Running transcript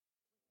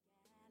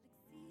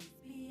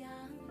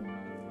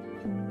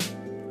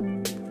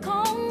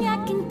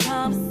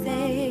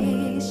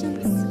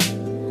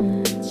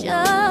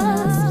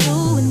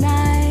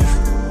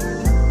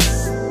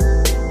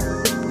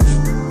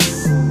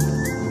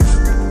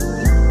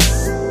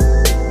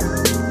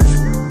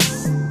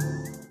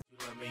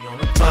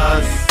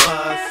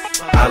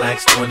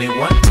ask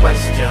 21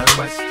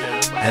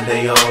 questions, and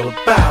they all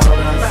about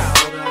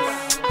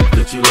us.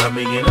 Could you love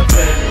me in a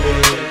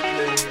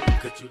bed?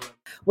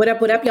 What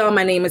up, y'all?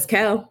 My name is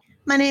Kel.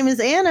 My name is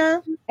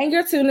Anna. And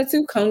you're tuned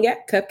into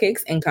Cognac,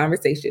 Cupcakes, and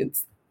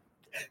Conversations.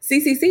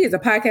 CCC is a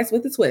podcast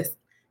with a twist.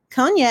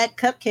 Cognac,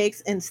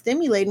 cupcakes, and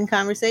stimulating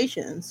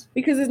conversations.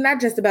 Because it's not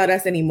just about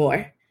us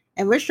anymore.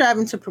 And we're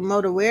striving to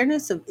promote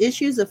awareness of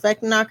issues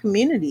affecting our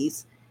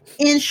communities.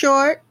 In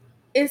short,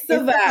 it's a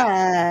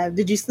vibe.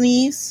 Did you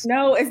sneeze?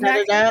 No, it's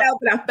not out,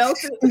 but I felt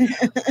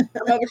it.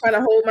 I'm over trying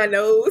to hold my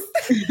nose.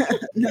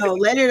 No,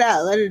 let it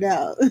out.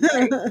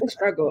 Right,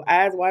 struggle,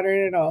 eyes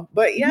watering and all.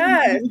 But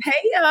yes,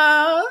 hey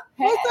y'all.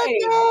 Hey. What's up,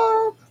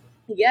 y'all?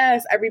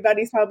 Yes,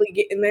 everybody's probably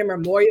getting their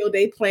Memorial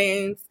Day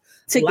plans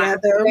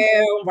together,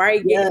 down,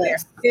 right? Getting their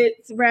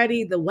fits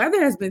ready. The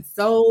weather has been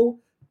so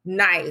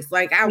nice.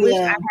 Like I wish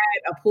I had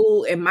a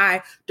pool in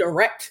my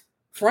direct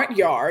front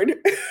yard.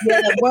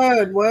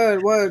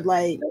 Word.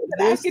 Like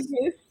this,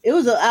 it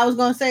was. I was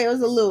gonna say it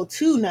was a little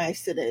too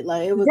nice today.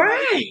 Like it was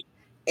like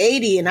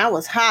 80, and I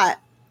was hot.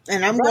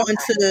 And I'm going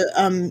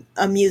to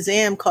a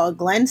museum called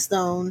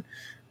Glenstone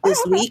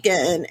this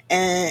weekend,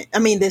 and I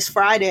mean this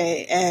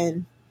Friday,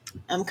 and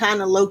I'm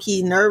kind of low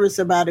key nervous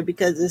about it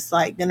because it's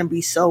like gonna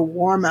be so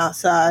warm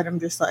outside.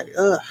 I'm just like,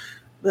 ugh.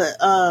 But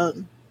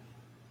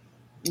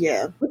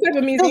yeah. What type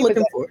of museum? Still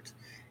looking forward.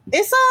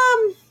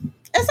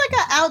 It's like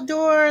an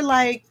outdoor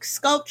like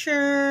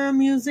sculpture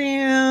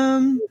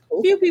museum.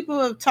 A few people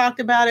have talked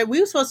about it.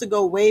 We were supposed to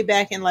go way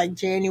back in like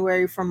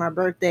January for my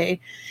birthday,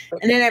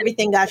 and then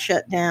everything got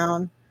shut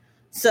down.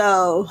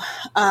 So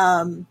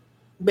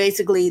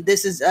basically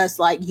this is us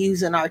like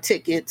using our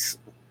tickets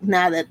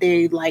now that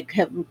they like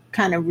have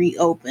kind of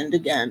reopened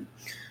again.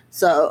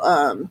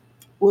 So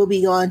we'll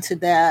be going to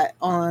that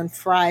on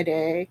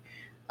Friday.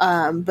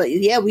 But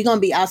yeah, we're going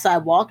to be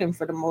outside walking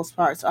for the most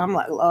part. So I'm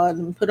like, Lord,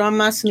 let me put on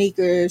my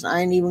sneakers. I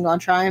ain't even going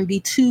to try and be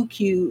too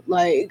cute.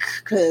 Like,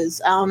 cause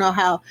I don't know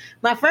how.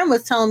 My friend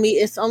was telling me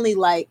it's only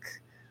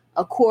like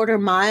a quarter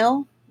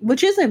mile,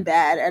 which isn't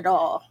bad at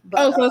all.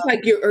 But, so it's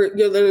like you're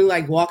literally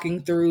like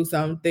walking through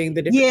something.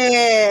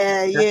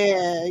 Yeah.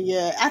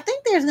 I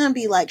think there's going to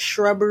be like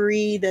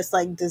shrubbery that's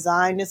like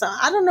designed or something.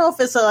 I don't know if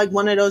it's like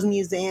one of those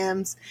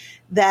museums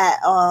that,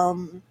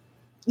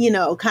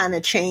 kind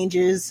of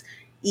changes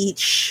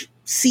each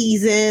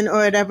season or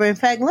whatever. In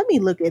fact, let me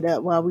look it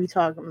up while we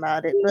talking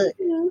about it. But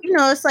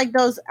it's like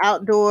those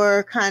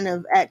outdoor kind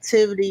of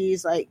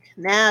activities. Like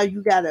now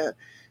you gotta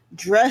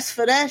dress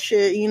for that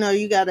shit.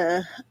 You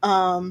gotta.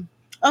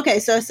 Okay,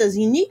 so it says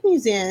unique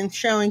museum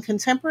showing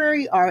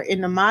contemporary art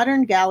in a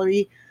modern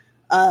gallery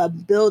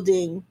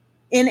building.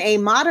 In a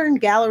modern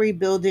gallery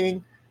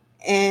building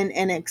and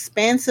an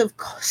expansive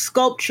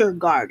sculpture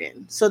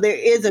garden. So there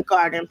is a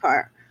garden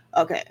part.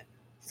 Okay,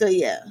 so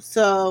yeah,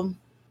 so.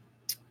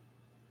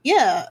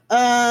 Yeah.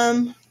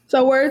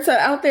 So word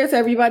out there to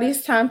everybody,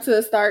 it's time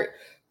to start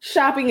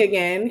shopping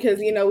again because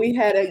we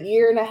had a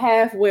year and a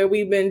half where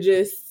we've been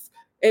just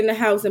in the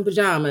house in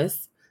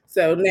pajamas.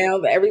 So now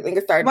that everything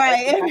is starting,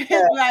 right?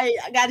 Right.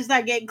 I got to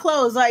start getting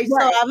clothes. Right. So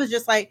I was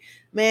just like,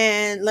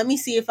 man, let me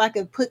see if I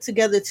could put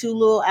together two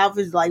little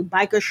outfits like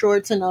biker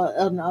shorts and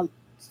a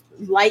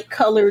light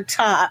colored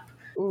top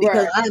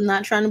because I'm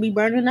not trying to be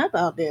burning up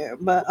out there.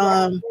 But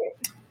I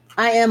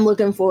am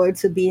looking forward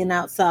to being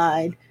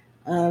outside.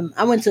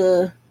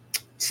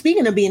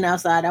 Speaking of being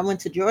outside, I went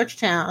to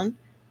Georgetown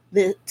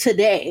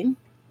today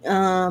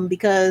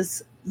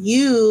because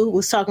you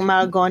was talking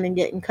about going and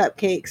getting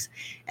cupcakes.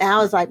 And I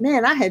was like,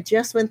 man, I had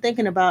just been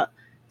thinking about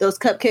those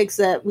cupcakes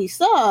that we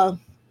saw.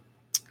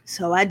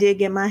 So I did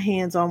get my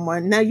hands on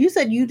one. Now, you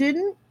said you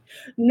didn't?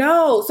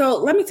 No. So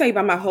let me tell you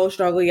about my whole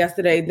struggle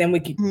yesterday. Then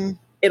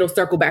it'll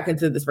circle back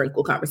into the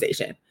sprinkle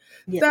conversation.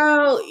 Yeah.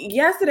 So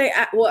yesterday,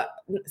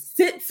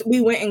 since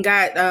we went and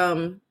got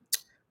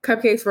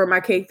cupcakes for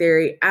my cake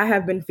theory, I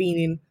have been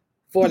fiending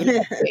for the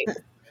cupcakes.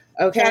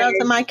 Okay. Shout out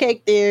to my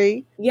cake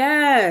theory.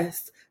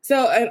 Yes.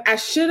 So I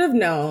should have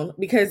known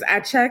because I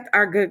checked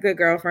our good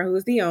girlfriend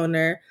who's the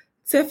owner,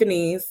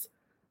 Tiffany's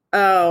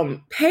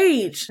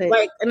page.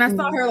 Like, and I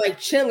saw her like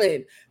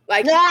chilling.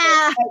 Like,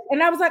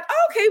 and I was like,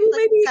 oh, okay, well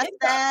maybe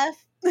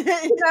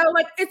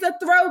like it's a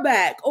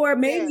throwback. Or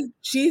maybe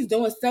she's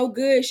doing so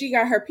good, she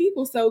got her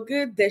people so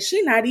good that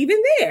she's not even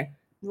there.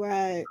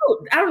 Right.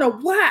 I don't know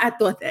why I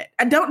thought that.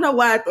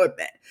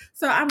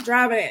 So I'm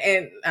driving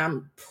and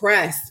I'm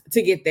pressed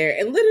to get there.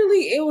 And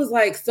literally it was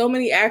like so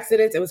many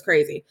accidents. It was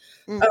crazy.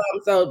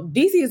 So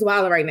DC is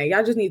wild right now.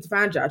 Y'all just need to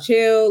find y'all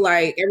chill.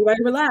 Like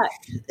everybody relax.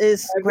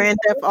 It's Grand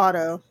Theft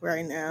Auto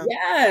right now.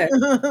 Yeah.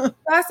 So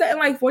I sat in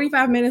like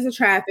 45 minutes of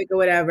traffic or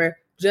whatever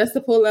just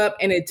to pull up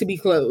and it to be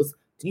closed.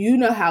 Do you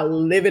know how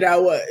livid I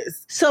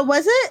was? So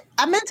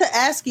I meant to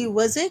ask you,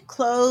 was it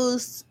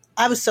closed?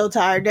 I was so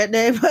tired that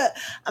day, but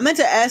I meant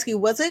to ask you,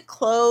 was it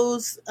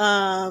closed?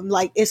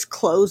 Like it's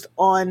closed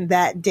on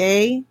that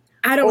day?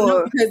 I don't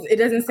know because it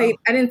doesn't say,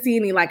 I didn't see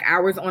any like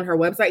hours on her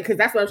website because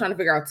that's what I was trying to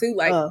figure out too.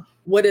 Like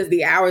what is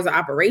the hours of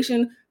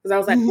operation? Because I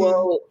was like,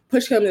 well,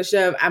 push come to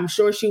shove, I'm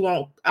sure she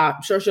won't,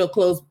 I'm sure she'll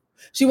close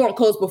she won't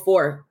close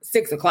before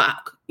 6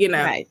 o'clock, you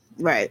know?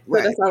 Right.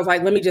 So that's why I was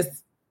like, let me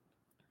just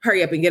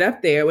hurry up and get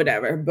up there,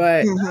 whatever.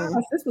 But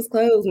my sis was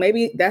closed.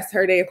 Maybe that's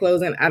her day of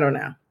closing. I don't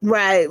know.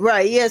 Right.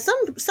 Yeah,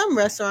 some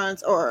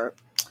restaurants or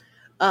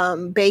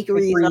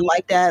bakeries are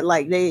like that.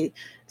 Like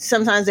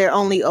sometimes they're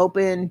only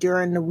open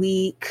during the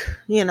week,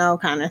 you know,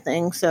 kind of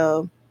thing.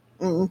 So,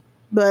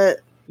 but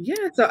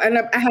yeah. So and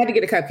I had to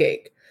get a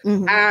cupcake.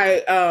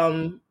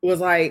 I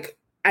was like,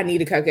 I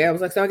need a cupcake. I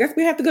was like, so I guess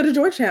we have to go to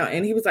Georgetown.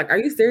 And he was like, are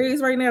you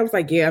serious right now? I was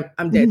like, yeah,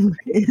 I'm dead.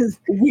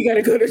 We got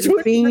to go to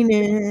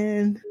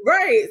Georgetown.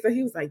 Right. So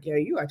he was like, yeah,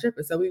 you are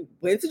tripping. So we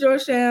went to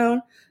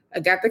Georgetown. I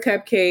got the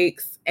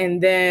cupcakes.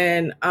 And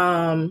then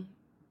I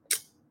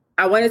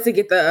wanted to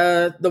get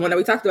the one that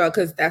we talked about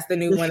because that's the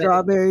new one.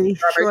 Strawberry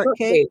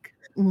shortcake.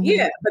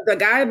 Yeah. But the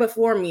guy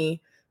before me,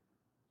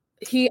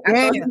 I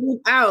thought he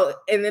moved out,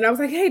 and then I was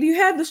like, "Hey, do you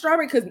have the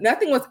strawberry?" Because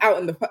nothing was out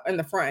in the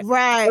front,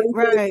 right. In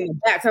the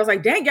back. So I was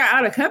like, "Dang, got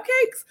out of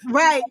cupcakes?"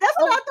 Right. That's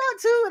what I thought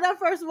too when I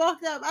first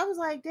walked up. I was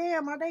like,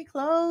 "Damn, are they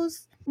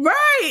closed?"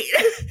 Right.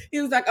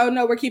 He was like, "Oh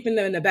no, we're keeping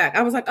them in the back."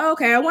 I was like, "Oh,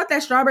 okay, I want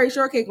that strawberry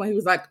shortcake one." He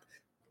was like,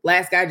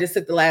 "Last guy just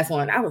took the last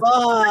one." I was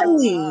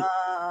like,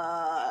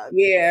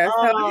 yeah,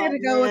 so I had to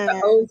go with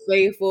the Old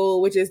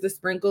Faithful, which is the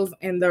sprinkles,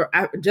 and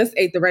I just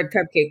ate the red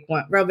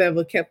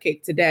velvet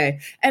cupcake today,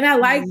 and I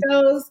like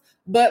those.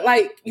 But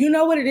like, you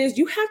know what it is?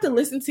 You have to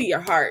listen to your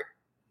heart,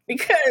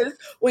 because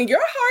when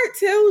your heart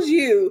tells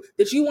you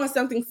that you want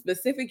something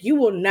specific, you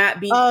will not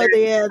be. Oh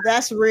yeah,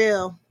 that's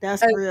real.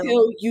 That's real.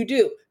 Until you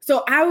do.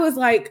 So I was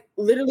like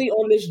literally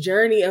on this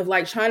journey of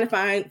like trying to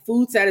find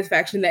food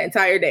satisfaction that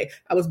entire day.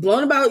 I was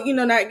blown about,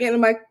 not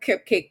getting my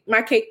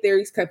cake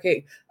theories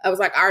cupcake. I was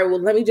like, all right, well,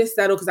 let me just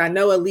settle because I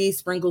know at least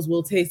sprinkles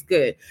will taste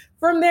good.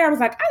 From there, I was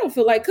like, I don't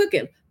feel like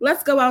cooking.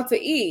 Let's go out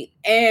to eat.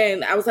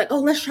 And I was like,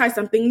 oh, let's try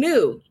something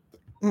new.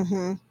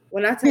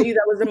 When I tell you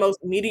that was the most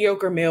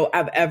mediocre meal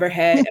I've ever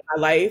had in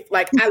my life,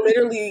 like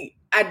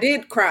I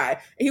did cry. And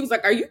he was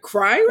like, are you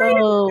crying right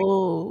now?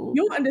 Like,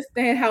 you don't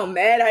understand how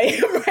mad I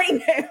am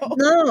right now.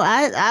 No,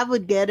 I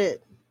would get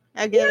it.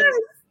 I get it.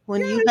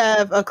 When you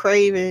have a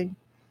craving,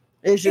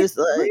 it's just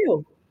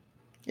real.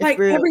 Like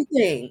real.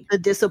 Everything. The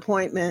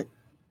disappointment.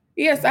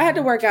 Yes, I had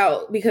to work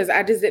out because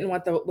I just didn't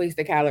want to waste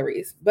the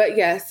calories. But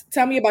yes,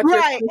 tell me about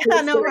your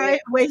I know,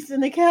 right? Wasting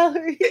the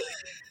calories.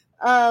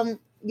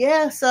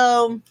 Yeah,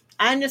 so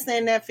I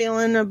understand that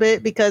feeling a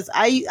bit because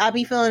I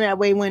be feeling that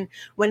way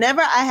whenever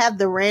I have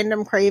the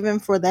random craving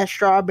for that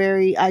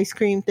strawberry ice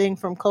cream thing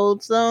from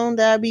Cold Stone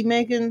that I be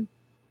making,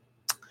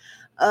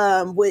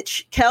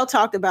 which Kel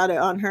talked about it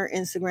on her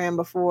Instagram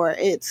before.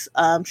 It's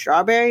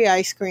strawberry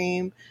ice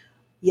cream,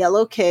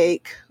 yellow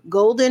cake,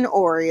 golden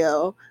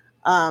Oreo,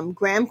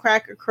 graham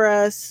cracker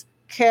crust,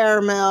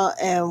 caramel,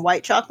 and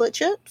white chocolate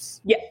chips.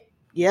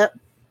 Yep.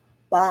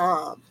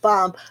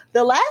 Bomb.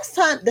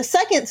 The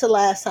second to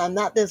last time,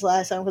 not this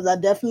last time, because I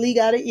definitely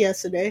got it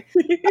yesterday.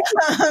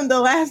 The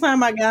last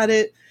time I got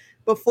it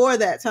before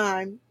that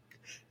time,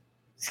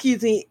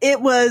 it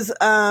was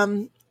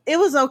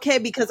okay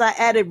because I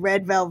added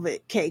red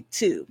velvet cake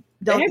too.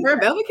 They have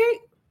red velvet cake?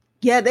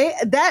 Yeah,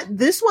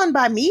 this one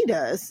by me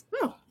does.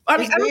 Oh. I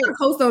mean, I don't get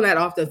Cold Stone that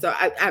often, so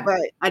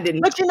I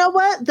didn't. But you know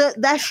what?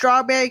 that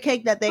strawberry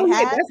cake that they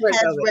have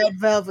has red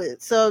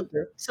velvet. So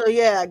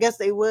yeah, I guess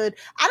they would.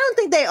 I don't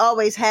think they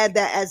always had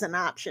that as an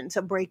option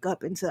to break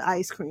up into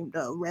ice cream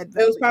though. Red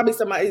velvet. It was probably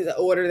somebody's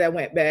order that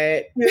went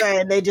bad. Right,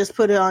 and they just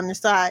put it on the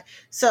side.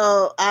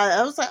 So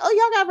I was like, oh,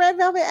 y'all got red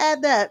velvet?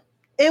 Add that.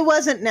 It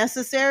wasn't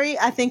necessary.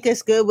 I think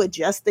it's good with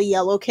just the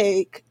yellow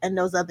cake and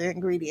those other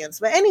ingredients.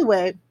 But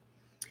anyway,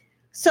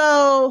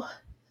 so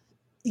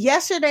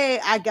yesterday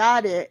I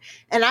got it,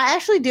 and I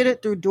actually did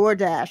it through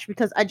DoorDash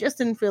because I just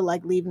didn't feel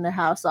like leaving the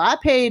house. So I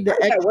paid the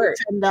extra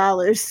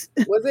 $10.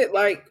 Was it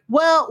like?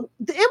 Well,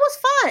 it was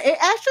fine. It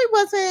actually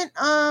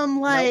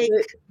wasn't like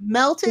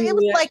melted. It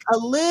was like a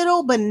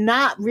little, but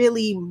not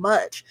really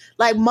much.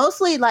 Like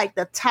mostly like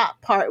the top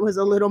part was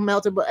a little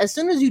melted, but as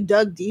soon as you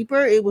dug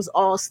deeper, it was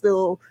all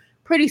still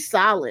pretty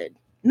solid.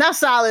 Not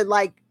solid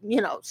like,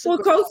 Well,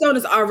 Cold Stone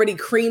is already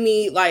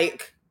creamy,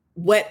 like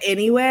wet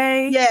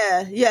anyway.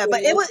 Yeah,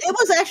 but it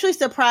was actually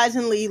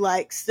surprisingly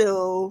like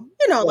still,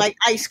 like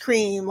ice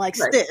cream, like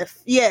stiff.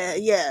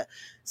 Yeah.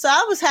 So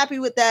I was happy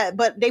with that,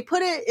 but they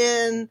put it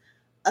in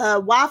a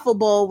waffle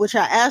bowl, which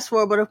I asked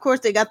for, but of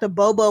course they got the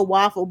boba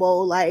waffle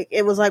bowl. Like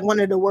it was like one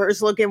of the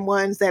worst looking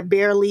ones that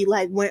barely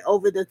like went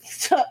over the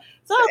top.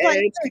 So I was like,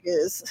 there it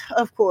is,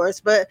 of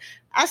course, but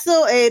I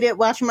still ate it,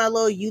 watching my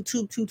little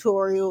YouTube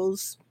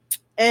tutorials.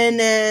 And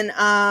then,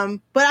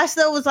 but I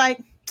still was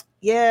like,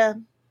 yeah,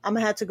 I'm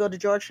gonna have to go to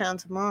Georgetown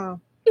tomorrow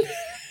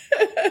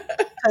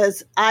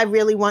because I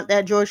really want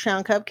that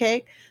Georgetown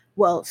cupcake.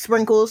 Well,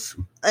 sprinkles.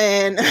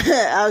 And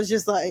I was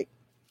just like,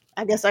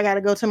 I guess I got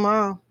to go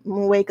tomorrow. I'm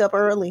gonna wake up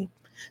early.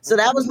 So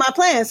that was my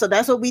plan. So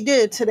that's what we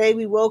did. Today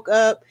we woke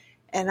up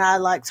and I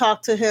like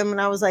talked to him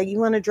and I was like, you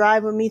want to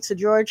drive with me to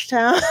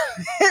Georgetown?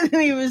 And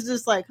he was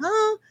just like,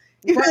 huh?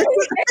 He's so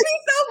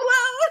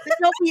blown.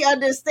 Don't be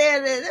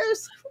understanding.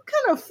 There's what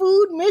kind of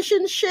food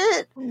mission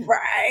shit.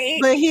 Right.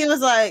 But he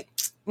was like,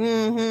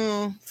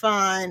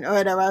 Fine, or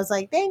whatever. I was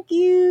like, thank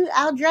you,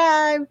 I'll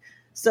drive.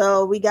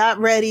 So we got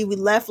ready. We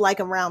left like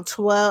around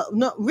 12,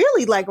 no,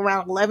 really like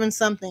around 11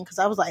 something. Cause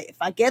I was like, if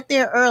I get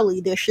there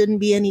early, there shouldn't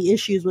be any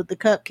issues with the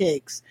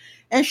cupcakes.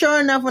 And sure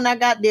enough, when I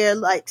got there,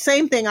 like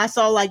same thing, I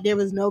saw like there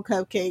was no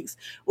cupcakes.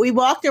 We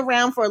walked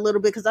around for a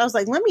little bit cause I was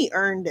like, let me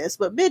earn this.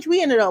 But bitch,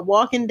 we ended up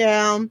walking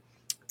down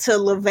to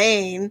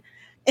Levain.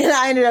 And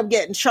I ended up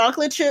getting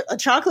a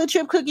chocolate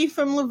chip cookie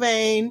from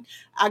Levain.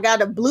 I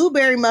got a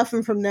blueberry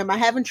muffin from them. I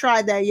haven't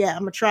tried that yet.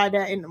 I'm gonna try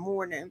that in the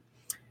morning.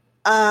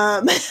 Lately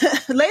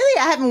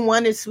I haven't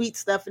wanted sweet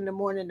stuff in the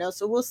morning though,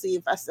 so we'll see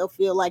if I still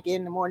feel like it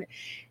in the morning.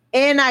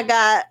 And I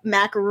got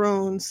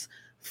macaroons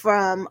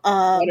from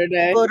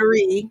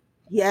Buttery.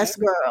 Yes,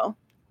 girl.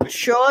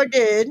 Sure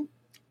did.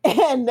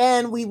 And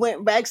then we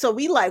went back. So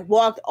we like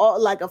walked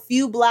like a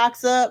few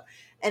blocks up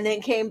and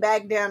then came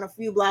back down a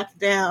few blocks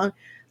down.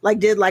 Like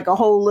did like a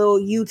whole little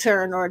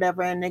U-turn or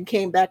whatever, and then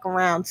came back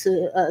around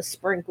to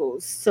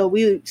Sprinkles. So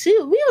we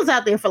was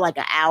out there for like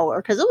an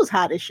hour because it was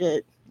hot as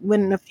shit.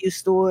 Went in a few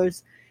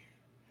stores,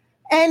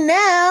 and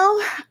now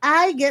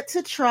I get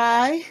to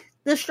try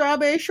the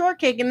strawberry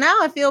shortcake, and now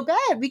I feel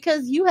bad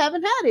because you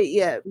haven't had it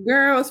yet.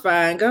 Girl, it's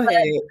fine. Go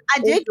ahead. I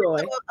did.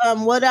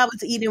 What I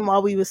was eating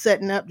while we were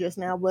setting up just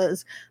now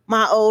was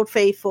my old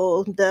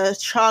faithful,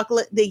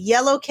 the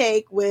yellow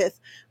cake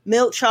with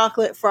milk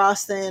chocolate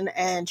frosting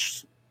and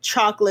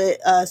chocolate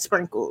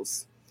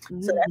sprinkles.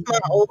 So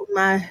that's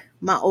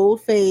my old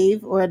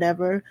fave or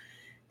whatever.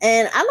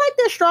 And I like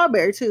the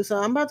strawberry too, so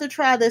I'm about to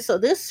try this. So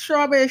this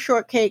strawberry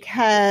shortcake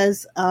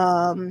has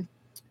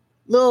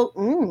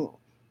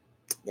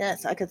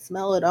yes, I can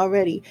smell it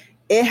already.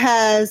 It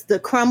has the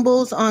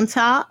crumbles on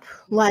top,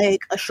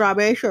 like a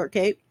strawberry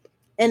shortcake,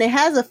 and it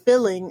has a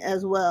filling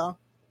as well.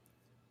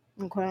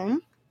 Okay.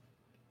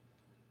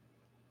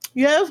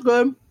 Yeah, it's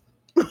good.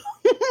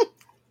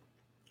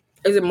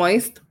 Is it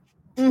moist?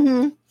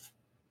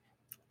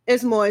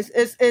 It's moist.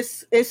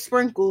 It's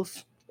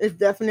sprinkles. It's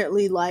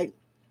definitely like,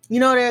 you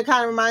know what it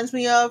kind of reminds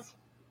me of?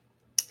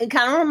 It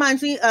kind of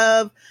reminds me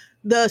of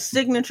the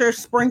signature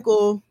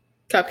sprinkle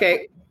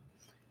cupcake.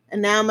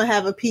 And now I'm gonna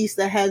have a piece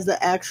that has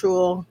the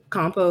actual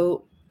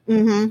compote.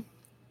 Oh,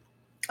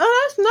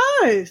 that's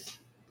nice.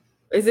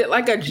 Is it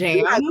like a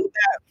jam?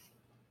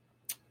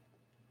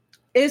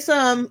 It's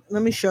let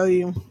me show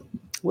you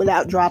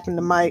without dropping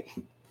the mic.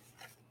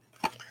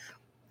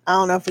 I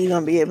don't know if you're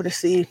gonna be able to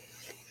see.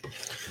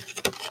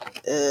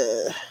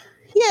 Yeah,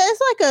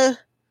 it's like a.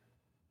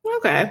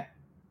 Okay.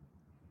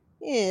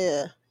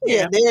 Yeah,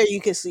 there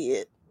you can see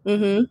it.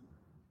 So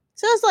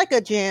it's like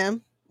a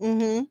jam.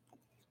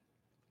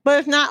 But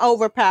it's not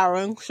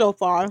overpowering so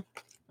far.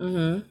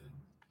 Yeah,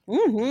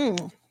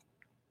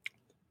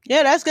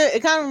 that's good.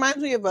 It kind of reminds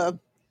me of a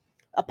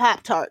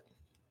Pop-Tart.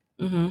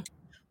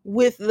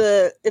 With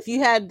if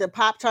you had the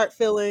Pop-Tart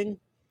filling,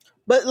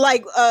 but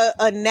like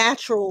a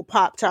natural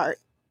Pop-Tart.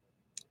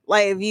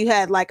 Like if you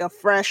had like a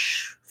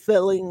fresh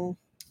filling.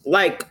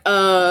 Like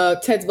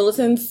Ted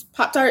Billison's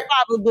Pop-Tart?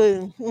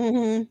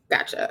 Probably.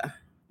 Gotcha.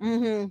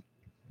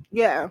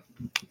 Yeah.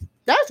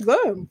 That's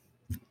good.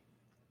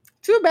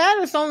 Too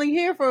bad it's only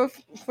here for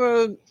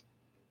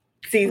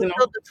seasonal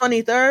until the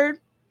 23rd.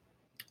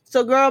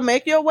 So girl,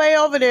 make your way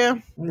over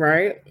there.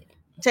 Right.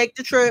 Take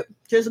the trip.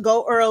 Just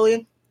go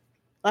early.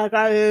 Like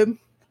I did.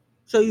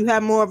 So you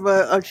have more of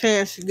a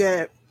chance to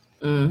get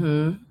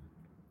it.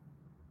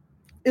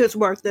 It's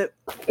worth it.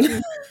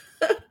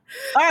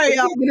 All right,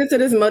 y'all. Get into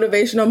this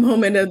motivational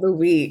moment of the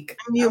week.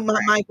 I'm mute my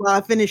mic while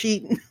I finish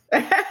eating.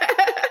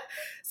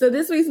 So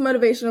this week's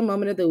motivational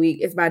moment of the week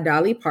is by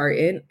Dolly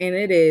Parton, and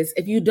it is,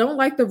 if you don't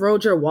like the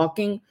road you're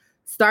walking,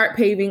 start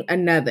paving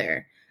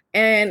another.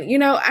 And, you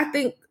know, I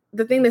think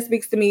the thing that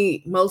speaks to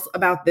me most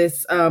about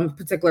this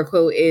particular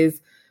quote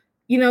is,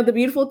 you know, the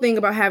beautiful thing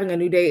about having a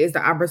new day is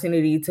the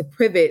opportunity to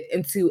pivot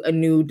into a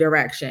new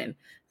direction.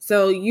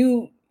 So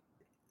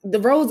the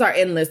roads are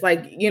endless.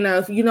 Like, you know,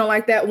 if you don't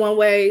like that one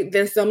way,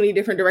 there's so many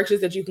different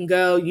directions that you can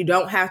go. You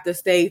don't have to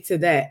stay to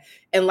that.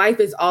 And life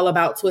is all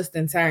about twists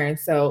and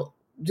turns. So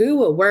do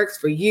what works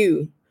for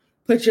you.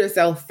 Put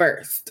yourself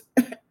first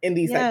in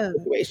these types of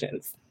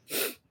situations.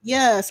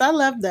 Yes, I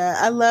love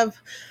that. I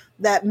love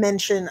that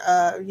mention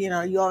of, you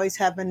know, you always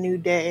have a new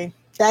day.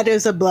 That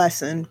is a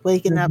blessing,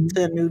 waking up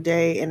to a new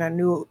day, and a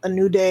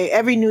new day.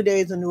 Every new day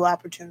is a new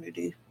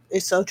opportunity.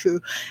 It's so true.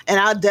 And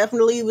I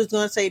definitely was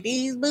going to say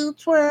these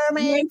boots were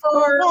made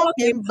for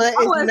walking, but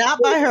it's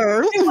not by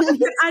her.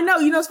 I know.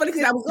 You know, it's funny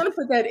because I was going to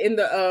put that in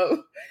the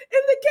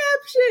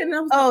caption. And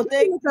I was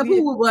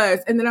who it was.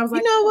 And then I was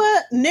like, you know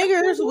what?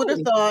 Niggers would have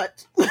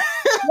thought. Right?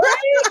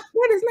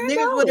 What is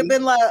Niggers would have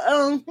been like,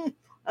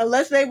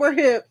 unless they were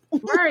hip.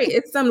 Right.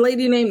 It's some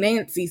lady named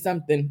Nancy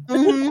something.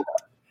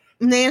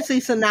 Nancy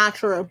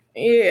Sinatra.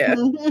 Yeah.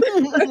 All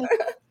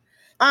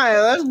right,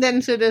 let's get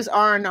into this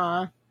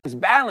R&R. It's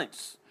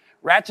balance.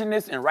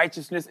 Ratchetness and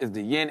righteousness is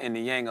the yin and the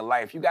yang of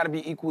life. You got to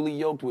be equally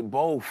yoked with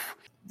both.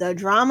 The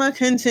drama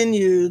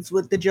continues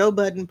with the Joe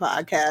Budden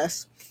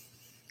podcast.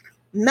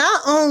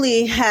 Not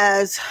only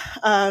has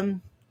the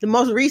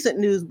most recent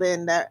news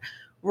been that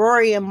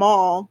Rory and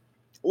Mal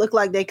look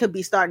like they could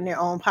be starting their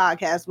own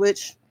podcast,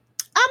 which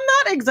I'm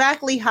not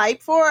exactly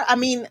hyped for. I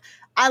mean,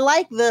 I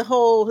like the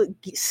whole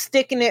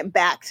sticking it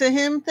back to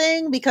him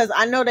thing because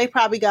I know they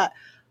probably got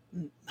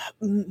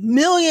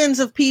millions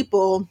of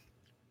people,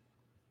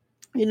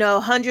 you know,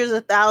 hundreds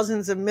of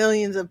thousands of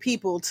millions of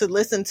people to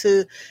listen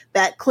to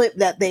that clip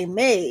that they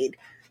made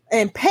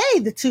and pay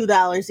the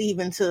 $2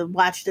 even to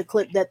watch the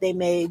clip that they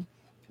made.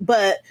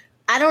 But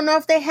I don't know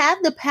if they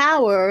have the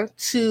power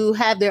to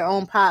have their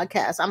own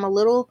podcast. I'm a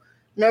little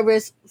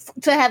nervous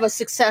to have a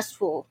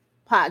successful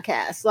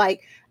podcast.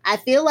 Like, I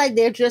feel like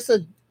they're just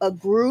a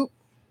group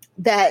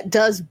that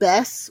does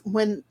best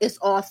when it's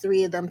all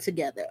three of them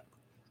together.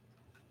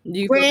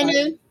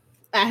 Granted,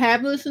 I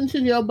have listened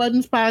to Joe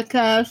Budden's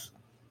podcast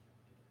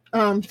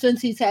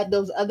since he's had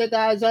those other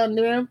guys on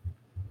there,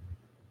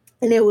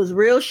 and it was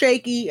real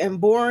shaky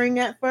and boring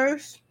at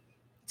first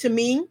to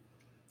me.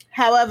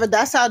 However,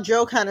 that's how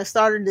Joe kind of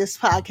started this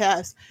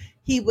podcast.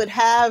 He would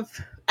have,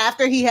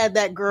 after he had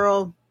that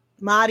girl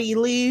Maddie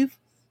leave,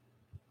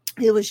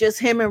 it was just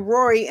him and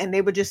Rory, and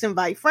they would just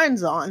invite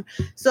friends on.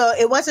 So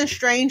it wasn't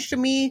strange to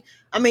me.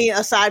 I mean,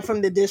 aside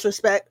from the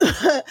disrespect,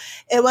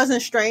 it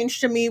wasn't strange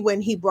to me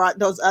when he brought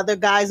those other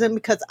guys in,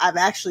 because I've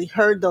actually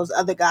heard those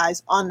other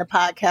guys on the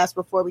podcast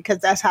before, because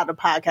that's how the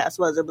podcast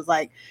was. It was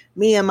like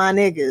me and my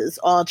niggas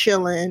all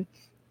chilling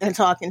and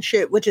talking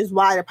shit, which is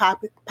why the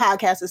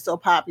podcast is so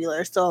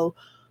popular, so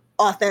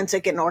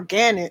authentic and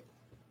organic.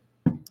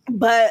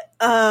 But,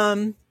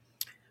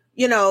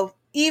 you know,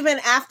 even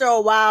after a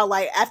while,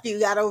 like after you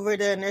got over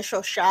the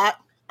initial shock,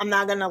 I'm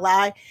not going to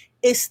lie,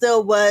 it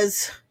still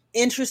was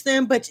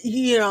interesting. But,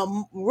 you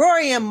know,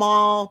 Rory and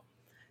Mal,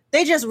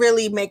 they just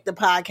really make the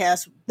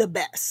podcast the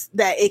best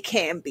that it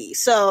can be.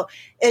 So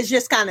it's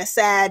just kind of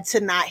sad to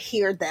not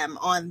hear them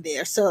on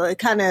there. So it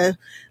kind of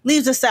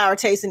leaves a sour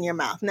taste in your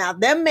mouth. Now,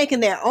 them making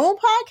their own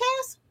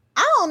podcast,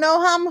 I don't know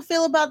how I'm going to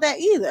feel about that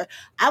either.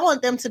 I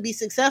want them to be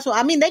successful.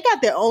 I mean, they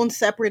got their own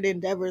separate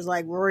endeavors,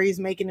 like Rory's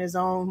making his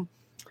own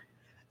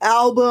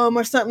album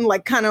or something,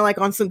 like kind of like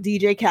on some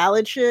DJ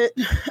Khaled shit,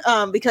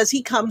 because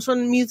he comes from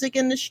the music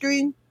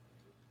industry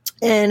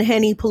and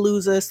Henny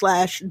Palooza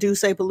 /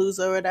 Duce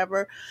Palooza or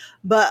whatever.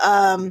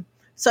 But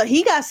so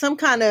he got some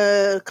kind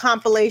of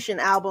compilation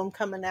album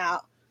coming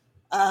out.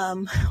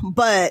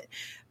 But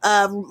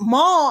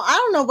Mal, I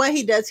don't know what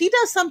he does. He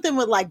does something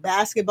with like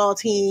basketball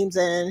teams,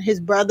 and his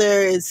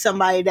brother is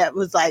somebody that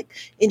was like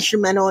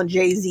instrumental in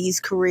Jay-Z's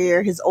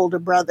career, his older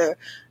brother.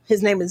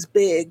 His name is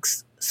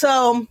Biggs.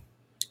 So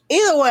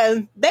either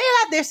way, they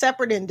had their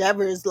separate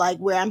endeavors, like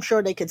where I'm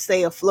sure they could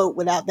stay afloat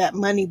without that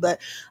money.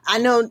 But I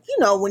know, you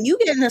know, when you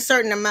get in a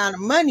certain amount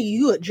of money,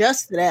 you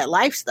adjust to that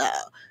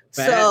lifestyle.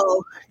 Bad.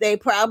 So they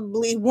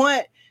probably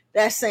want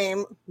that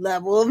same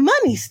level of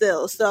money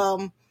still.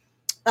 So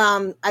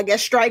I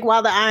guess strike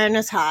while the iron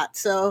is hot.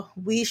 So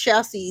we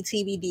shall see,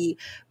 TBD.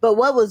 But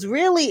what was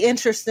really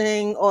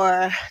interesting,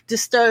 or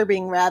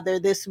disturbing rather,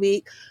 this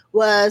week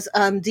was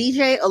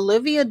DJ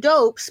Olivia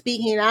Dope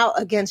speaking out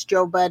against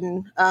Joe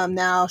Budden.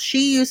 Now,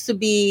 she used to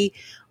be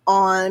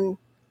on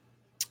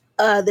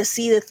the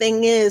See the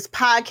Thing Is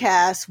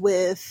podcast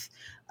with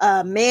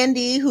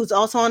Mandy, who's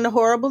also on the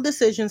Horrible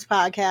Decisions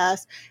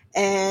podcast,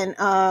 and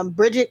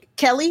Bridget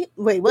Kelly.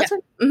 Wait, what's her?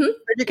 Mm-hmm.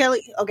 Bridget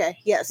Kelly? Okay,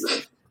 yes.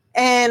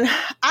 And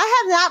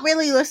I have not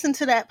really listened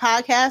to that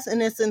podcast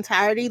in its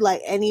entirety,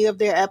 like any of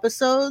their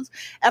episodes.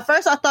 At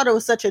first, I thought it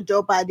was such a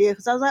dope idea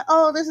because I was like,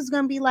 oh, this is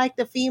going to be like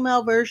the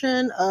female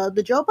version of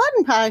the Joe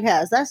Budden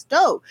podcast. That's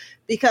dope,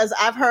 because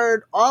I've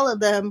heard all of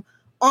them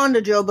on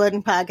the Joe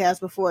Budden podcast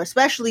before,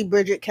 especially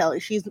Bridget Kelly.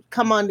 She's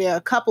come on there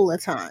a couple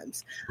of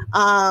times.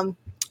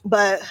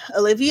 But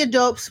Olivia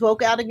Dope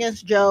spoke out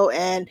against Joe,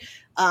 and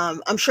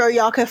I'm sure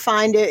y'all could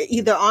find it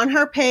either on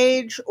her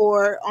page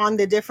or on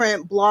the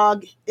different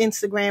blog,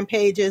 Instagram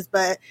pages.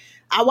 But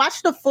I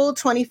watched the full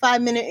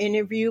 25-minute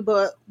interview,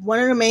 but one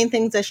of the main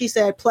things that she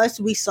said,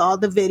 plus we saw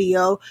the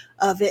video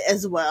of it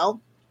as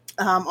well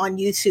on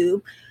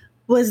YouTube,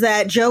 was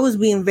that Joe was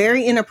being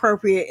very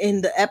inappropriate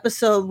in the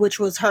episode, which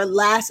was her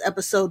last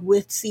episode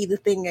with See the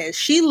Thing Is.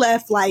 She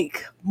left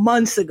like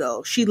months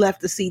ago. She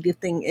left the See the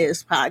Thing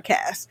Is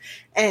podcast.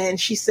 And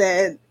she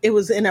said it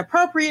was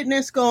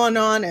inappropriateness going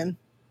on, and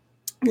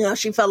you know,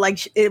 she felt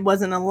like it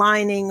wasn't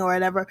aligning or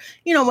whatever,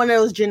 you know, one of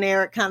those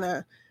generic kind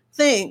of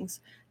things.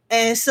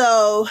 And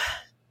so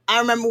I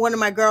remember one of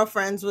my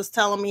girlfriends was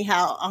telling me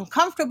how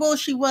uncomfortable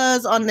she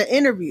was on the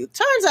interview.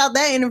 Turns out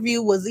that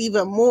interview was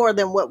even more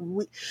than what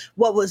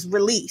was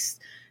released.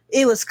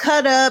 It was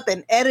cut up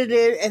and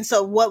edited. And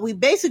so what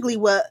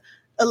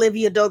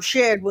Olivia Dope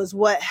shared was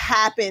what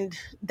happened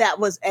that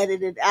was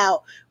edited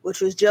out,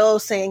 which was Joe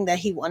saying that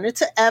he wanted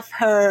to F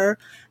her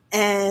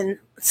and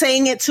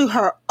saying it to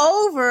her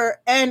over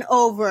and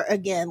over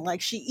again. Like,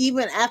 she,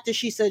 even after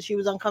she said she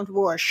was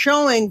uncomfortable, or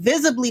showing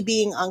visibly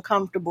being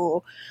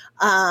uncomfortable,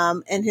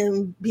 and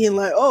him being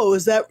like, oh,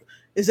 is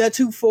that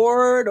too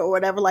forward or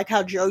whatever, like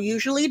how Joe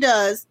usually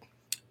does.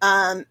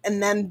 And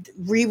then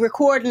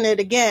re-recording it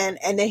again.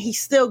 And then he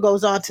still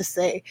goes on to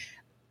say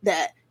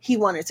that he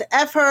wanted to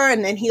F her.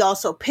 And then he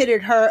also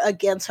pitted her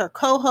against her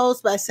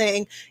co-host by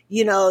saying,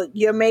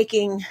 you're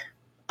making,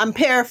 I'm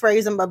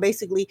paraphrasing, but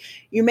basically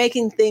you're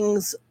making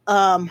things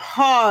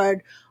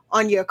hard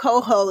on your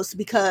co-host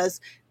because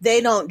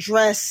they don't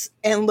dress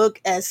and look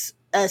as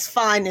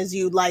fine as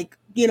you, like,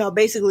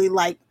 basically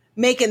like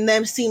making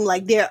them seem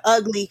like they're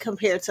ugly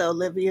compared to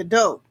Olivia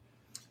Dope.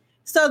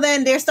 So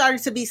then there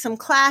started to be some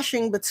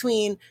clashing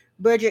between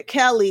Bridget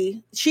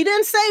Kelly. She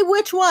didn't say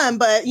which one,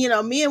 but,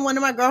 me and one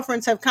of my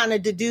girlfriends have kind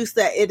of deduced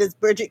that it is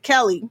Bridget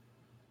Kelly,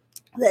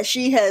 that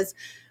she has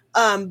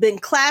been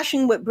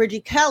clashing with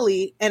Bridget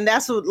Kelly. And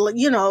that's what,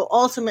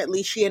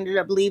 ultimately she ended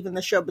up leaving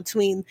the show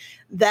between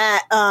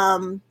that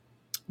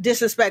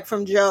disrespect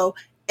from Joe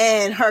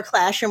and her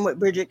clashing with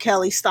Bridget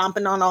Kelly,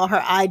 stomping on all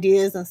her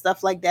ideas and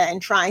stuff like that,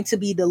 and trying to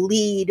be the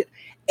lead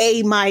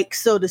mic,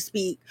 so to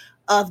speak,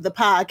 of the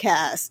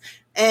podcast.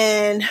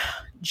 And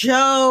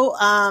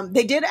Joe,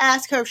 they did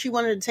ask her if she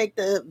wanted to take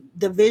the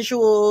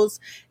visuals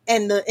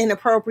and the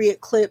inappropriate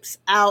clips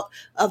out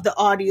of the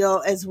audio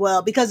as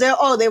well, because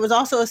there was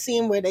also a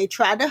scene where they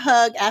tried to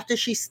hug after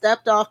she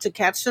stepped off to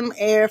catch some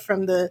air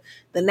from the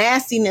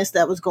nastiness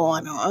that was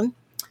going on.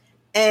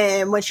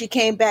 And when she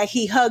came back,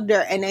 he hugged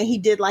her, and then he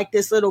did like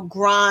this little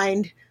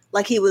grind,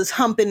 like he was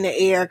humping the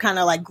air, kind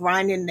of like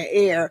grinding the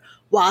air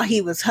while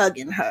he was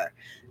hugging her.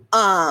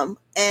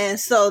 And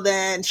so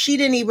then she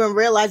didn't even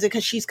realize it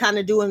because she's kind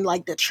of doing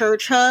like the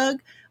church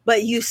hug,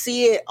 but you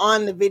see it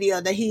on the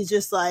video that he's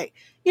just like,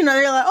 they're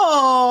like,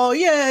 oh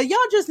yeah, y'all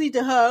just need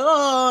to hug.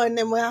 Oh, and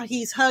then while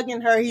he's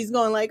hugging her, he's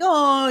going like,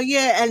 oh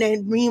yeah. And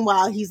then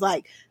meanwhile, he's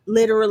like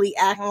literally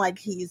acting like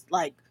he's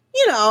like,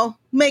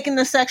 making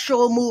the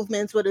sexual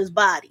movements with his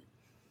body.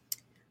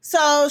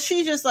 So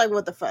she's just like,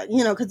 what the fuck,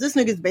 because this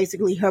nigga's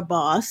basically her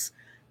boss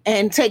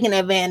and taking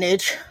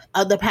advantage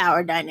of the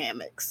power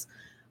dynamics.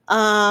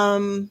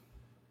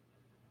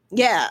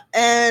 Yeah,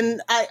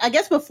 and I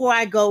guess before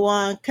I go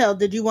on, Kel,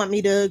 did you want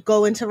me to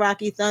go into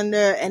Rocky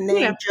Thunder and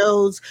then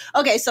Joe's?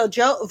 Okay, so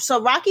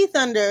Rocky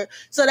Thunder,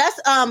 so that's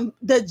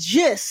the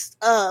gist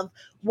of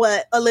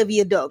what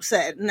Olivia Dope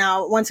said.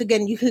 Now, once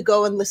again, you could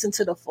go and listen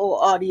to the full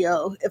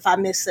audio if I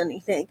missed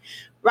anything.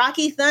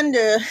 Rocky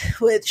Thunder,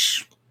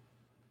 which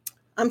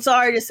I'm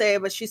sorry to say,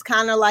 but she's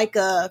kind of like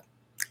a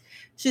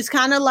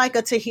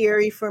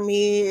Tahiri for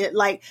me.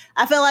 Like,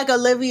 I feel like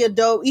Olivia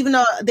Dope, even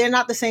though they're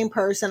not the same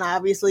person,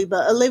 obviously,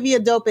 but Olivia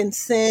Dope and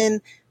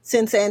Sin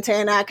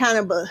Santana, I kind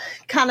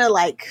of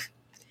like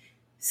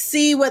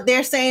see what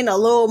they're saying a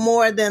little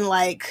more than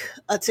like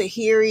a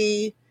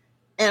Tahiri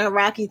and a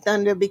Rocky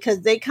Thunder, because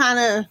they kind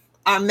of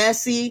are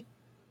messy,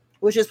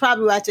 which is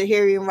probably why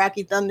Tahiri and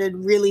Rocky Thunder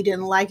really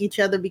didn't like each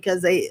other,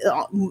 because they,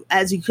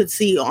 as you could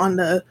see on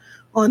the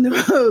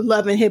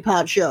Love and Hip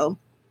Hop show,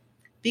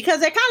 because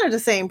they're kind of the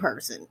same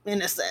person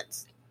in a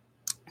sense.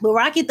 But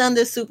Rocky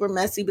Thunder is super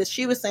messy. But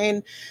she was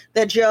saying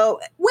that Joe,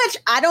 which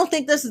I don't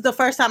think this is the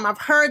first time I've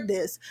heard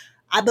this.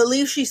 I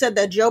believe she said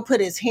that Joe put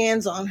his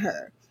hands on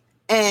her,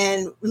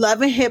 and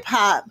Love and Hip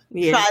Hop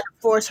tried to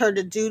force her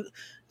to do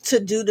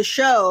the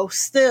show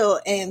still,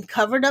 and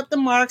covered up the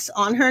marks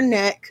on her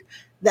neck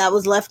that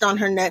was left on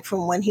her neck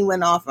from when he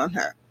went off on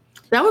her.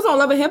 That was on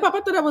Love and Hip Hop?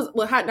 I thought that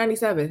was Hot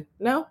 97.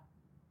 No?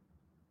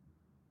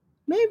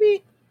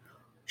 Maybe.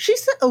 She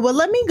said, well,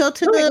 let me go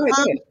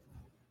to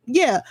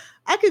yeah,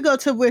 I could go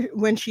to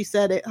when she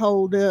said it.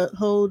 Hold up.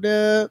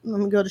 Let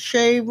me go to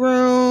Shade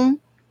Room.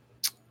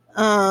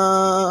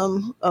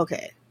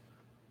 Okay.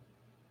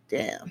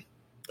 Damn.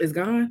 It's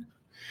gone?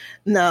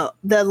 No,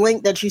 the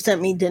link that you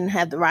sent me didn't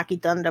have the Rocky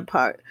Thunder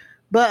part.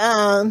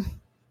 But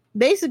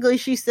basically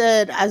she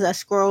said, as I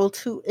scroll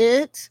to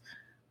it,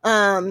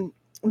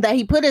 that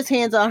he put his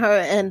hands on her,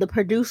 and the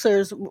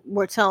producers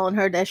were telling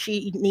her that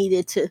she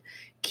needed to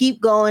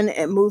keep going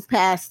and move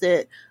past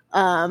it.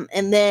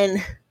 And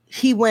then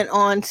he went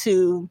on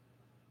to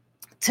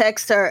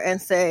text her and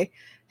say,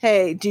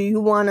 hey, do you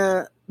want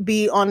to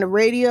be on the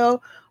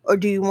radio, or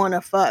do you want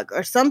to fuck,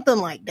 or something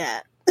like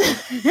that?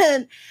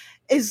 And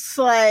it's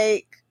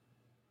like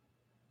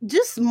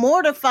just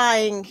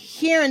mortifying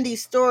hearing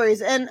these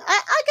stories. And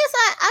I guess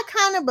I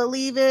kind of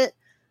believe it.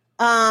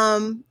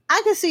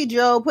 I can see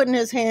Joe putting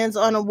his hands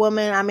on a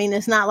woman. I mean,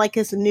 it's not like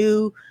it's a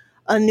new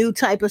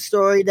type of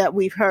story that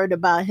we've heard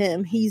about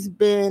him. He's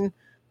been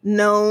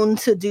known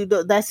to do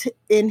that's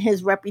in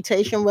his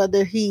reputation,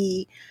 whether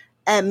he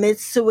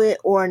admits to it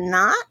or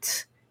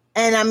not.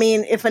 And I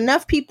mean, if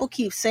enough people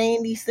keep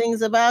saying these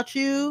things about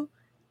you,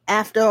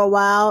 after a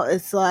while,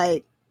 it's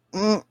like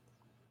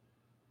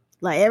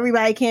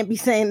everybody can't be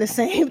saying the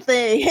same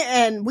thing.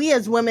 And we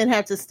as women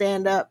have to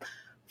stand up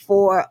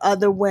for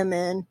other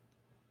women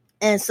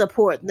and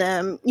support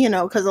them,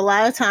 because a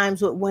lot of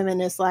times with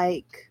women, it's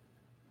like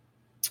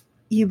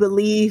you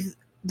believe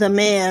the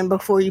man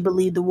before you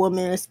believe the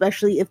woman,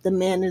 especially if the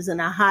man is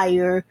in a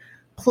higher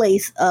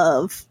place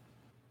of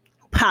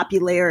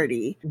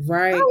popularity.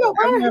 Right.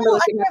 I remember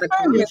looking at the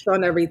comments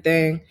on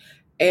everything,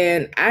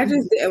 and I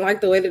just didn't like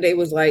the way that they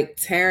was like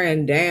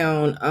tearing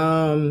down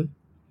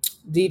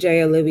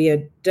DJ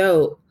Olivia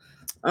Dope.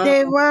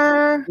 They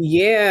were.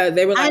 Yeah,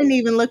 they were like, I didn't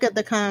even look at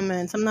the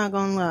comments. I'm not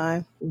gonna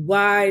lie.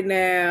 Why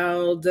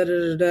now? Da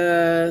da da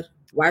da.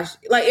 Why?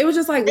 Like, it was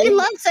just like they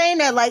love saying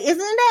that. Like, isn't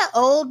that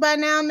old by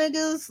now,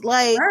 niggas?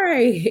 Like,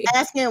 right.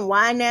 Asking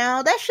why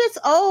now? That shit's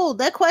old.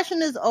 That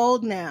question is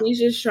old now. He's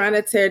just trying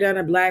to tear down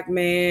a black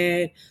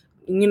man.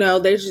 You know,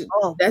 they just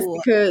that's boy.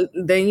 Because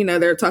then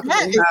they're talking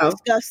that about is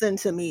disgusting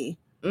to me.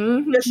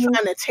 Just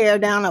trying to tear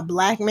down a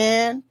black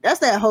man. That's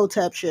that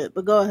Hotep shit.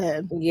 But go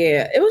ahead.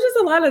 Yeah, it was just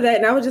a lot of that,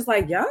 and I was just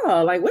like,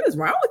 y'all, like, what is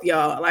wrong with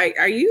y'all? Like,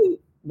 are you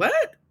what?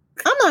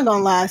 I'm not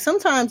gonna lie.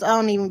 Sometimes I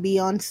don't even be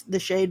on the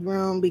Shade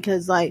Room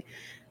because, like,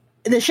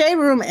 the Shade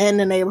Room and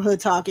the Neighborhood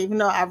Talk, even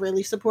though I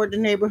really support the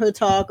Neighborhood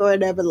Talk or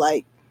whatever,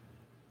 like,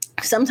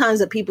 sometimes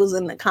the people's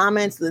in the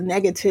comments, the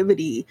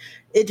negativity,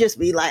 it just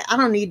be like, I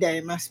don't need that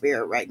in my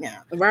spirit right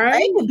now. Right?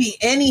 Like, it could be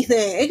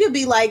anything. It could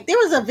be like, there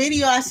was a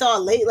video I saw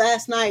late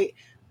last night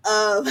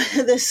of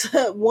this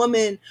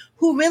woman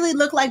who really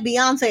looked like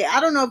Beyonce. I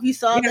don't know if you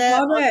saw that. I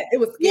saw that. It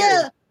was scary.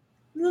 Yeah,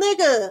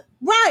 nigga.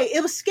 Right.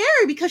 It was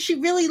scary because she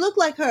really looked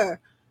like her.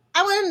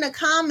 I went in the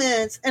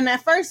comments and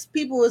at first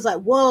people was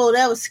like, whoa,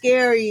 that was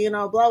scary,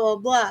 blah, blah,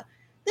 blah.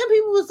 Then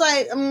people was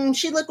like,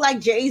 she looked like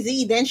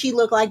Jay-Z. Then she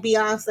looked like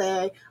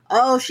Beyonce.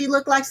 Oh, she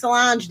looked like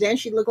Solange. Then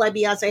she looked like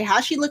Beyonce.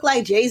 How she looked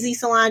like Jay-Z,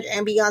 Solange,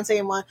 and Beyonce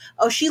in one.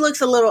 Oh, she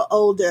looks a little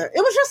older. It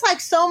was just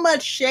like so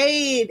much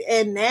shade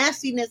and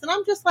nastiness. And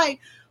I'm just like,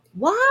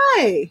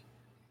 why?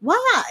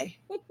 I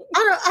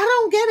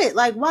don't get it.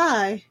 Like,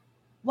 why?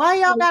 Why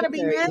y'all gotta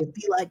be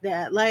nasty like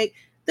that? Like,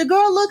 the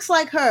girl looks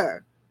like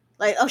her.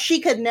 Like, oh, she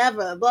could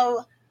never. Blah,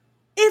 blah.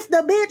 If the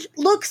bitch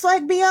looks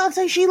like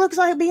Beyonce, she looks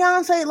like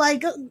Beyonce.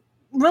 Like,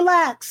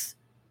 relax.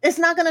 It's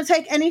not going to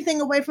take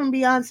anything away from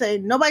Beyonce.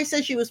 Nobody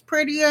said she was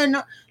prettier.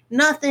 No,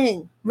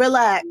 nothing.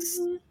 Relax.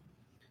 Mm-hmm.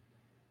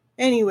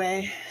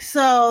 Anyway,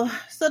 so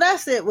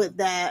that's it with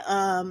that.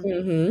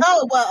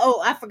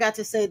 I forgot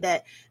to say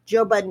that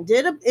Joe Budden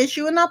did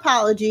issue an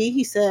apology.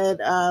 He said,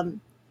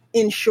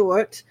 in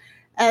short,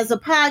 as a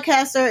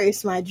podcaster,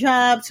 it's my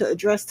job to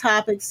address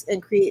topics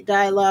and create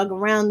dialogue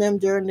around them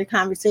during the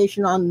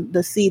conversation on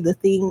the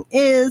Thing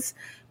Is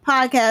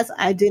podcast.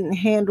 I didn't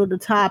handle the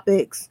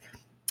topics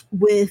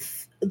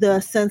with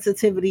the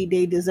sensitivity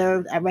they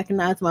deserved. I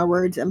recognize my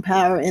words and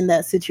power in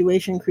that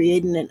situation,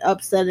 creating an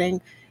upsetting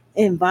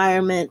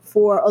environment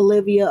for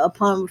Olivia.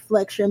 Upon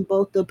reflection,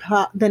 both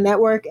the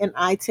network and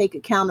I take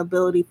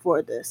accountability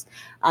for this.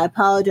 I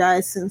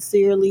apologize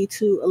sincerely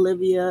to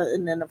Olivia.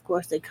 And then, of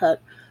course, they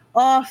cut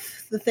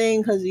off the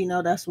thing because,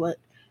 that's what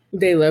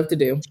they love to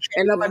do.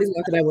 And nobody's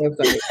going to that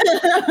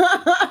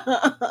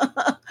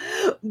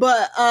website.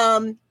 But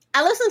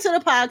I listened to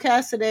the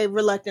podcast today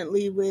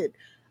reluctantly with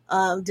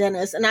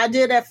Dennis, and I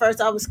did at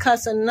first. I was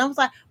cussing, and I was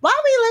like, "Why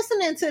are we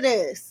listening to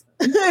this?"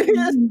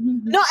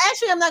 No,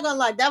 actually, I'm not gonna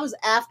lie. That was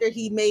after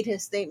he made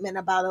his statement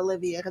about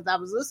Olivia, because I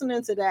was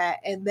listening to that,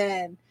 and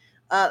then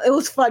it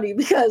was funny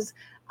because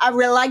I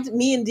really liked,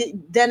 me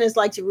and Dennis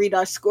like to read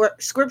our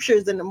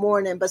scriptures in the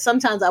morning, but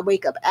sometimes I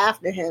wake up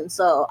after him,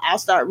 so I'll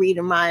start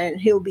reading mine,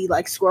 and he'll be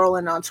like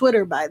scrolling on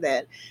Twitter by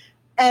then.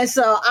 And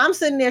so I'm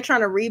sitting there trying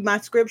to read my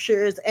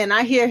scriptures, and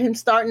I hear him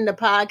starting the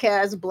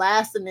podcast,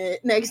 blasting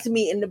it next to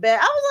me in the bed.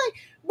 I was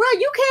like, bro,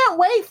 you can't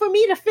wait for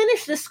me to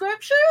finish the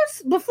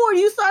scriptures before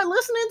you start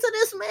listening to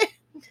this man?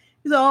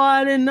 He's like, oh,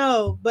 I didn't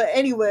know. But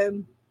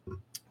anyway,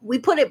 we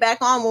put it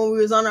back on when we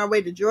was on our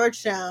way to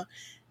Georgetown.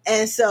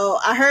 And so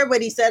I heard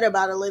what he said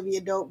about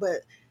Olivia Dope,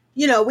 but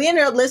we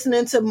ended up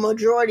listening to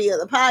majority of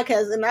the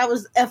podcast. And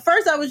at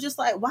first I was just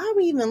like, why are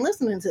we even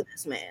listening to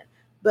this man?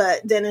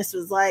 But Dennis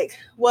was like,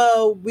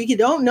 well, we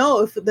don't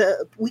know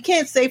we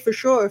can't say for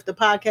sure if the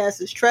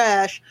podcast is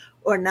trash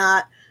or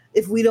not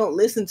if we don't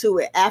listen to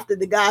it after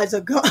the guys are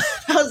gone.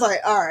 I was like,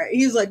 all right.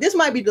 He was like, this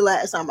might be the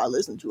last time I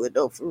listen to it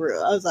though, for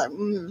real. I was like,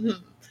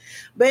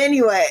 But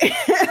anyway,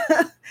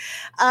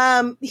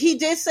 he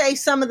did say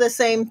some of the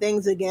same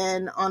things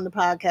again on the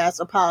podcast,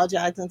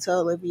 apologizing to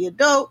Olivia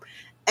Dope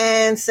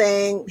and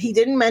saying he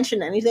didn't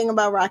mention anything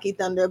about Rocky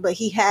Thunder, but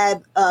he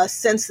had a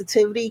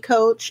sensitivity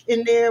coach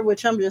in there,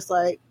 which I'm just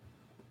like,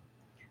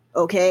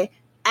 okay.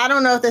 I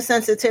don't know if the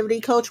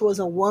sensitivity coach was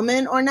a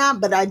woman or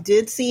not, but I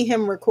did see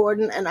him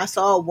recording, and I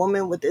saw a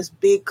woman with this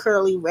big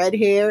curly red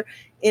hair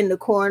in the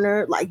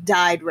corner, like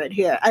dyed red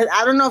hair.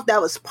 I don't know if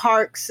that was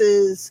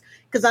Parks's,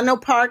 because I know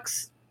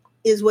Parks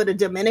is with a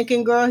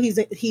Dominican girl.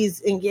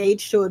 He's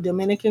engaged to a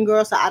Dominican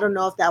girl, so I don't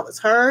know if that was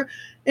her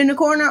in the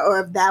corner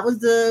or if that was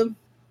the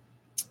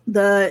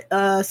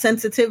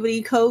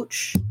sensitivity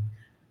coach.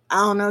 I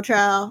don't know,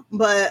 child.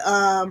 But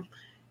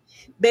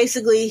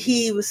basically,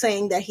 he was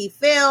saying that he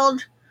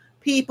failed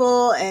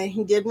people and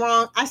he did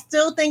wrong. I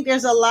still think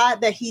there's a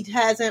lot that he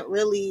hasn't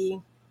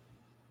really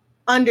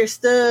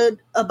understood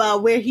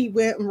about where he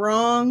went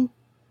wrong,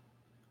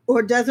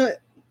 or doesn't.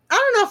 I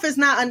don't know if it's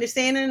not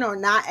understanding or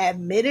not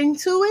admitting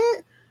to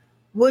it,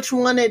 which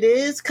one it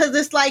is, because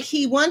it's like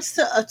he wants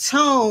to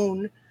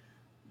atone,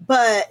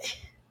 but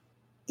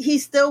he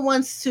still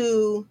wants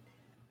to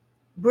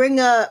bring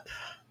up,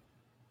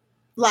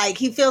 like,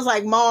 he feels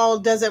like Maul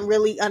doesn't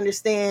really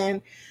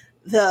understand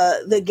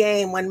the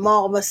game when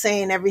Maul was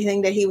saying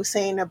everything that he was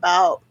saying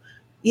about,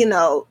 you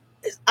know,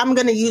 I'm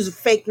going to use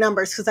fake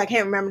numbers because I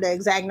can't remember the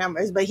exact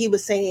numbers, but he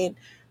was saying,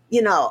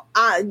 you know,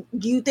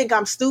 do you think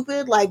I'm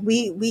stupid? Like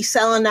we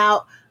selling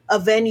out a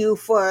venue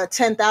for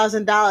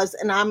 $10,000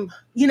 and I'm,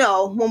 you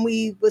know, when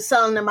we was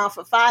selling them out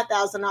for $5,000,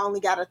 I only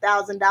got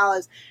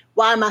 $1,000.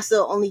 Why am I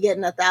still only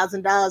getting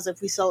 $1,000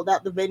 if we sold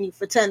out the venue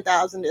for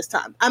 $10,000 this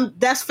time?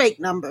 That's fake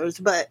numbers,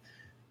 but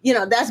you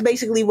know, that's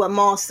basically what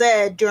Maul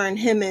said during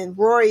him and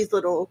Rory's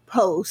little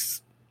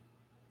post.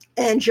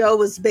 And Joe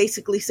was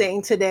basically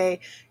saying today,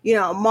 you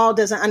know, Maul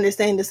doesn't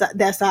understand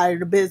that side of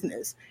the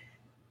business.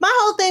 My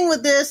whole thing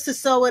with this, to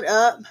sew it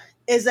up,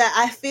 is that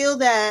I feel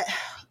that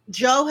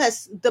Joe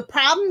has, the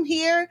problem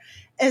here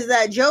is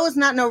that Joe is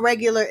not no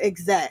regular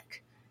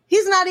exec.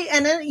 He's not,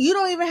 and you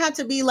don't even have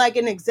to be like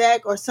an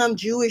exec or some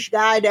Jewish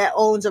guy that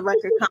owns a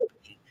record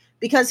company,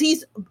 because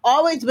he's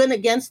always been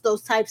against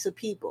those types of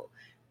people.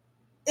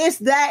 It's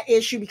that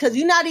issue, because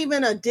you're not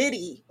even a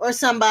Diddy or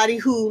somebody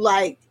who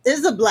like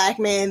is a black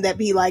man that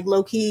be like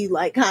low key,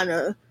 like kind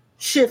of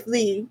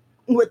shifty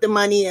with the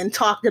money and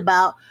talked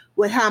about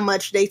with how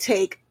much they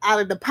take out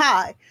of the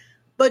pie.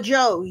 But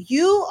Joe,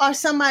 you are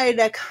somebody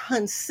that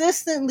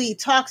consistently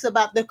talks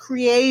about the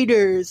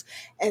creators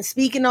and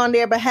speaking on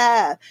their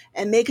behalf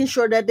and making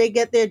sure that they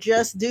get their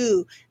just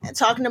due and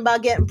talking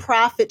about getting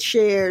profit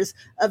shares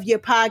of your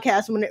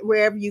podcast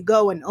wherever you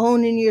go and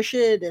owning your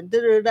shit and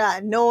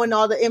and knowing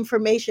all the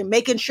information,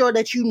 making sure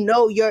that you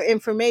know your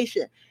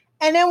information.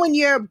 And then when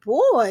your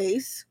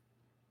boys,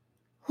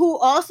 who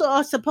also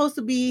are supposed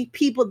to be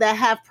people that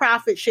have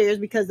profit shares,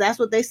 because that's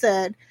what they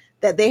said,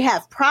 that they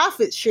have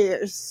profit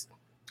shares,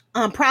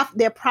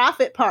 they're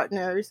profit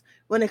partners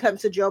when it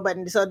comes to Joe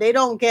Budden. So they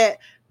don't get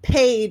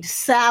paid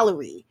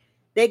salary.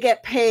 They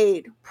get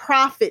paid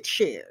profit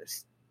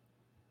shares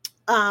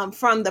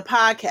from the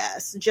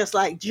podcast, just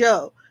like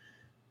Joe.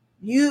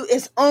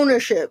 It's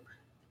ownership.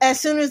 As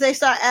soon as they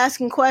start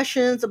asking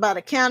questions about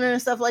accounting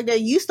and stuff like that,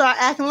 you start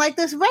acting like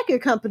this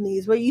record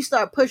companies, where you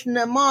start pushing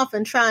them off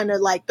and trying to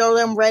like throw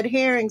them red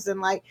herrings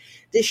and like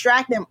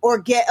distract them or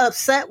get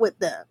upset with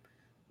them.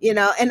 You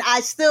know, and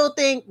I still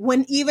think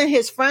when even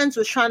his friends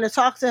was trying to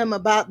talk to him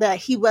about that,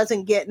 he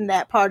wasn't getting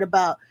that part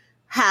about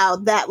how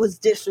that was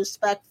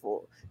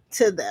disrespectful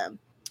to them.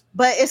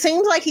 But it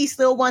seems like he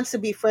still wants to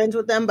be friends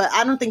with them, but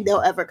I don't think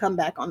they'll ever come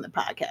back on the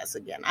podcast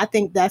again. I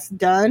think that's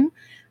done.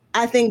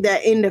 I think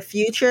that in the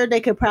future, they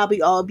could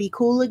probably all be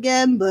cool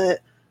again, but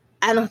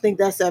I don't think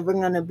that's ever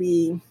going to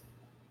be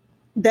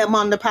them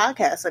on the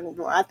podcast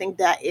anymore. I think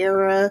that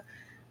era,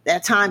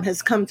 that time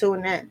has come to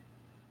an end.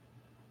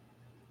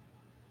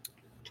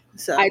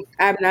 So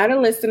I'm not a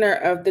listener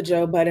of the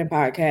Joe Budden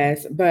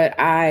podcast, but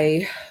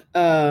I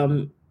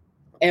am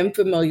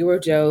familiar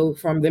with Joe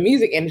from the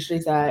music industry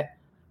side,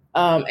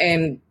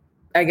 and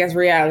I guess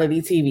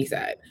reality TV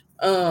side.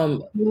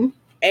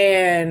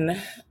 And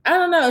I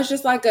don't know, it's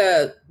just like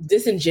a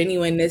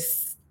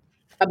disingenuousness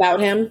about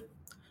him.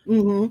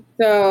 Mm-hmm.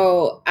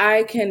 So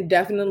I can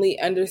definitely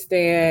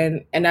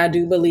understand, and I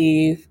do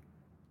believe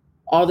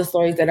all the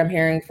stories that I'm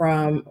hearing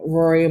from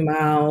Rory and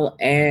Mal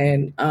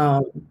and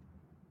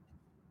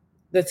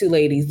the two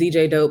ladies,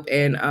 DJ Dope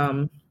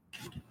and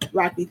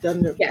Rocky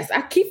Thunder. Yes,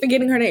 I keep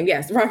forgetting her name.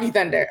 Yes, Rocky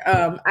Thunder.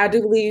 I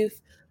do believe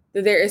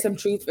that there is some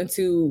truth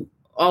into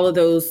all of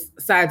those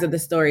sides of the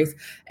stories.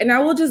 And I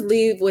will just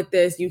leave with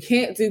this. You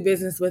can't do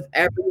business with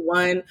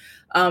everyone.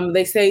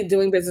 They say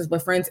doing business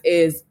with friends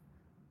is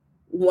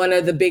one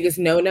of the biggest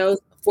no-nos.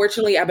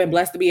 Fortunately, I've been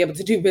blessed to be able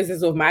to do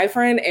business with my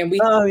friend. And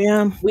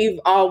we've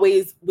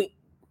always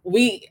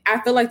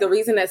I feel like the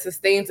reason that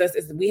sustains us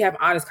is we have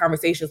honest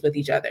conversations with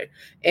each other.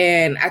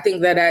 And I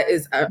think that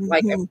is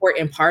like an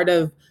important part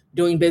of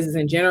doing business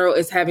in general,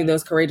 is having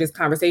those courageous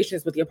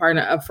conversations with your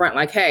partner up front.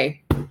 Like,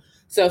 hey,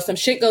 so if some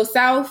shit goes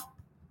south,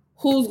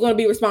 who's going to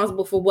be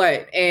responsible for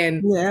what?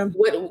 And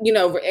what, you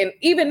know, and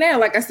even now,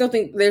 like, I still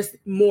think there's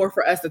more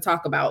for us to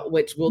talk about,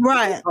 which we'll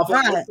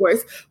of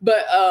course.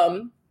 But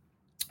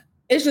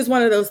it's just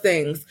one of those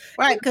things.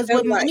 Right. Because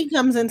when money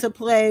comes into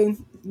play,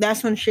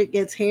 that's when shit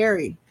gets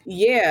hairy.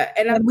 Yeah.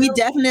 And we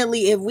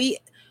definitely,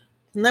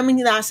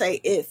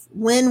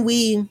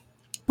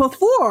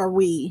 before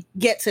we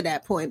get to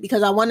that point,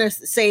 because I want to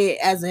say it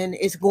as in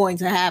it's going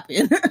to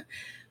happen,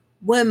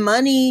 when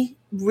money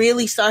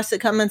really starts to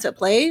come into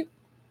play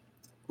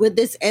with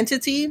this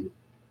entity,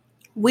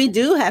 we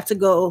do have to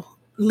go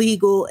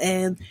legal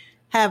and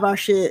have our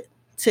shit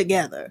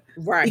together.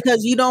 Right.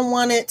 Because you don't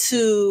want it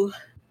to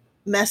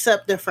mess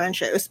up the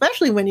friendship,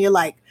 especially when you're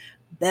like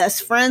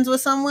best friends with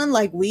someone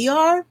like we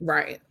are.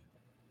 Right.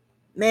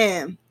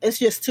 Man, it's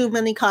just too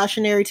many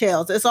cautionary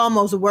tales. It's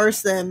almost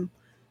worse than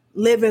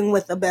living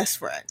with a best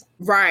friend.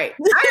 Right.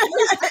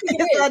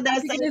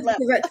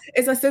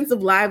 It's a sense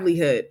of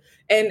livelihood,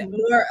 and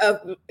more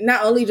of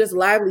not only just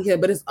livelihood,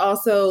 but it's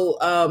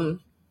also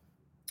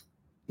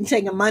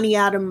taking money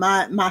out of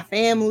my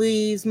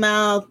family's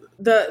mouth.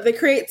 The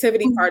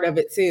creativity part of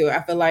it too.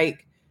 I feel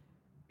like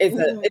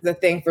is a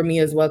thing for me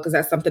as well, because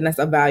that's something that's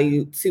of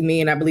value to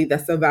me, and I believe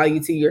that's of value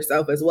to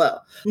yourself as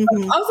well.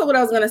 Also, what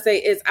I was going to say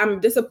is I'm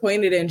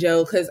disappointed in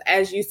Joe, because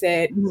as you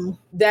said,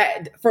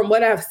 that from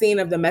what I've seen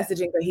of the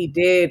messaging that he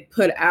did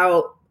put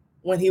out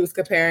when he was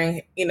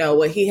comparing,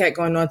 what he had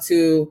going on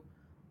to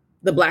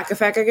the Black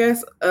effect, I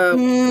guess.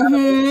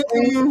 I'm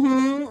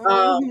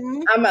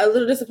a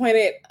little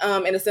disappointed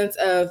in the sense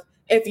of,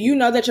 if you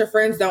know that your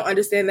friends don't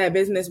understand that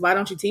business, why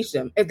don't you teach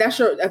them? If that's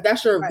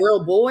your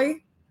real boy,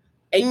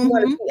 and you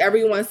want to see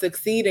everyone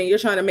succeed, and you're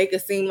trying to make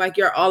it seem like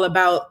you're all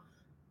about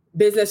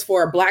business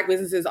for Black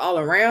businesses all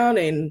around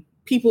and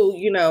people,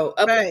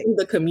 up in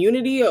the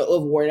community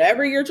of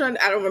whatever you're trying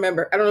to, I don't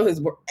know his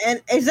word.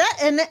 And is that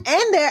and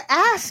they're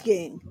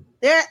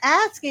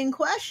asking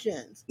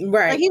questions.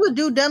 Right. Like, he would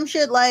do dumb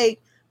shit.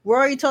 Like,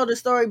 Rory told a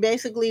story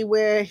basically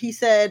where he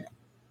said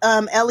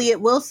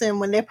Elliot Wilson,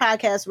 when their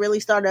podcast really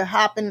started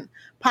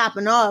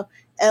popping off,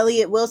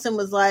 Elliot Wilson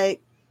was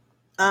like,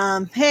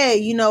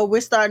 hey, we're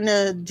starting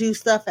to do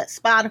stuff at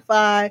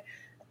Spotify.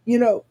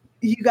 You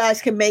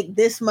guys can make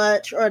this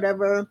much or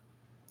whatever.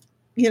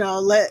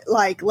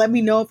 Let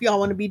me know if y'all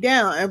want to be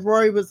down. And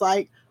Rory was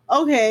like,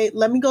 okay,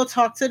 let me go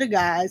talk to the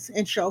guys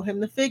and show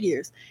him the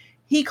figures.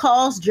 He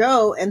calls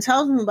Joe and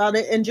tells him about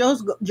it, and Joe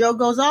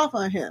goes off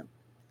on him.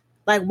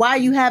 Like, why are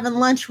you having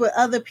lunch with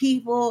other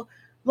people?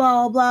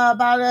 Blah, blah,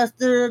 about us.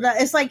 Da, da, da.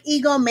 It's like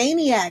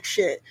egomaniac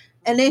shit.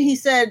 And then he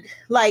said,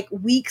 like,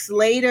 weeks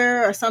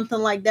later or something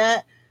like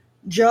that,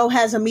 Joe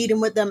has a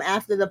meeting with them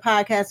after the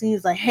podcast, and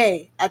he's like,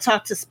 hey, I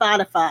talked to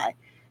Spotify,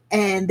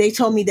 and they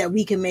told me that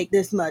we can make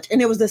this much.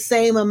 And it was the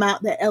same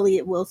amount that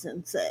Elliot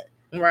Wilson said.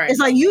 Right. It's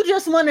like, you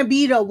just want to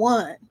be the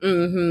one.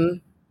 Mm-hmm.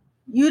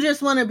 You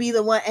just want to be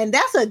the one. And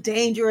that's a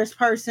dangerous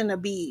person to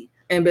be.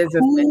 In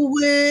business. Cool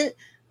with,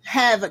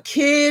 have a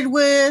kid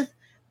with,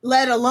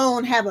 let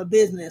alone have a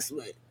business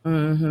with.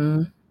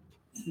 Mm-hmm.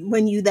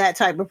 When you that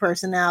type of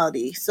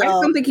personality. So I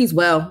don't think he's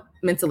well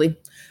mentally.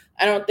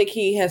 I don't think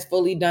he has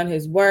fully done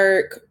his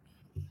work.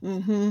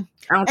 Mm-hmm.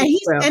 I don't think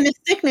he's well. And it's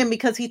sickening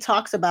because he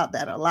talks about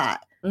that a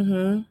lot.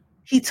 Mm-hmm.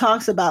 He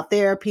talks about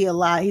therapy a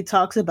lot. He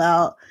talks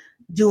about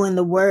doing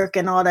the work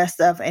and all that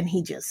stuff. And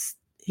it's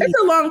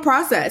a long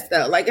process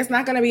though. Like, it's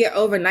not going to be an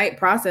overnight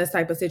process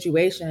type of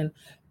situation.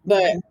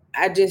 But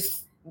I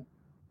just,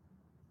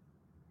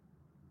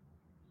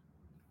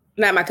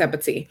 not my cup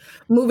of tea.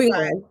 Moving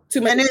on.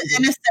 And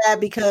it's sad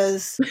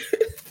because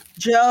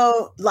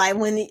Joe, like,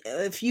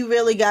 if you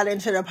really got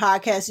into the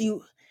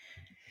podcast,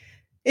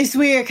 it's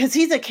weird because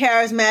he's a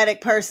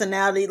charismatic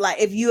personality. Like,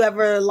 if you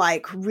ever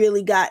like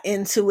really got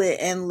into it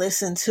and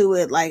listened to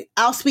it, like,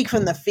 I'll speak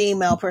from the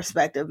female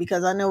perspective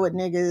because I know what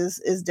niggas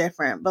is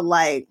different, but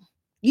like,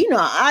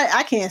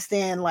 I can't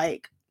stand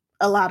like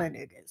a lot of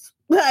niggas.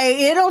 Like,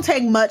 it don't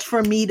take much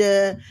for me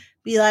to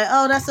be like,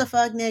 oh, that's a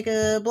fuck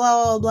nigga,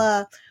 blah, blah,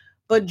 blah.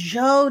 But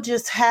Joe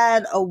just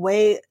had a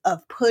way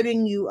of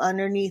putting you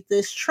underneath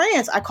this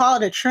trance. I call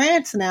it a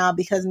trance now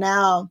because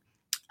now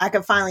I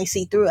can finally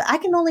see through it. I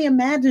can only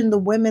imagine the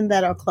women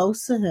that are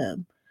close to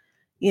him.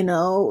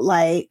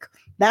 Like,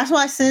 that's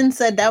why Sin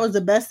said that was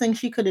the best thing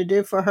she could have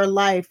did for her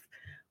life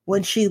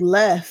when she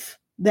left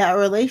that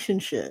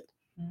relationship.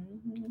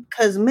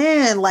 Because,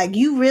 man, like,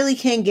 you really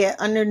can get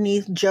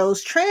underneath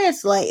Joe's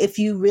trance. Like, if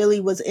you really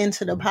was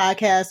into the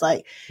podcast,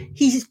 like,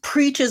 he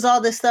preaches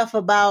all this stuff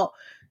about,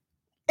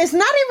 it's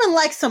not even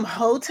like some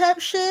hotep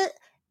shit.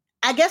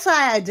 I guess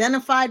I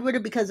identified with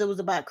it because it was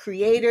about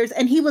creators,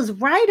 and he was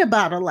right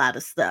about a lot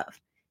of stuff.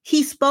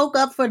 He spoke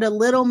up for the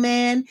little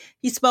man.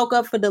 He spoke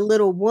up for the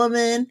little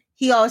woman.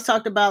 He always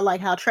talked about like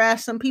how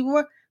trash some people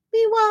were.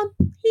 Meanwhile,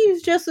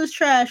 he's just as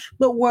trash,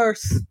 but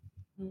worse.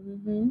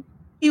 Mm-hmm.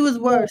 He was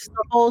worse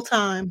the whole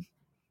time.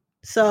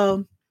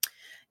 So,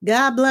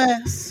 God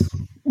bless.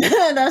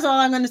 That's all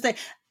I'm going to say.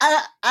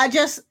 I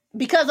just,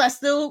 because I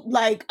still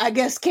like, I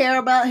guess, care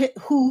about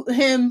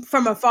him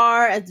from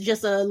afar as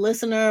just a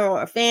listener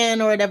or a fan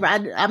or whatever.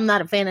 I'm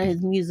not a fan of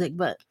his music,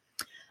 but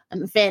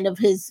I'm a fan of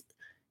his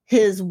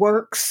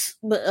works.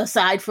 But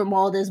aside from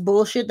all this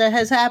bullshit that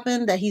has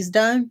happened that he's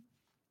done,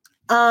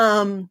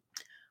 what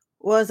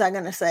was I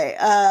gonna say?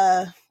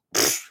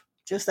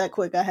 Just that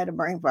quick, I had a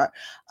brain fart.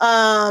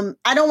 I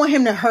don't want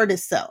him to hurt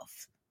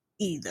himself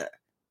either.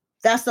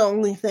 That's the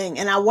only thing.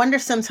 And I wonder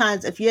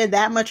sometimes if you're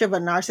that much of a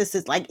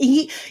narcissist, like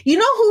you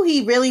know who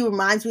he really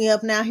reminds me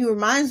of now? He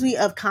reminds me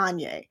of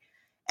Kanye.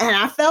 And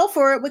I fell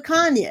for it with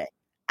Kanye.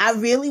 I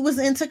really was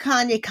into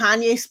Kanye.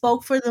 Kanye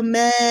spoke for the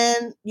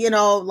men,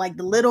 like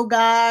the little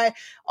guy,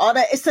 all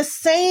that. It's the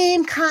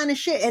same kind of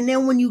shit. And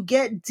then when you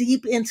get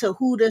deep into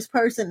who this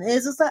person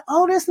is, it's like,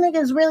 oh, this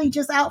nigga is really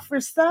just out for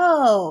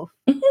self.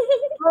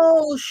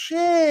 Oh,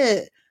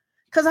 shit.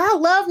 Because I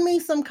love me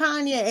some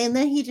Kanye. And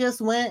then he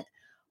just went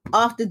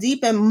off the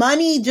deep end.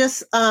 Money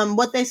just,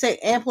 what they say,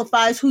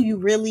 amplifies who you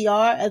really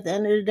are at the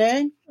end of the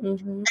day.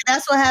 Mm-hmm. And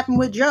that's what happened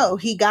with Joe.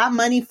 He got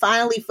money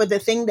finally for the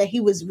thing that he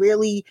was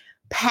really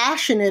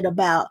passionate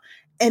about,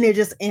 and it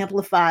just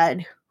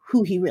amplified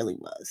who he really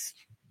was.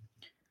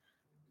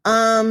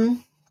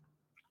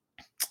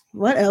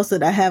 What else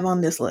did I have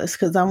on this list?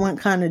 Because I went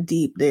kind of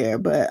deep there,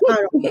 but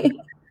I don't.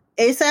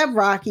 ASAP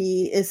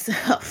Rocky is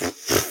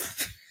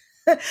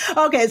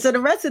okay. So the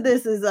rest of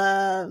this is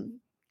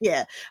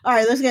yeah. All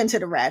right, let's get into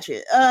the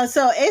ratchet.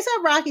 So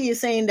ASAP Rocky is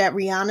saying that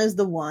Rihanna's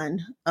the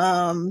one.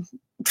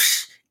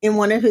 In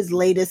one of his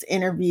latest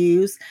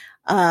interviews,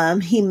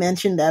 he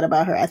mentioned that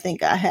about her. I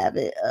think I have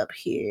it up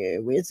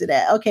here. Where's it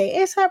at? Okay,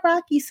 ASAP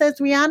Rocky says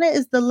Rihanna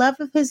is the love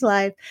of his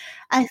life.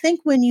 I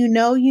think when you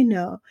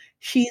know,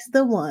 she's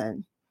the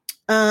one.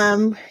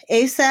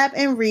 ASAP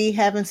and Ree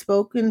haven't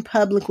spoken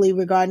publicly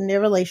regarding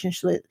their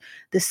relationship,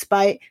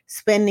 despite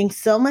spending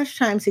so much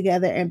time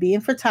together and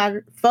being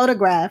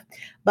photographed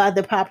by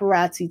the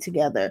paparazzi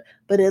together.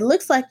 But it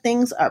looks like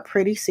things are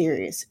pretty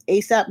serious.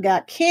 ASAP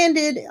got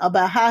candid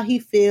about how he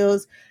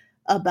feels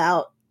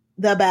about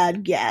the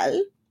bad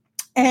gal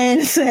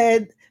and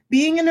said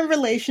being in a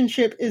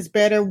relationship is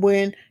better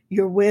when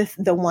you're with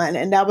the one.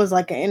 And that was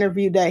like an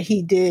interview that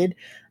he did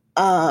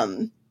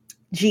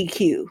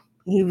GQ.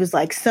 He was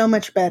like, so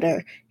much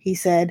better. He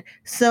said,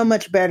 so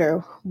much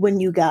better when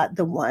you got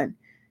the one.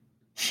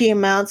 She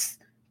amounts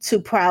to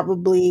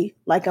probably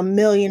like 1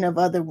 million of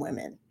other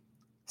women.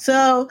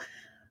 So,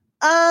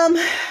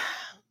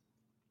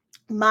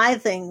 my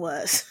thing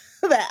was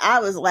that I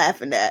was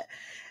laughing at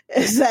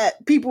is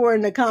that people were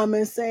in the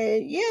comments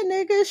saying, yeah,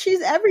 nigga,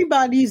 she's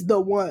everybody's the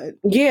one.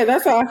 Yeah,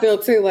 that's how I feel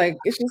too. Like,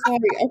 it's just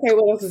like, okay,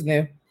 what else is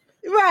new?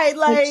 Right.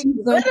 Like,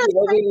 she's going to be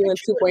over you in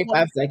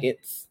 2.5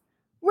 seconds.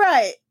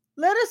 Right.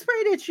 Let us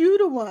pray that you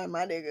the one,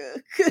 my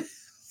nigga.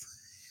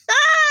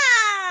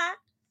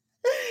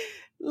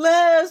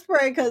 Let us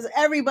pray, because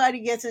everybody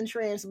gets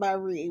entranced by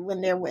Ree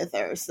when they're with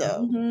her.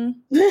 So,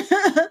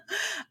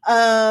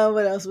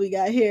 what else we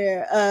got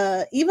here?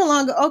 Eva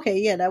Longoria. Okay,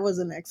 yeah, that was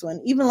the next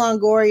one. Eva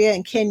Longoria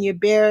and Kenya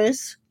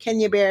Barris.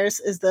 Kenya Barris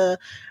is the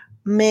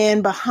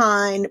man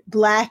behind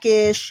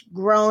Blackish,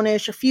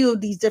 Grownish, a few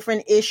of these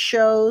different ish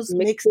shows.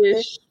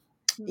 Mixed-ish.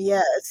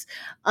 Yes.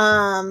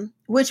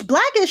 Which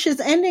Blackish is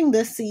ending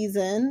this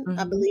season,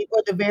 I believe,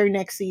 or the very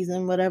next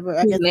season, whatever.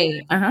 I guess.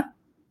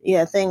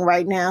 Yeah, thing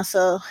right now.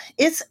 So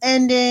it's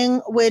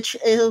ending, which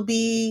it'll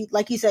be,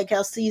 like you said,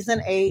 Kel,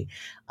 season 8.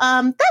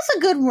 That's a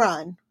good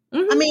run.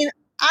 I mean,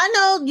 I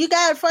know you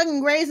got fucking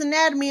Grey's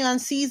Anatomy on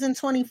season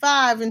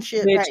 25 and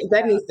shit. Bitch,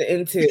 that needs to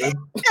end too.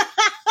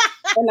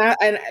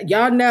 and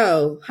y'all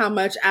know how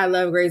much I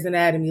love Grey's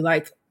Anatomy.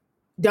 Like,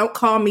 don't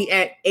call me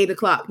at 8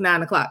 o'clock,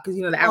 9 o'clock, because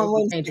you know the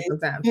hours change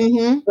sometimes.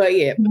 But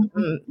yeah,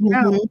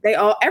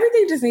 no,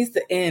 everything just needs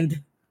to end.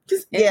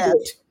 Just end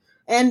it.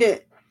 End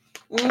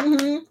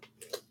it.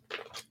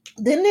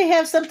 Didn't they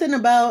have something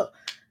about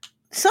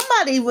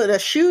somebody with a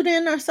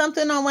shooting or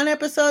something on one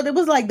episode? It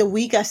was like the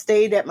week I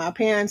stayed at my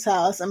parents'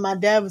 house, and my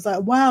dad was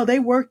like, wow, they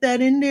worked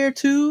that in there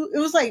too. It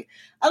was like,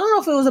 I don't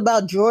know if it was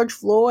about George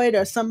Floyd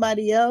or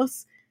somebody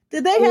else.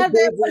 Did they have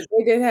that?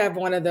 They did have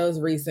one of those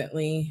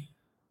recently.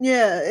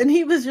 Yeah, and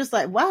he was just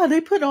like, wow,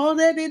 they put all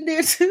that in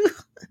there too?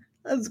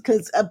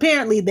 Because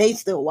apparently they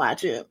still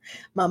watch it,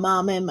 my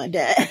mom and my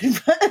dad.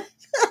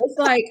 It's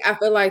like, I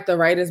feel like the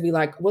writers be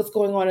like, what's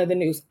going on in the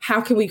news? How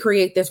can we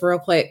create this real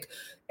quick?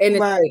 And it's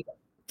like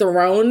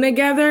thrown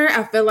together.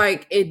 I feel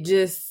like it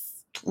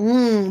just...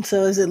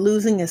 so is it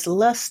losing its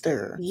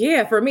luster?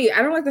 Yeah, for me.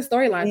 I don't like the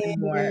storylines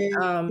anymore.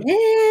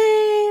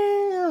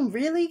 Damn,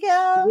 really,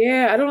 Gal?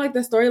 Yeah, I don't like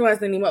the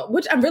storylines anymore,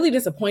 which I'm really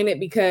disappointed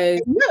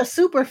because... And you're a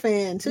super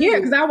fan, too. Yeah,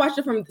 because I watched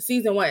it from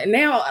season 1. And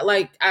now,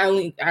 like,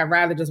 I'd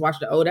rather just watch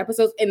the old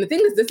episodes. And the thing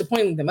that's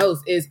disappointing the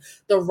most is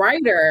the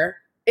writer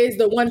is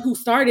the one who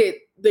started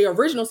the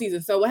original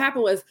season. So what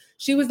happened was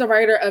she was the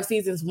writer of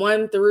seasons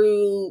 1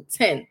 through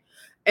 10.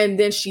 And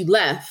then she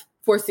left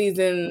for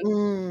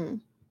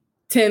season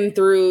 10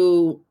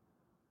 through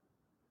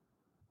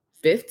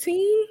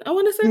 15, I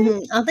want to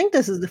say. I think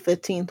this is the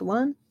 15th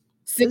one.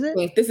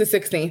 16th. This is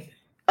 16th.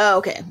 Oh,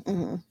 okay.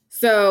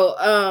 So,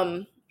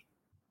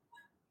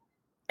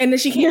 and then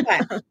she came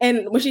back.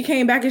 And when she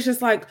came back, it's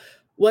just like,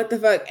 what the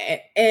fuck?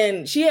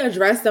 And she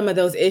addressed some of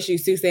those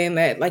issues too, saying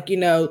that, like, you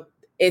know,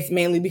 it's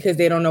mainly because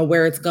they don't know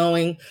where it's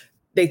going.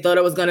 They thought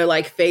it was going to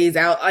like phase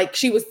out. Like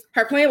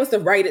her plan was to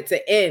write it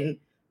to end,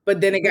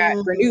 but then it got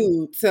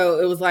renewed.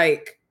 So it was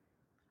like,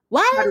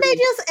 why didn't they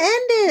just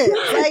end it?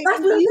 Like,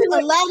 you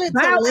allowed it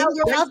to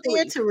linger out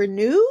there to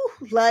renew?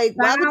 Like,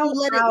 why would you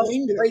let it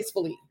linger?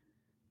 Gracefully.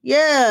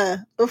 Yeah,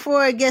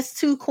 before it gets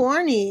too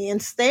corny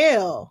and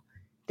stale.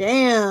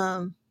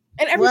 Damn.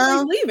 And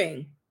everybody's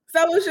leaving.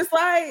 So it's just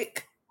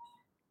like,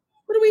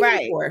 what are we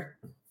here for?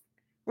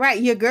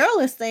 Right, your girl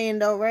is staying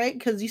though, right?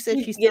 Because you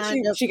said she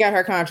signed up. She got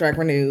her contract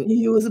renewed.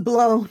 He was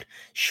blown.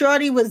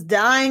 Shorty was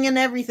dying and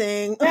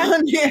everything.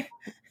 I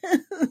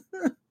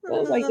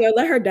was like, yo,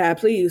 let her die,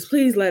 please.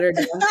 Please let her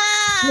die.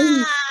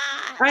 I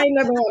ain't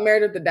never want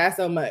Meredith to die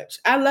so much.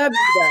 I love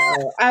you,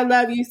 though. I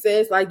love you,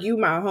 sis. Like, you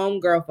my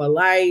homegirl for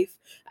life.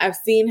 I've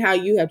seen how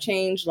you have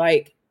changed,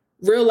 like,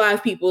 real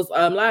life people's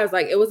lives.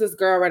 Like, it was this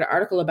girl I read an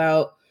article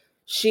about.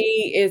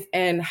 She is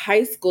in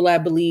high school, I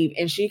believe,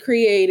 and she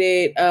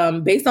created,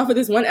 based off of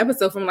this one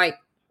episode from like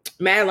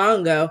mad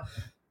long ago,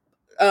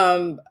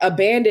 a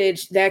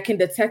bandage that can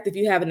detect if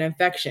you have an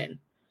infection.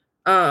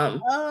 And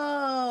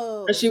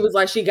she was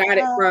like, she got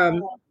it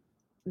from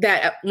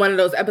that one of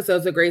those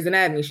episodes of Grey's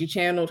Anatomy. She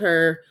channeled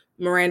her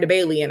Miranda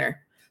Bailey in her.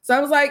 So I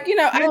was like, I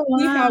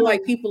see how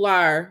like people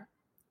are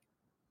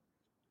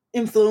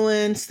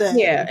influenced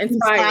and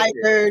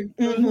inspired.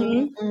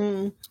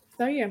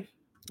 So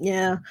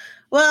yeah.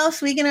 Well,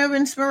 speaking of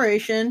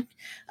inspiration,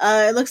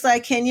 it looks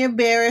like Kenya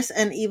Barris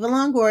and Eva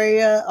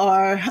Longoria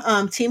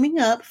are teaming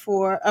up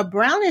for a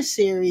Brownish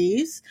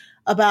series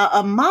about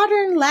a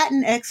modern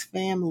Latinx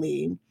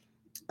family.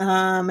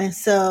 And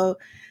so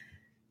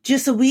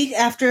just a week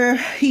after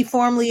he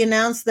formally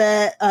announced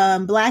that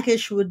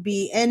Blackish would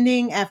be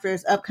ending after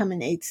its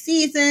upcoming 8th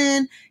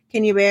season,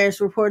 Kenya Barris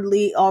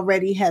reportedly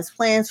already has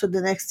plans for the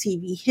next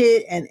TV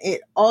hit, and it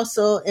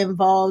also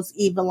involves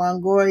Eva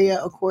Longoria,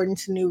 according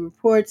to new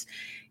reports.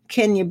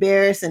 Kenya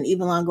Barris and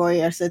Eva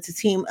Longoria are set to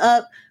team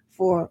up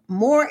for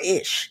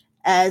More-ish,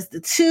 as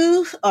the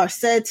two are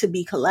said to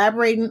be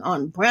collaborating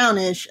on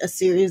Brownish, a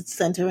series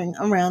centering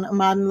around a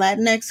modern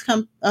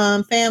Latinx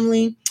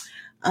family.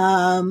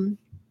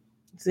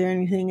 Is there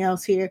anything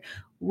else here?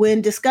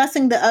 When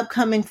discussing the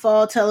upcoming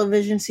fall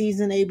television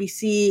season,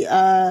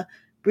 ABC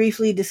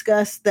briefly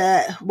discussed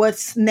that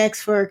what's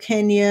next for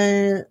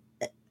Kenya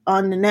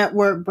on the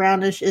network.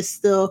 Brownish is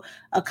still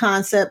a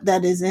concept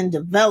that is in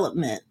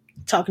development.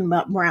 Talking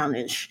about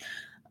Brownish.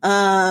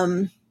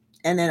 And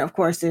then, of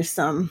course, there's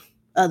some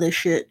other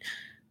shit.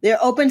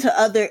 They're open to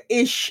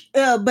other-ish,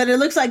 but it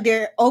looks like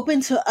they're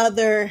open to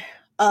other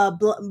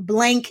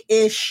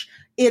blank-ish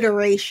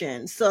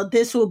iterations. So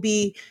this will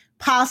be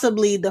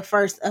possibly the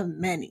first of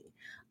many.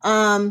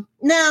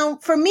 Now,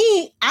 for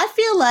me, I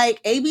feel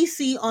like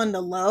ABC on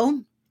the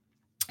low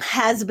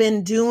has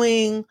been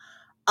doing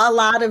a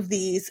lot of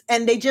these,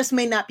 and they just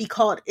may not be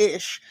called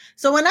ish.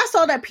 So when I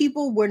saw that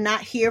people were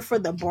not here for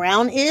the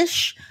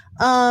Brownish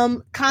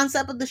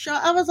concept of the show,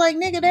 I was like,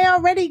 nigga, they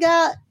already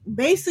got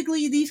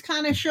basically these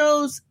kind of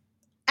shows.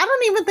 I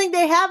don't even think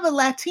they have a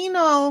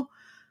Latino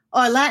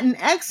or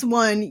Latinx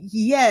one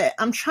yet.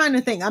 I'm trying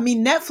to think. I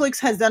mean, Netflix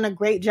has done a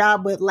great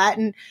job with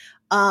Latin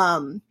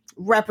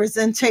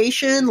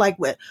representation, like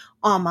with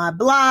On My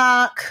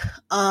Block,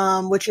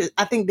 which is,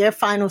 I think their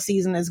final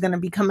season is going to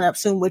be coming up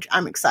soon, which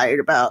I'm excited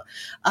about.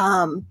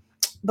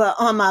 But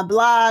On My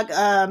Block,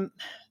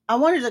 I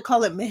wanted to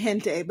call it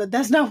Mejente, but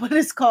that's not what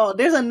it's called.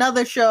 There's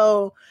another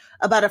show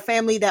about a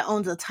family that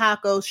owns a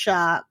taco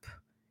shop.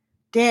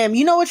 Damn,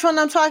 you know which one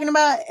I'm talking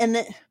about? And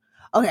then,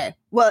 okay,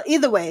 well,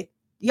 either way,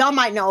 y'all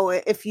might know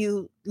it if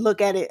you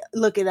look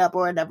it up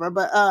or whatever.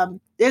 But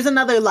there's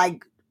another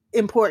like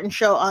important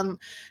show on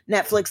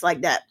Netflix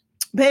like that.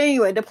 But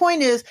anyway, the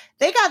point is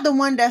they got the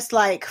one that's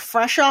like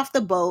Fresh Off the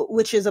Boat,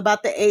 which is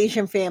about the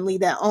Asian family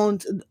that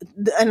owns,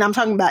 and I'm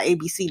talking about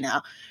ABC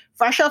now.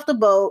 Fresh Off the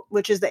Boat,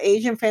 which is the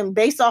Asian family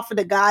based off of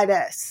the guy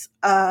that's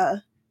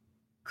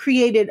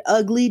created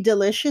Ugly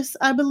Delicious,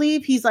 I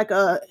believe. He's like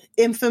a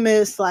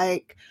infamous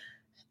like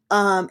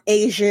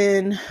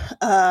Asian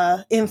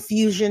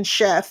infusion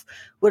chef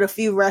with a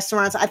few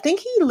restaurants. I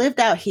think he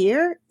lived out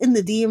here in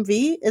the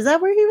DMV. Is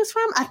that where he was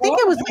from? I think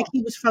it was like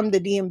he was from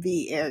the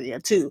DMV area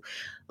too.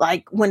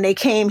 Like when they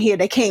came here,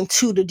 they came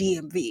to the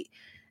DMV,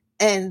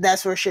 and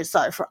that's where shit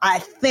started from. I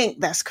think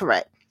that's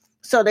correct.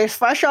 So there's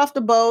Fresh Off the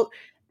Boat.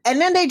 And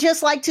then they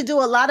just like to do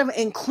a lot of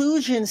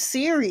inclusion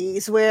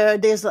series where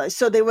there's like,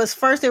 so there was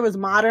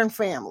Modern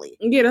Family.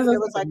 Yeah, there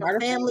was like a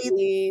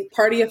family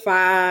Party of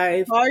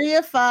Five.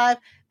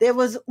 There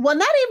was, well,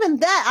 not even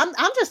that.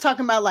 I'm just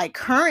talking about like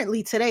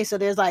currently today. So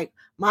there's like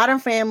Modern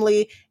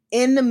Family,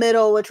 In the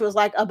Middle, which was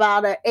like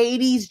about an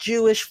 80s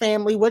Jewish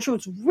family, which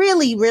was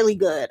really, really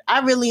good. I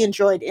really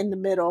enjoyed In the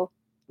Middle.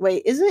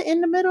 Wait, is it In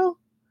the Middle?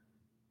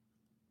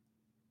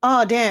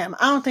 Oh, damn.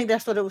 I don't think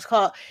that's what it was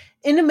called.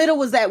 In the Middle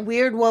was that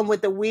weird one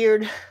with the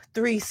weird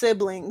 3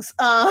 siblings.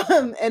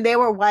 And they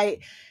were white.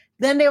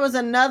 Then there was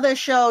another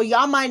show.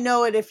 Y'all might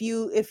know it if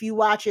you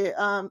watch it.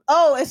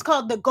 It's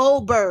called The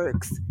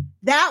Goldbergs.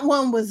 That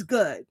one was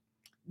good.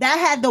 That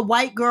had the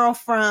white girl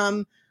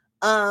from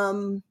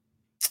not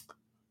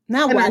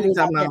Why Did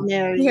I Get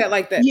Married. Yeah,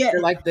 like that. Yeah,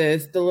 like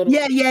this. The little.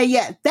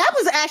 Yeah. That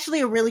was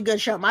actually a really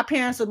good show. My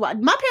parents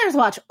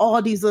watch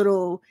all these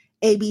little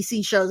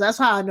ABC shows. That's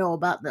how I know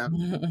about them.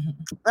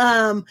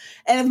 And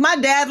if my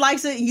dad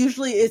likes it,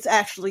 usually it's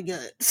actually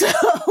good. So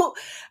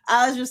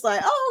I was just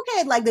like, oh,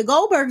 okay. Like the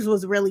Goldbergs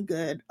was really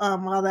good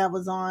while that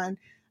was on.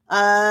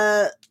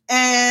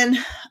 And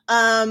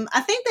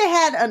I think they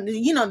had,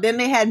 then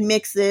they had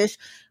Mixed-ish.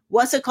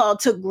 What's it called?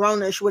 Took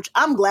Grownish, which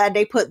I'm glad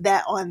they put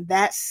that on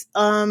that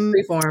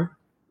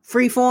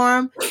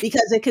Freeform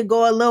because it could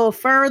go a little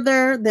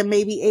further than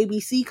maybe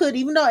ABC could,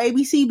 even though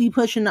ABC be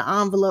pushing the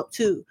envelope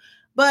too.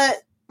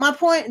 But my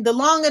point, the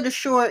long of the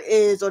short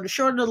is, or the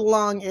short of the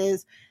long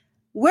is,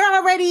 we're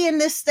already in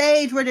this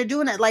stage where they're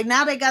doing it. Like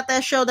now they got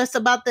that show that's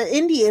about the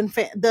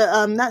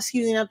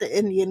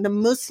the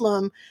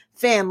Muslim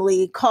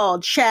family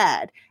called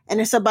Chad.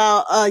 And it's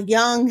about a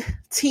young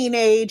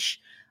teenage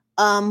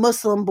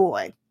Muslim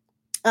boy.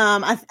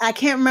 I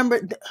can't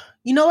remember.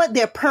 You know what?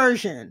 They're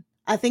Persian.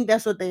 I think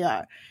that's what they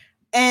are.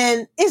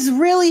 And it's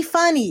really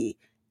funny.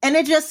 And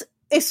it's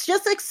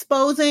just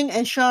exposing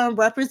and showing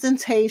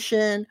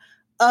representation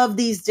of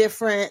these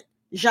different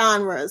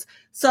genres.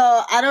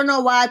 So I don't know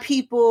why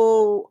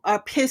people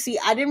are pissy.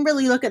 I didn't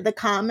really look at the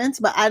comments,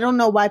 but I don't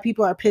know why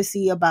people are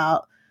pissy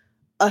about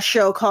a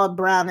show called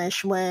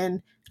Brownish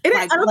when I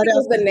don't think it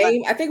was the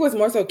name. I think it was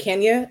more so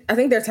Kenya. I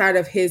think they're tired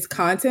of his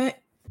content.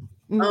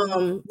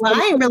 Well, I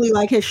didn't really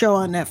like his show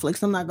on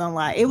Netflix. I'm not gonna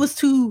lie. It was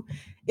too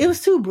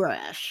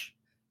brash.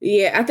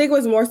 Yeah, I think it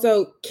was more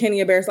so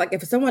Kenya Bears. Like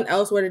if someone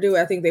else were to do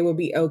it, I think they would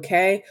be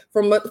okay.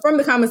 From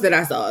the comments that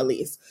I saw, at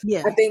least.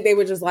 Yeah, I think they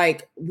were just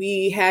like,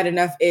 we had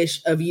enough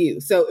ish of you.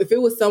 So if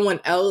it was someone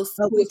else,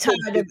 we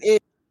tired of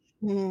it.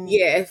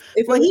 Yeah,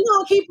 he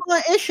gonna keep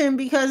on ishing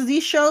because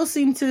these shows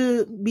seem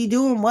to be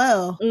doing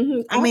well.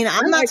 I mean,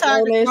 I'm not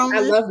tired of I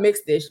love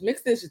Mixed Dish.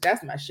 Mixed Dish,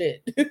 that's my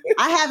shit.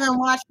 I haven't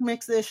watched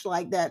Mixed Dish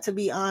like that, to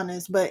be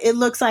honest, but it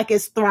looks like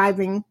it's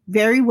thriving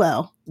very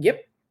well.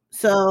 Yep.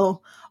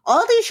 So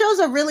all these shows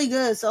are really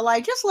good. So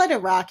like, just let it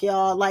rock,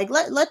 y'all. Like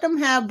let them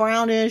have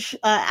Brownish.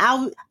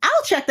 I'll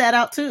check that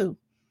out too.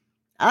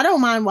 I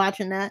don't mind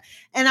watching that,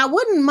 and I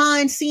wouldn't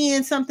mind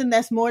seeing something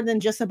that's more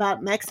than just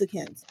about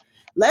Mexicans.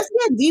 Let's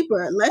get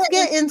deeper. Let's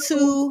get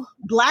into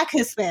Black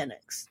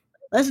Hispanics.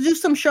 Let's do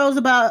some shows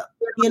about,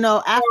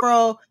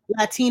 Afro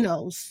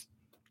Latinos.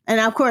 And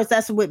of course,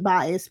 that's with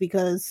bias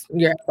because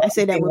I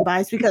say that with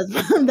bias because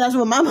that's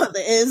what my mother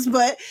is.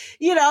 But,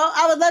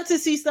 I would love to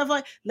see stuff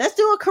like, let's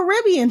do a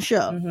Caribbean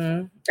show,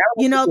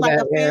 like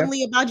a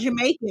family about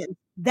Jamaicans.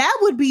 That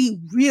would be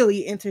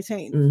really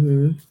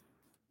entertaining.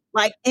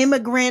 Like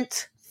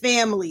immigrant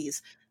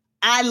families.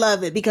 I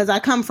love it because I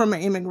come from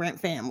an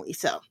immigrant family.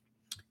 So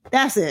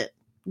that's it.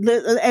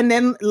 And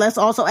then let's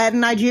also add a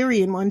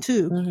Nigerian one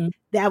too.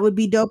 That would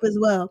be dope as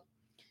well.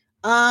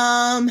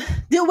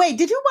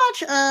 Did you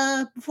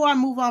watch before I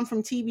move on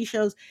from TV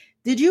shows,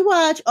 did you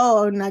watch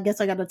and I guess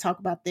I gotta talk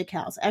about Thick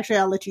House. Actually,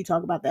 I'll let you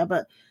talk about that,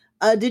 but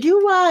did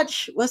you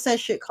watch what's that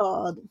shit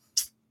called?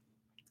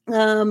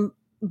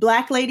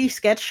 Black Lady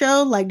Sketch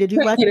Show? Like, did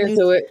you watch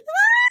it?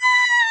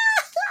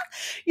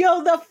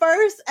 Yo, the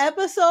first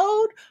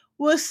episode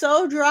was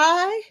so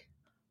dry.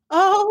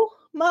 Oh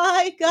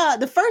my God.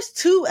 The first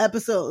 2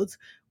 episodes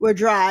were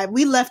dry.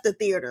 We left the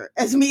theater,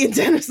 as me and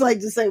Dennis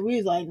like to say. We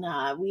was like,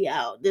 nah, we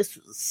out. This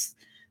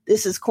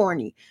is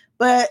corny.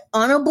 But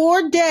on a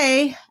bored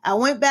day, I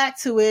went back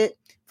to it.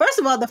 First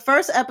of all, the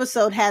first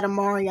episode had a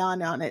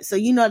Marianne on it. So,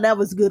 that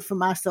was good for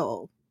my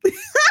soul.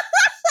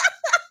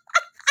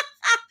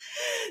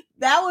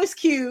 That was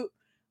cute.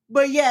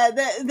 But yeah,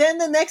 then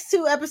the next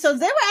 2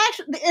 episodes, they were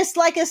actually,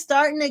 it's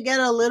starting to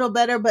get a little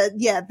better. But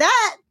yeah,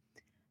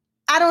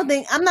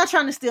 I'm not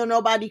trying to steal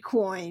nobody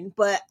coin,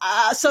 but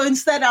so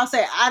instead I'll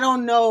say, I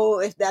don't know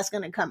if that's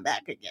going to come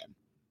back again.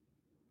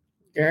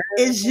 Girl.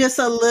 It's just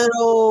a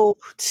little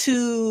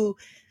too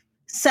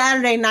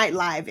Saturday Night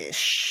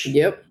Live-ish.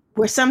 Yep.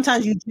 Where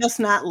sometimes you're just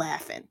not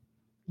laughing.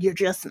 You're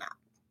just not.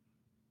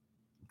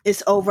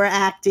 It's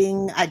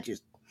overacting.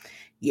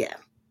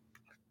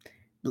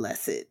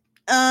 Bless it.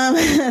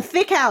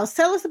 Thick House.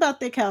 Tell us about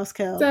Thick House,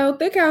 Kel. So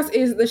Thick House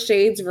is the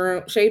Shade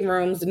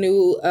Room's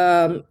new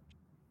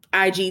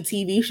IG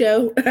TV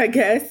show, I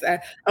guess.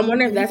 I'm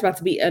wondering if that's about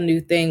to be a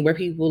new thing where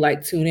people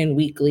like tune in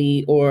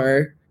weekly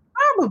or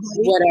probably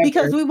whatever.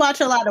 Because we watch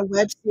a lot of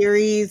web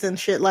series and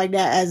shit like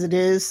that as it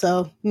is.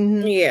 So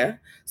yeah.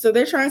 So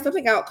they're trying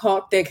something out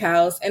called Thick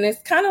House, and it's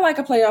kind of like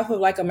a playoff of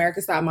like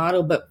America's Top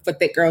Model, but for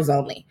thick girls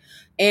only.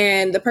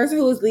 And the person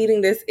who is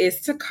leading this is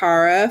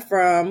Takara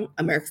from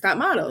America's Top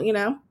Model,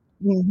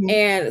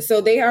 And so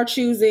they are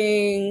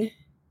choosing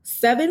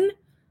 7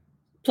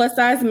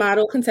 plus-size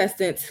model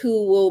contestants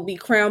who will be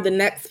crowned the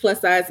next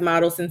plus-size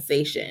model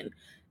sensation.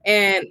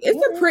 And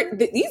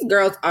it's these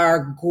girls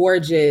are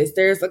gorgeous.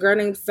 There's a girl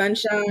named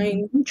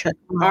Sunshine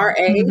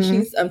R.A.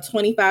 She's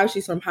 25.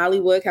 She's from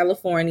Hollywood,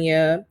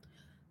 California.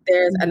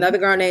 There's another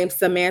girl named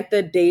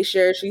Samantha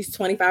Dasher. She's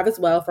 25 as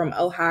well, from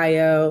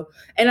Ohio.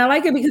 And I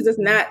like it because it's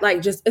not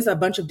like it's a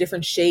bunch of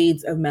different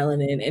shades of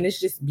melanin, and it's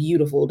just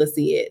beautiful to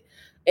see it.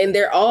 And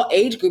they're all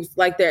age groups,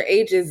 like their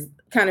ages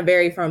kind of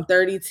vary from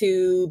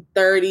 32,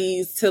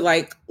 30s to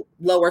like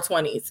lower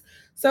 20s.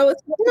 So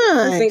it's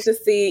interesting to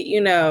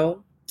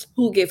see,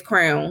 who gets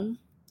crowned.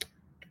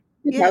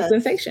 House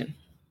sensation.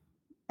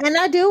 And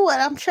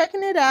I'm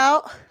checking it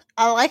out.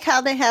 I like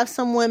how they have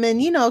some women,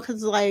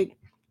 because like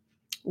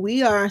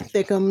we are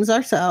thickums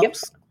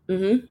ourselves.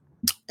 Yep.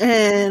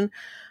 And,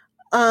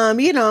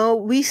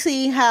 we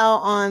see how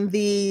on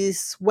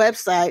these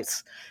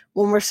websites,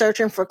 when we're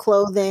searching for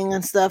clothing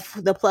and stuff,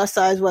 the plus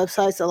size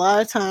websites, a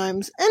lot of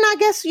times, and I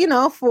guess,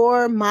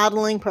 for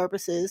modeling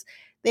purposes,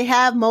 they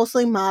have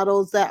mostly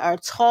models that are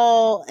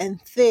tall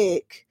and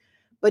thick,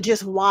 but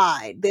just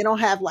wide. They don't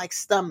have like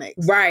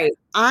stomachs. Right.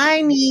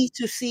 I need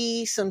to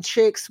see some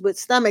chicks with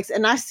stomachs.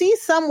 And I see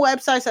some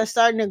websites are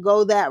starting to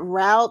go that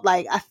route.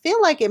 Like, I feel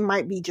like it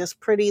might be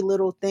just Pretty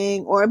Little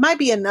Thing, or it might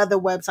be another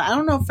website. I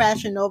don't know if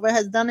Fashion Nova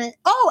has done it.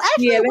 Oh,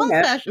 actually, it was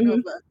Fashion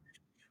Nova.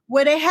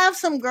 Where they have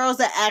some girls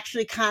that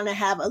actually kind of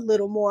have a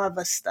little more of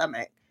a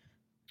stomach.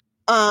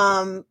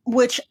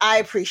 which I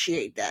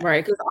appreciate that.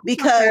 Right,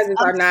 because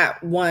are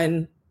not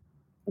one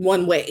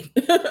way.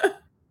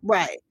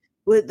 Right.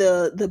 With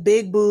the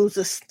big boobs,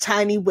 the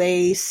tiny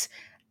waist,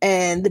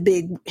 and the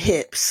big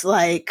hips.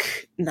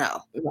 Like,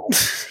 no.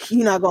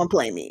 You're not gonna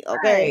play me,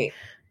 okay? Right.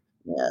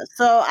 Yeah.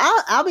 So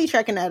I'll be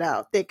checking that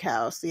out. Thick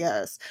House,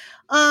 yes.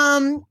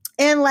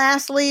 And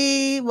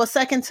lastly, well,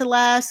 second to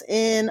last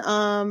in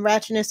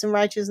Ratchetness and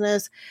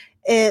Righteousness,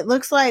 it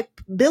looks like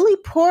Billy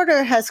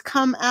Porter has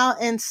come out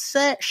and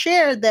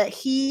shared that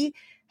he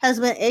has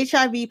been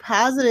HIV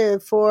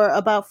positive for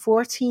about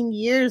 14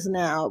 years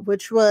now,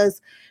 which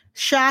was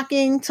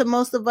shocking to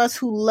most of us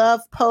who love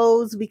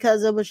Pose,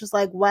 because it was just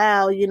like,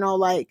 wow, you know,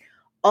 like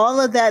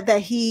all of that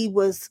he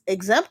was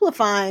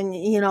exemplifying,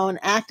 you know, and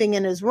acting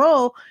in his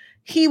role,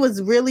 he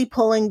was really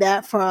pulling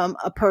that from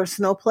a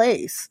personal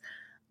place.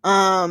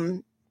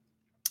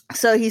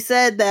 So he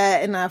said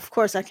that, and of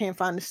course I can't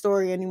find the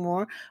story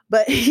anymore,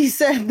 but he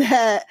said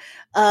that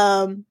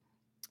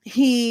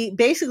he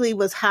basically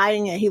was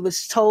hiding it. He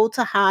was told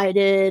to hide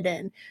it,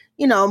 and,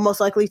 you know, most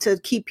likely to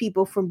keep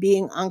people from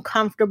being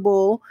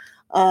uncomfortable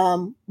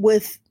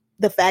with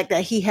the fact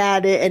that he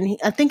had it. And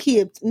I think he,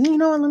 you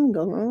know, let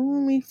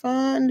me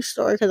find the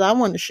story, because I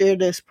want to share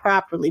this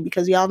properly,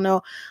 because y'all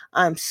know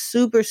I'm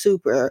super,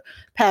 super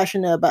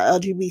passionate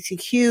about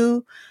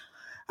LGBTQ,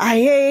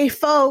 IA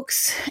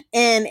folks,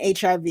 and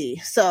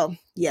HIV. So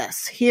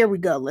yes, here we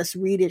go. Let's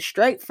read it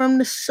straight from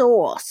the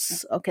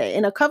source. Okay.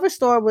 In a cover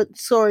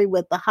story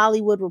with The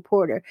Hollywood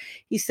Reporter,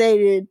 he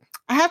stated,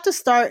 I have to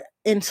start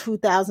in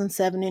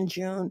 2007 in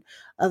June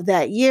of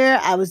that year.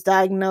 I was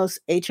diagnosed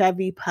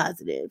HIV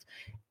positive.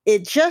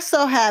 It just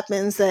so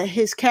happens that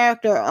his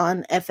character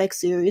on FX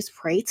series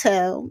Pray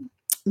Tell,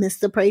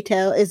 Mr. Pray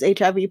Tell, is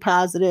HIV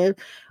positive,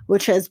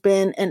 which has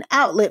been an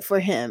outlet for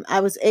him. I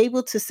was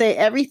able to say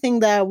everything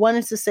that I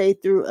wanted to say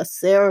through a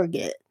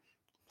surrogate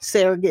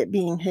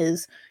being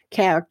his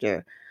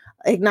character,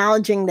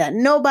 acknowledging that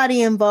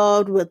nobody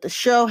involved with the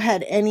show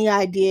had any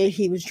idea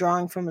he was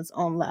drawing from his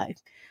own life.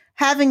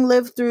 Having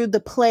lived through the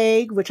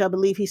plague, which I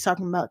believe he's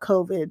talking about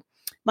COVID,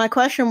 my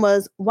question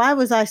was, why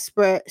was I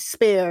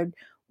spared?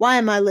 Why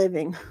am I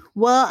living?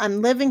 Well,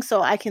 I'm living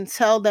so I can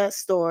tell that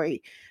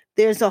story.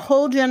 There's a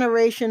whole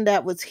generation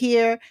that was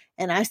here,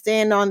 and I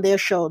stand on their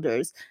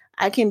shoulders.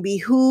 I can be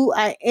who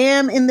I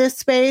am in this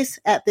space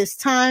at this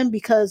time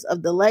because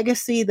of the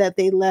legacy that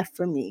they left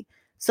for me.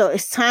 So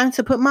it's time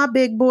to put my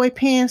big boy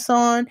pants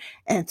on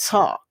and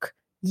talk.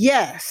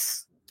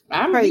 Yes.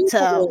 Pray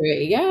tell.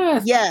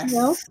 Yes. Yes. You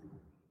know?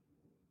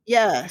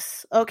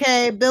 Yes.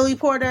 Okay, Billy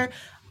Porter,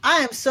 I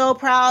am so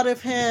proud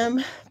of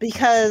him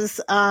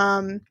because,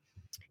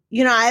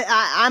 you know,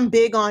 I'm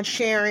big on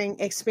sharing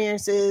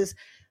experiences,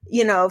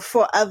 you know,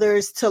 for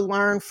others to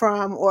learn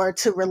from or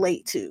to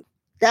relate to.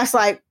 That's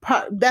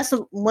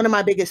one of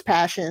my biggest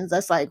passions.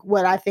 That's like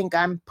what I think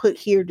I'm put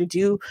here to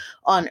do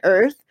on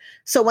earth.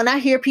 So when I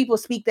hear people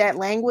speak that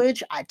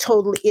language,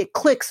 it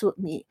clicks with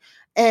me.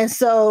 And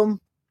so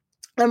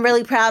I'm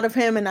really proud of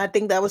him. And I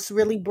think that was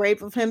really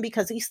brave of him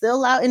because he's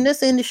still out in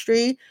this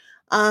industry,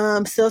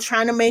 still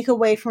trying to make a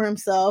way for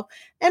himself.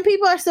 And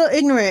people are still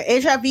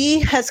ignorant.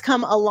 HIV has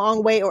come a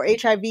long way, or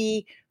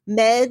HIV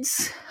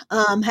meds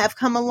have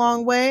come a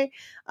long way.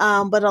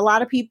 But a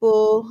lot of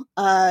people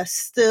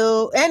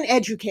still, and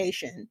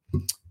education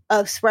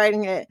of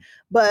spreading it,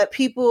 but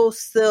people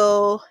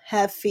still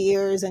have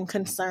fears and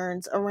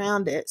concerns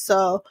around it.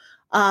 So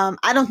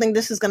I don't think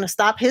this is going to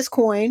stop his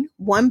coin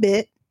one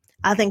bit.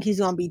 I think he's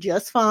going to be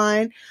just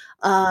fine.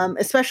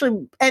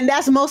 Especially, and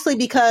that's mostly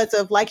because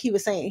of, like he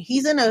was saying,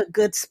 he's in a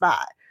good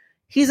spot.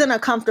 He's in a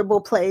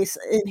comfortable place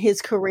in his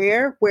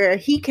career where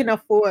he can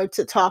afford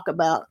to talk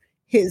about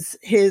his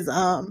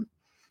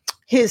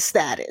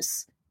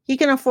status. He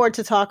can afford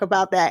to talk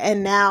about that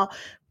and now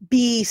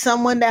be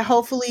someone that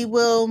hopefully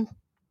will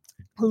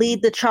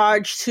lead the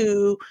charge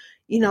to,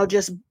 you know,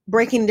 just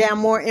breaking down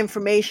more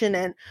information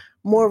and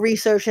more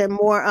research and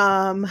more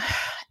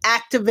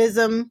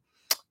activism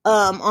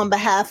on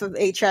behalf of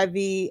HIV.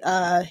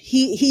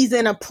 He's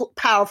in a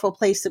powerful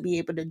place to be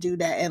able to do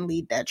that and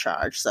lead that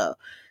charge. So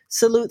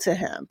salute to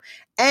him.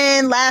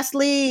 And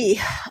lastly,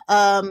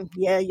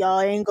 y'all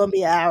ain't gonna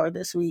be an hour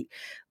this week.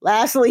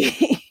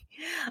 Lastly,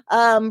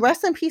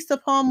 rest in peace to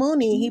Paul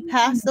Mooney. He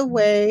passed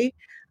away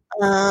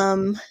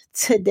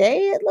today,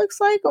 it looks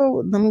like.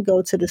 Or let me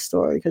go to the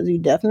story because you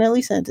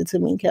definitely sent it to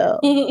me, Kel.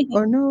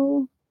 Or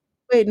no?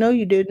 Wait, no,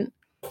 you didn't.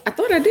 I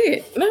thought I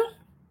did. No.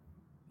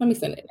 Let me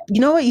send it.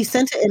 You know what? You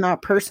sent it in our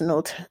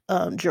personal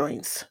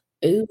joints.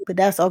 Ooh. But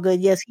that's all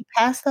good. Yes, he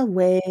passed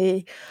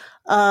away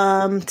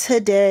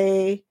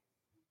today.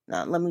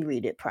 Now, let me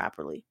read it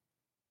properly.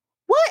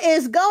 What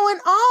is going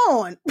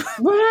on?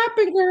 What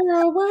happened,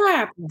 girl? What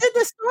happened? Did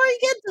the story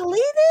get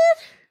deleted?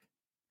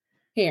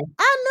 Here.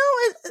 I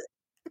know it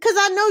because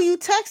I know you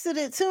texted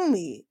it to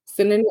me.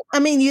 Sending it. I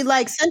mean, you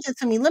like sent it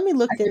to me. Let me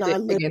look in our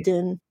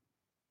Lipton.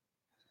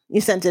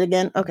 You sent it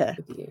again? Okay.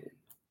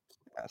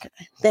 Okay.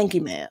 Thank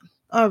you, ma'am.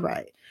 All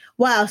right.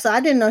 Wow. So I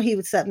didn't know he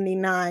was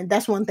 79.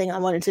 That's one thing I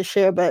wanted to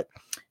share. But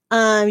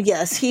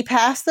Yes, he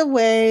passed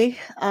away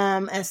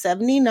at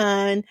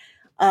 79.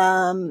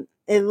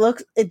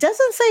 It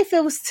doesn't say if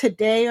it was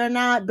today or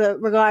not,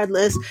 but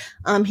regardless,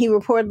 he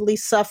reportedly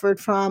suffered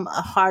from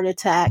a heart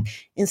attack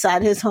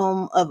inside his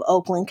home of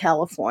Oakland,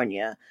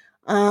 California.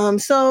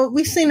 So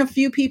we've seen a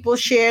few people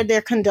share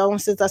their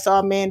condolences. I saw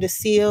Amanda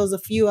Seales, a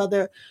few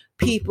other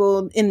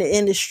people in the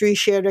industry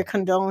share their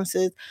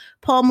condolences.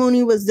 Paul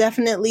Mooney was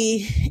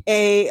definitely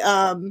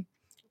a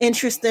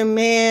interesting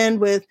man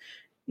with,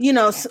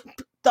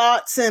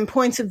 thoughts and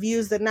points of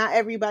views that not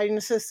everybody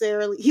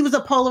necessarily. He was a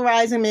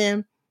polarizing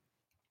man,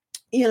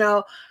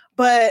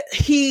 but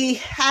he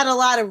had a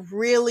lot of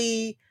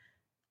really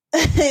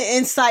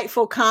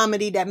insightful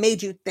comedy that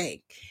made you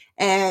think,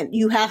 and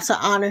you have to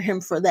honor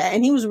him for that.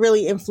 And he was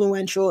really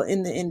influential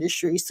in the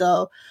industry.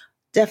 So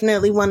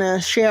definitely want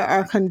to share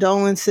our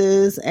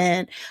condolences,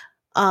 and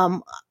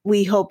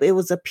we hope it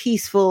was a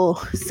peaceful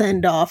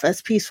send off,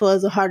 as peaceful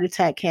as a heart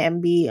attack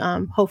can be.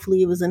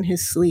 Hopefully it was in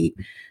his sleep.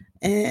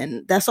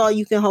 And that's all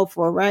you can hope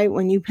for, right?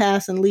 When you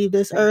pass and leave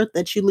this earth,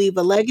 that you leave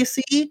a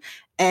legacy,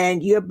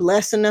 and you're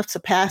blessed enough to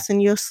pass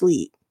in your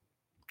sleep.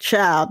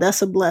 Child,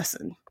 that's a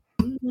blessing.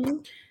 Mm-hmm.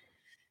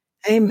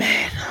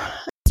 Amen.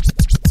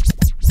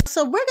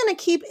 So we're going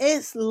to keep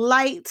it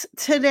light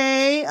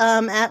today,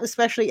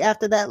 especially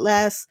after that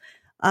last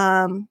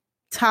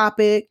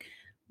topic.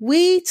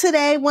 We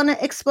today want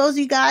to expose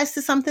you guys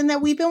to something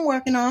that we've been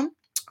working on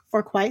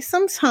for quite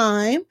some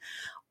time.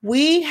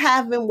 We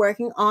have been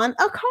working on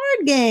a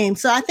card game.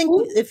 So I think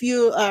if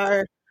you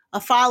are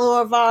a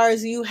follower of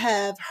ours, you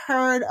have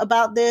heard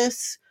about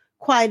this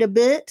quite a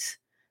bit.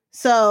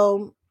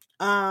 So,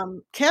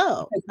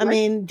 Kel,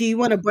 do you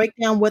want to break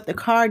down what the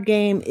card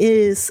game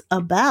is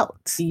about?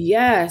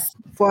 Yes.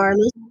 For our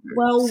listeners.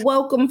 Well,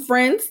 welcome,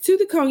 friends, to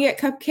the Cognac,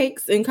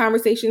 Cupcakes, and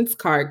Conversations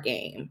card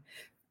game.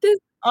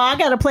 I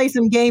got to play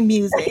some game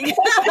music.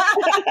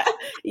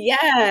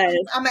 Yes.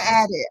 I'm going to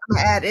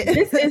add it.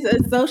 This is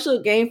a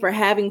social game for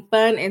having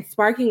fun and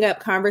sparking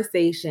up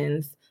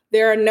conversations.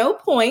 There are no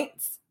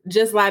points,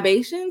 just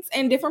libations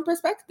and different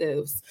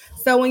perspectives.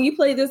 So when you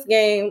play this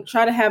game,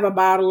 try to have a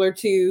bottle or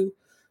two,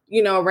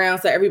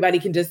 around so everybody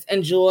can just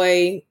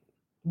enjoy,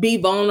 be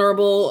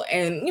vulnerable,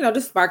 and,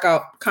 just spark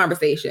out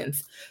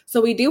conversations. So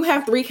we do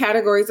have 3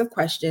 categories of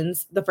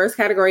questions. The first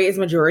category is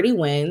majority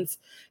wins.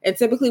 And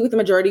typically with the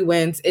majority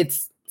wins,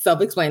 it's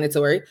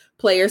self-explanatory.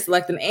 Players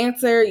select an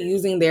answer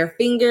using their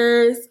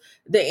fingers.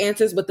 The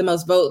answers with the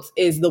most votes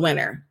is the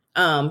winner.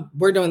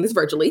 We're doing this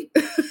virtually.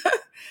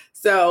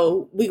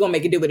 So we're going to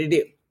make it do what it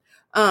do.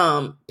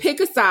 Pick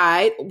a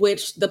side,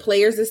 which the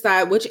players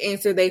decide which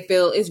answer they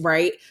feel is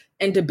right,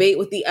 and debate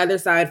with the other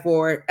side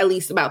for at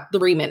least about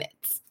 3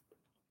 minutes.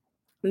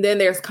 And then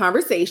there's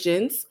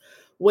conversations,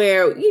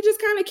 where you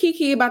just kind of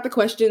kiki about the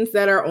questions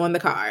that are on the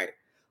card.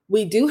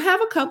 We do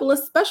have a couple of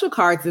special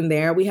cards in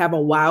there. We have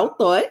a wild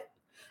thought,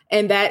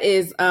 and that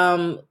is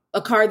a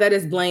card that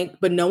is blank,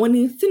 but no one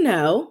needs to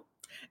know.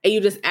 And you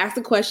just ask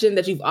a question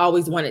that you've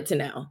always wanted to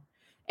know.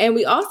 And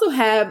we also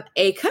have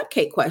a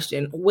cupcake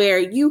question, where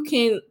you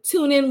can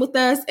tune in with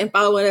us and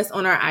follow us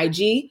on our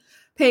IG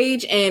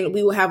page, and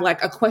we will have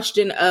like a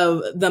question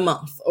of the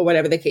month or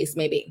whatever the case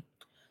may be.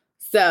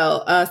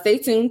 So stay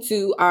tuned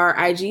to our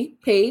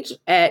IG page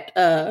at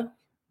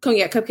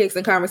Cognac, Cupcakes,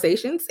 and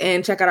Conversations,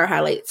 and check out our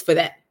highlights for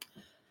that.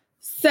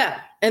 So,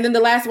 and then the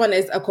last one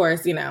is, of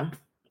course,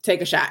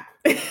 take a shot.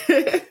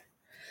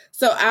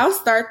 So I'll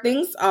start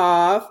things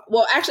off.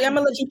 Well, actually, I'm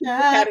going to let you pick your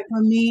category.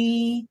 For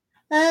me.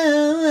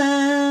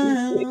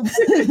 Oh.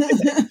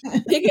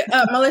 Pick it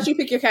up. I'm going to let you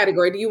pick your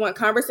category. Do you want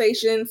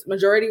conversations,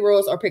 majority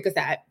rules, or pick a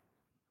side?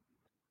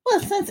 Well,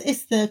 since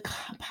it's the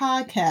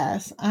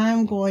podcast,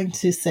 I'm going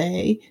to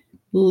say,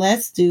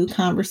 let's do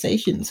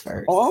conversations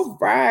first. All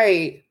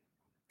right.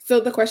 So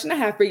the question I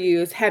have for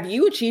you is, have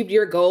you achieved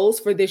your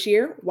goals for this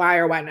year? Why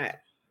or why not?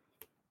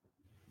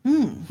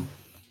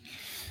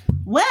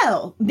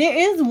 Well, there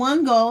is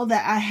one goal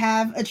that I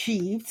have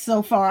achieved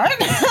so far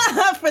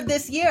for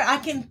this year. I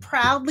can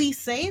proudly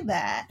say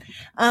that.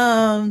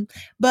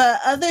 But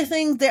other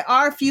things, there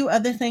are a few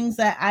other things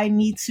that I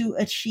need to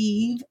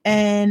achieve.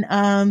 And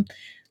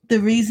the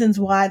reasons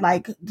why,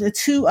 like the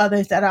 2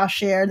 others that I'll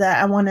share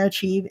that I want to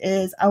achieve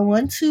is I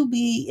want to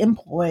be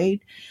employed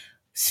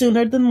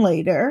sooner than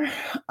later,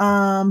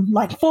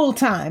 like full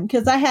time,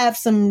 because I have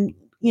some,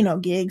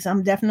 gigs.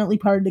 I'm definitely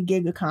part of the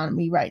gig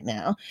economy right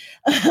now,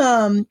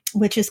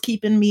 which is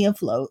keeping me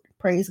afloat.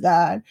 Praise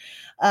God.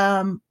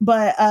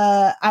 But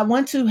I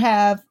want to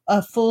have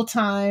a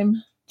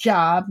full-time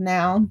job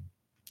now,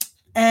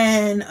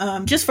 and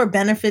just for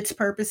benefits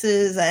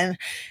purposes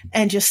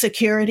and just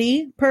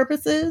security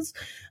purposes.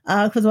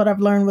 Because what I've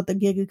learned with the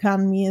gig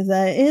economy is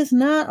that it's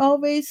not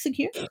always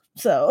secure.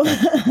 So,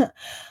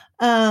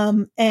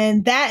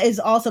 and that is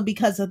also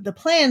because of the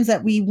plans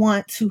that we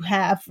want to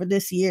have for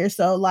this year.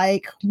 So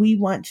like we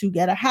want to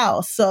get a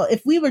house. So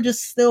if we were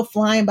just still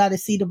flying by the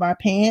seat of our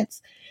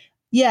pants,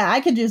 yeah,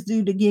 I could just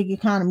do the gig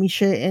economy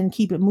shit and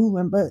keep it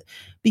moving. But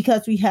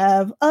because we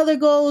have other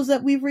goals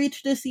that we've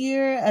reached this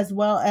year, as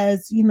well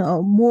as, you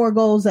know, more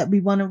goals that we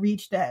want to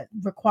reach that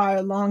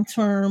require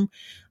long-term,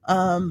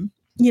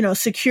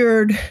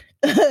 secured,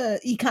 I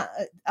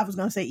was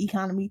going to say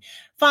economy,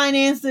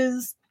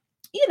 finances,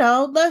 you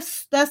know,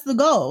 that's the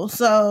goal.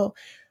 So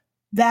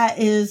that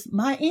is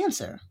my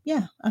answer.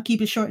 Yeah, I'll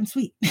keep it short and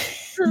sweet.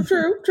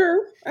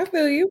 True. I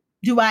feel you.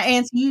 Do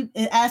I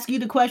ask you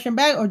the question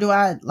back, or do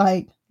I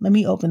let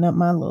me open up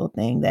my little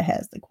thing that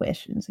has the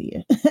questions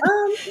here?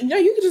 No,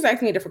 you can just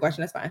ask me a different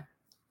question. That's fine.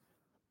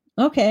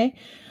 Okay.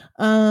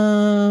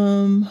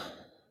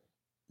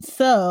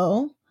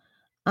 So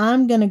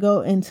I'm going to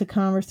go into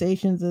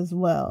conversations as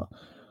well.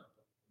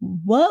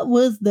 What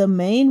was the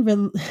main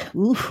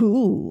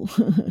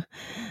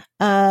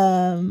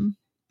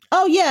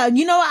oh yeah,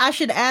 you know what? I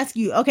should ask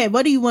you. Okay,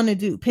 what do you want to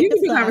do? Pick you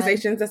can do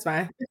conversations, that's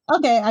fine.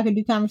 Okay, I can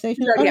do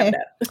conversations. Okay.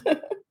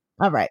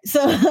 All right.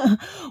 So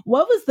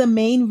what was the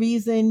main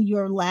reason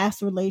your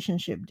last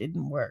relationship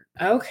didn't work?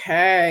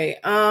 Okay.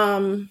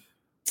 I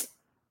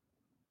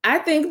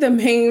think the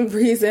main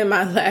reason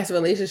my last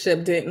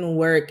relationship didn't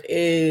work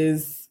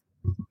is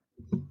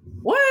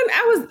one,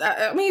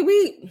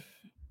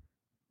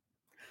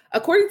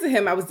 according to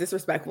him, I was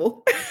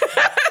disrespectful.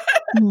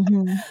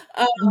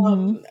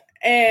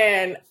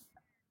 And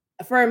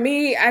for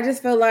me, I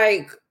just feel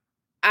like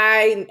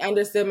I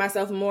understood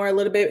myself more a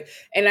little bit,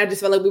 and I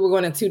just felt like we were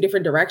going in two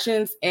different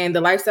directions, and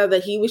the lifestyle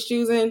that he was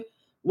choosing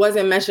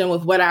wasn't meshing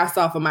with what I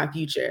saw for my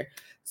future.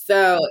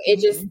 So it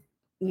just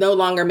no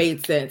longer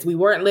made sense. We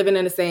weren't living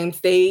in the same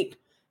state,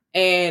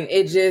 and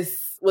it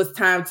just was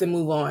time to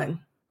move on.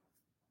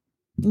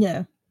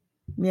 Yeah.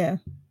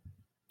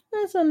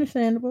 That's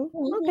understandable.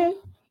 Okay.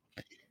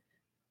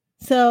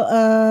 So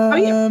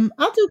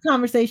I'll do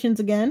conversations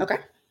again. Okay.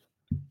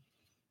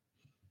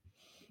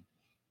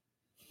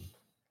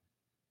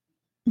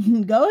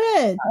 Go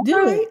ahead.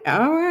 Do it.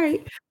 All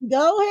right.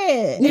 Go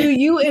ahead. Do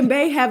you and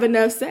Bae have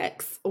enough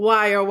sex?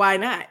 Why or why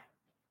not?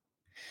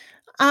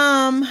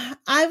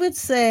 I would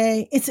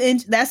say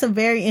that's a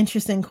very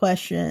interesting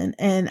question,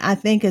 and I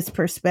think it's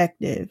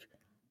perspective.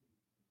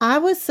 I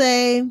would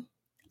say,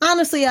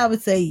 honestly,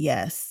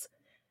 yes.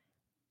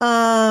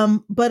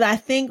 But I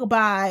think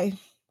by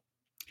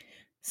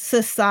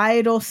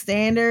societal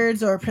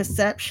standards or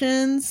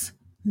perceptions,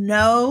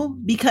 no,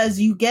 because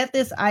you get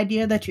this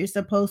idea that you're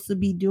supposed to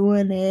be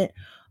doing it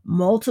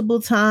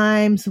multiple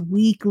times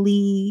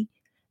weekly,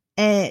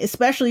 and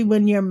especially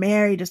when you're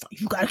married, it's like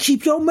you gotta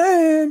keep your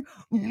man.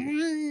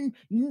 You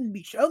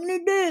be sucking the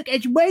dick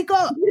as you wake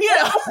up, you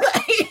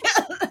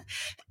know.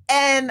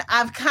 And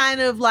I've kind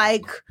of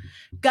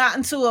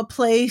gotten to a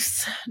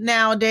place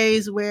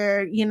nowadays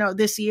where, you know,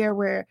 this year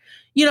where,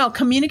 you know,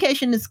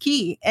 communication is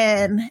key,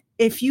 and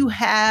if you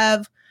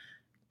have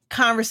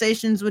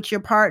conversations with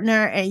your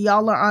partner and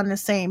y'all are on the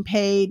same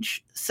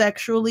page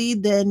sexually,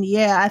 then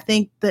yeah, I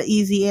think the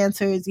easy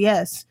answer is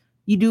yes,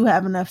 you do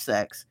have enough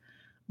sex.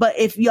 But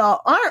if y'all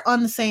aren't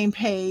on the same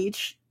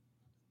page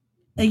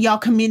and y'all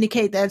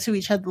communicate that to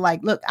each other,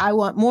 like, look, I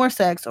want more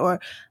sex, or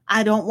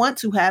I don't want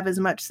to have as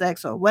much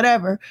sex, or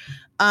whatever,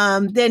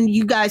 then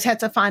you guys have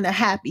to find a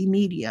happy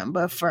medium.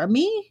 But for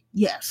me,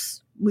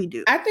 yes, we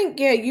do. I think,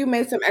 yeah, you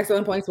made some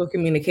excellent points with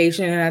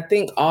communication. And I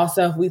think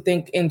also if we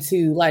think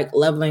into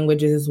love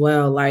languages as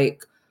well,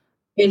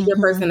 is your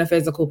person a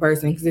physical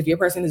person? Because if your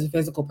person is a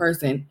physical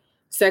person,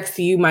 sex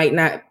to you might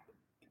not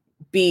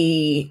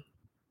be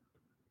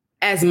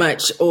as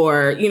much,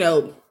 or, you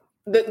know,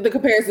 the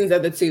comparisons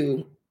of the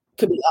two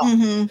could be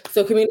off.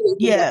 So communication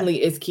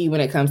definitely is key when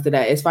it comes to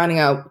that. It's finding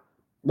out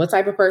what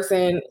type of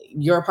person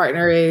your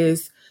partner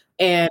is,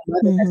 and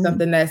whether that's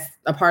something that's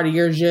a part of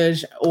your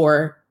judge,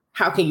 or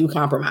how can you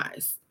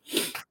compromise?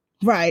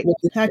 Right.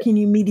 How can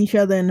you meet each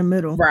other in the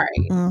middle? Right.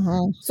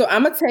 So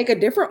I'm going to take a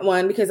different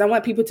one because I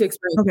want people to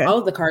experience all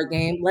of the card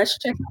game. Let's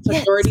check out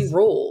majority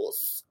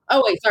rules.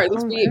 Oh, wait, sorry. This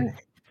is for you.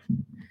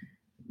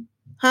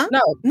 Huh?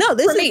 No,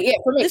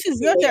 this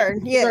is your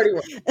turn. Yeah.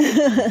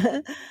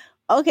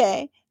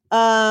 Okay.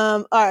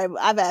 All right.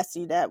 I've asked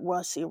you that.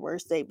 What's your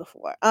worst date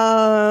before?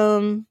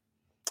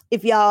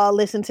 If y'all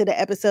listen to the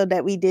episode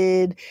that we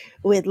did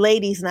with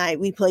Ladies Night,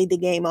 we played the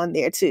game on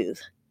there too.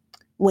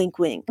 Wink,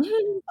 wink.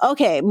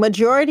 Okay.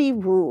 Majority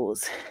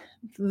rules.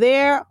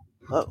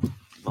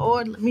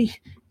 Lord, let me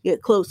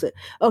get closer.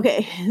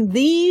 Okay.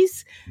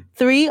 These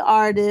three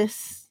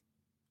artists.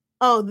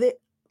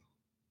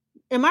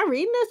 Am I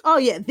reading this? Oh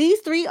yeah.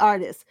 These three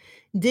artists,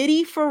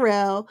 Diddy,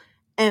 Pharrell,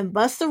 and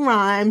Busta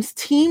Rhymes,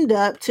 teamed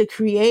up to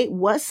create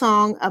what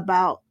song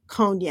about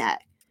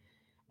cognac?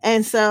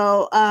 And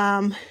so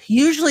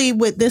usually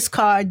with this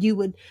card, you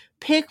would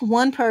pick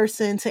one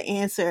person to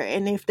answer,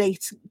 and if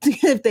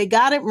they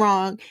got it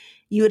wrong,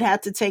 you would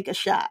have to take a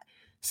shot.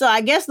 So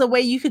I guess the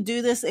way you could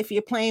do this if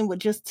you're playing with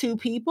just two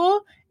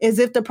people is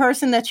if the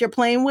person that you're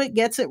playing with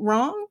gets it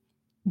wrong,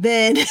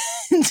 then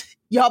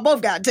y'all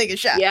both got to take a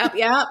shot. Yep.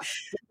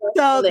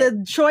 So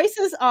the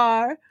choices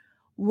are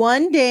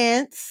one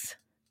dance,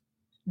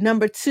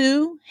 Number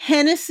 2,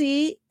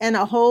 Hennessy and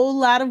a whole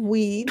lot of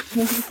weed.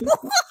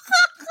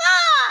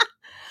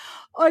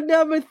 Or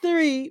number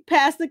 3,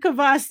 Pastor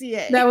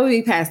Cavassier. That would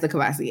be Pastor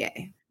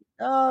Cavassier.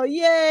 Oh,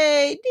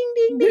 yay. Ding,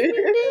 ding, ding,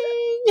 ding,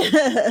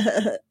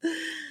 ding.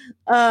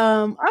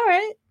 All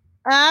right.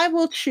 I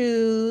will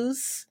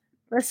choose.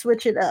 Let's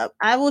switch it up.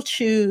 I will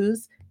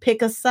choose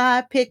pick a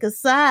side.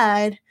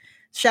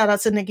 Shout out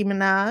to Nicki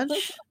Minaj.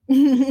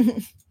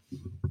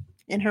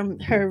 And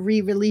her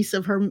re-release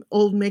of her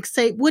old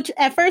mixtape, which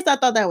at first I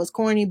thought that was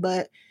corny,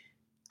 but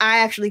I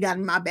actually got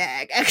in my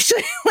bag.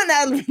 Actually, when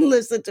I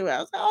listened to it, I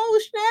was like,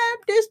 "Oh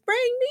snap! This bring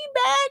me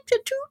back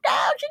to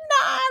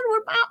 2009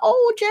 with my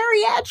old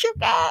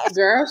geriatric ass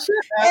Girl,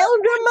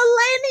 elder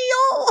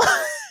millennial."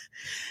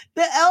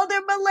 The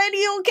elder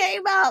millennial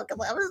came out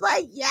because I was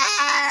like,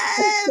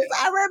 "Yes,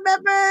 I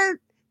remember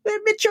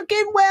when Mitchell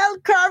Well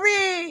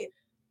Curry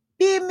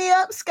beat me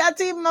up,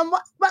 Scotty.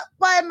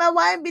 Why my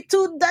wine be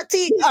too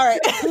dirty?" All right.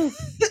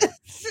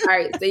 All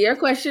right. So your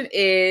question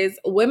is: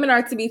 women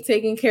are to be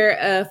taken care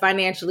of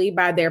financially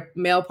by their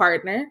male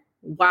partner.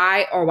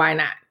 Why or why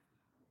not?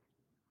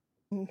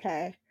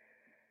 Okay.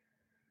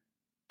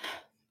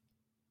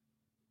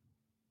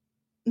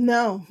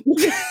 No,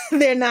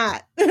 they're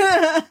not.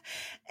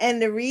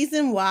 And the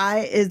reason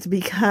why is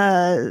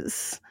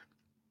because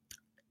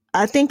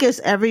I think it's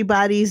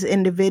everybody's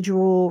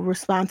individual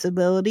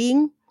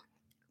responsibility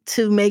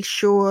to make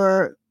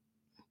sure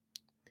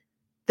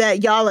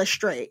that y'all are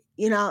straight,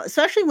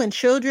 especially when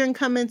children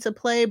come into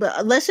play.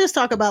 But let's just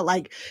talk about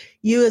like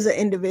you as an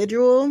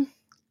individual.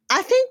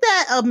 I think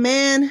that a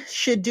man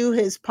should do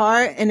his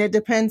part, and it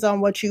depends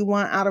on what you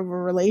want out of a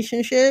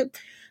relationship.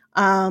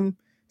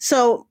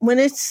 So when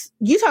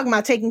you talking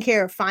about taking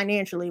care of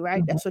financially, right?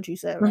 Mm-hmm. That's what you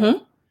said, right?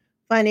 Mm-hmm.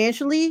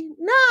 Financially?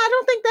 No, I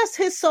don't think that's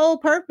his sole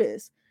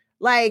purpose.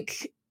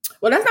 Like,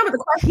 well, that's not what the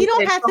question is. He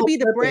don't have to be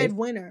the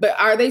breadwinner. But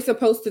are they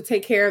supposed to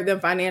take care of them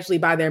financially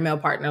by their male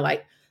partner?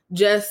 Like,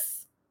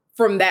 just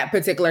from that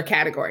particular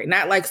category,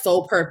 not like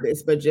sole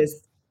purpose, but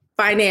just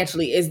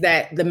financially, is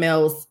that the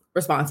male's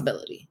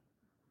responsibility?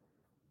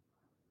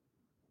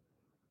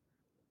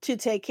 To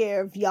take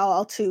care of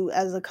y'all two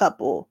as a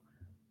couple.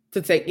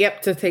 To take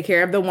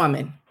care of the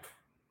woman.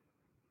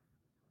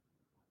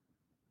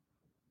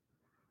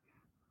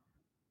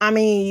 I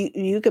mean,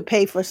 you could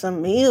pay for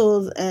some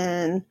meals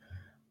and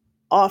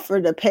offer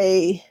to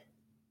pay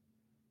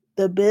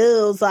the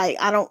bills. Like,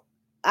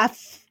 I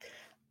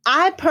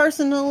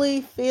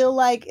personally feel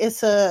like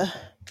it's a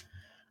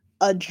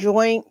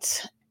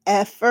joint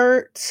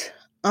effort.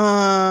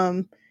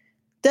 Does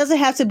it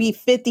have to be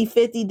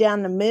 50-50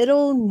 down the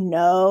middle?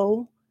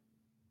 No.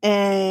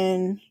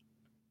 And,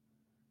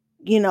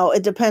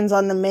 it depends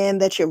on the man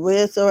that you're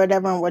with or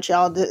whatever, and what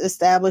y'all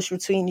establish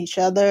between each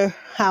other,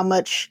 how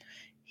much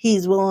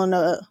he's willing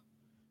to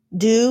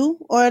do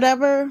or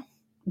whatever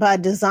by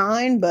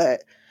design.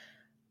 But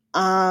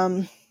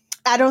I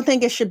don't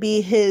think it should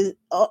be his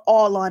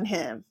all on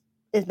him,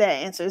 if that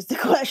answers the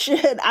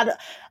question.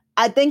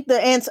 I think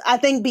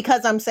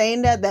because I'm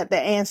saying that the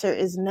answer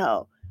is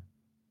no.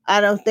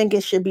 I don't think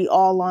it should be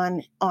all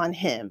on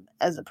him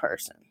as a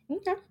person.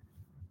 Okay.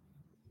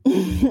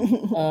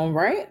 All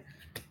right.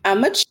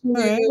 I'm gonna choose. All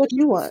right, what do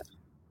you want?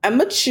 I'm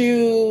gonna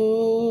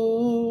choose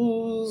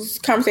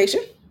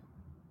conversation.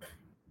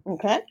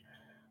 Okay.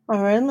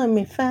 All right. Let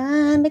me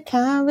find the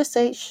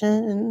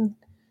conversation.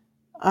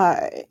 All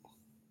right.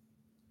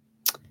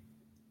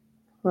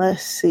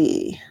 Let's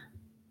see.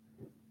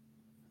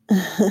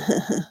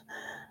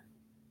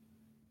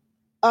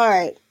 All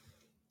right.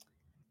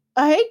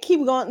 I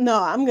keep going.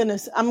 No, I'm gonna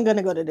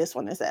go to this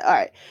one instead. All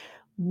right.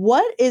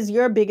 What is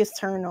your biggest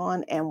turn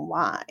on and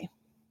why?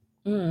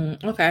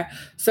 Okay.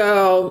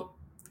 So,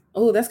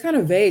 that's kind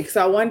of vague.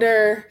 So I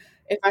wonder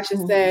if I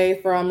should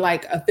say from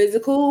like a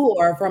physical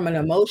or from an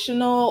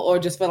emotional or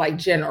just for like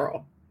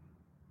general.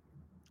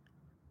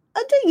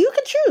 I think you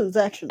could choose,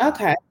 actually.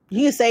 Okay.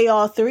 You can say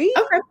all three.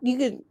 Okay. You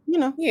could,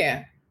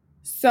 Yeah.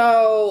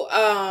 So,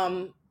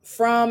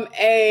 from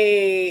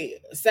a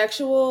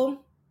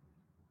sexual,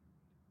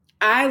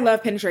 I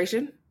love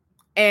penetration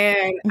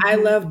and I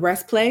love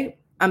breast play.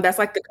 That's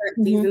like the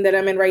current season that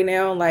I'm in right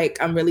now. Like,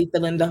 I'm really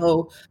feeling the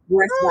whole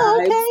breast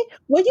vibe. Okay.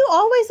 Were you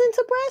always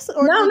into breasts?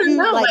 Or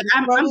no. Like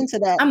I'm into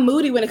that? I'm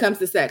moody when it comes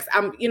to sex.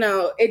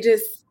 It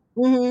just,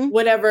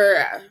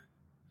 whatever.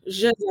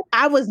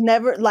 I was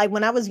never, like,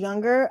 when I was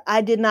younger, I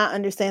did not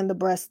understand the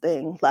breast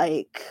thing.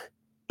 Like,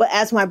 but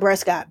as my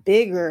breast got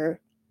bigger,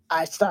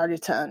 I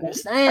started to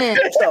understand.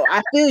 So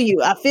I feel you.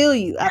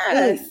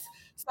 Yes.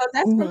 So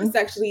that's from a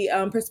sexually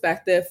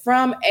perspective.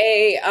 From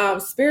a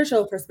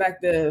spiritual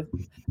perspective,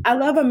 I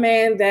love a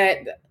man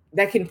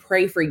that can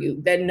pray for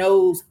you, that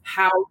knows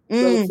how to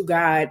go to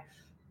God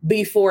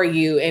before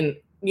you, and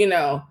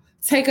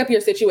take up your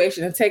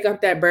situation and take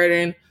up that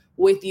burden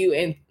with you,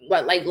 and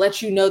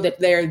let you know that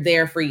they're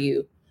there for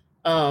you,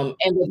 and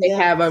that they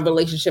have a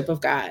relationship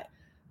with God.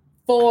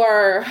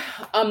 For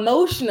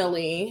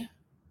emotionally,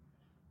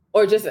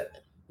 or just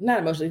not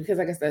emotionally, because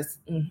I guess that's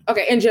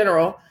okay. In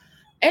general,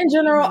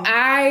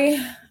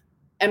 I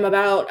am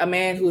about a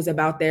man who's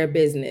about their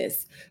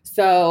business.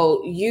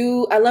 So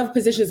I love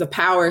positions of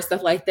power,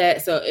 stuff like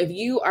that. So if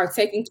you are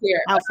taking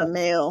care alpha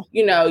male,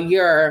 you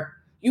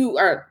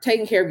are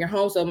taking care of your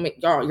home, so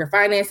your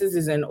finances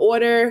is in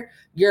order.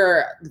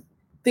 You're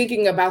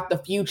thinking about the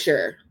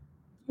future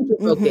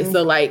focus.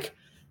 So like,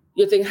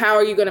 you think, how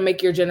are you going to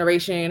make your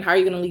generation? How are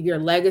you going to leave your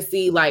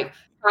legacy? Like,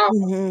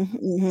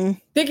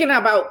 thinking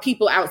about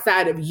people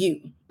outside of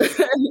you.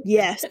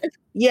 Yes.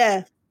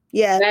 Yeah.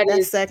 Yeah.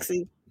 That's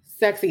sexy.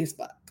 Sexy as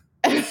fuck.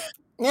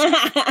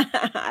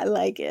 I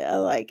like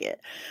it.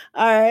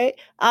 All right.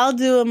 I'll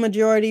do a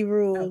majority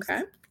rules.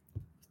 Okay.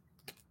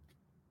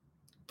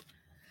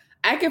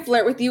 I can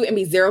flirt with you and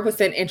be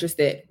 0%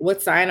 interested.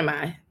 What sign am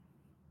I?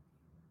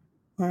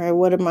 All right.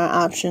 What are my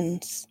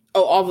options?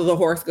 Oh, all of the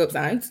horoscope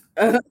signs.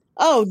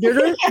 All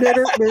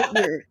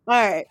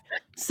right.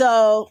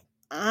 So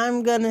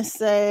I'm going to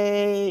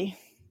say,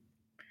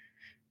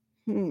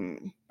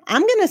 I'm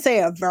going to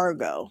say a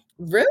Virgo.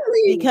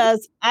 Really?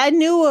 Because I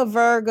knew a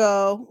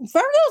Virgo.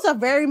 Virgos are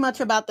very much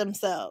about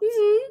themselves.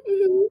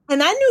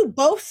 And I knew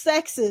both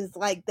sexes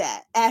like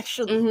that,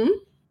 actually.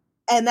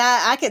 And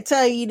I could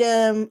tell you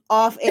them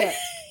off air.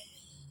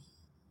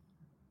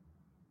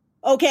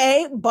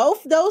 Okay,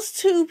 both those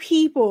two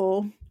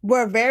people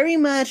were very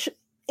much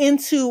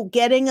into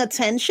getting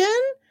attention,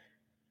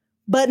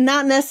 but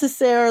not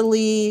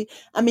necessarily.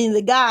 I mean,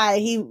 the guy,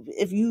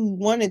 if you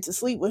wanted to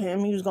sleep with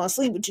him, he was going to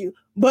sleep with you.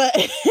 But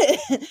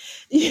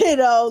if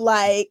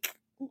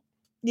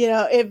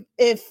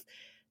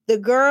the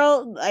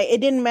girl, like,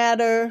 it didn't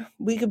matter.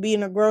 We could be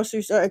in a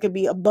grocery store. It could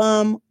be a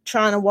bum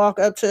trying to walk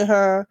up to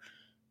her,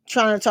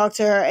 trying to talk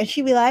to her, and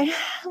she'd be like,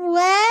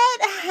 "What?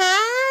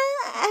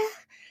 Huh?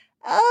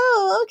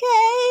 Oh,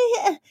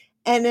 okay."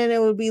 And then it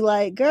would be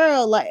like,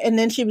 "Girl," like, and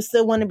then she would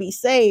still want to be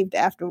saved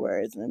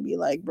afterwards and be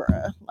like,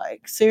 "Bruh,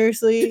 like,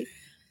 seriously,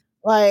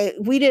 like,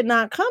 we did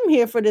not come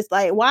here for this.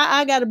 Like, why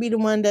I got to be the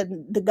one that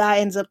the guy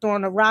ends up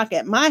throwing a rock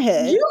at my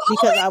head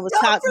because I was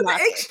top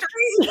blocking?"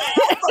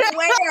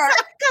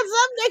 Because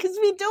some niggas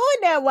be doing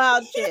that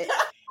wild shit.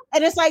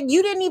 And it's like,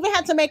 you didn't even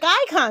have to make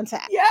eye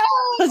contact. Yeah.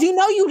 Because you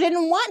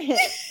didn't want him.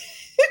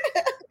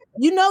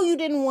 You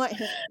didn't want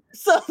him.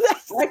 So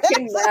that's I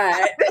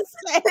cannot.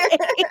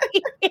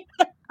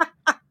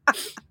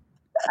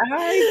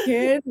 I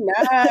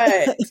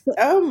cannot.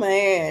 Oh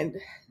man.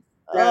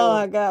 Oh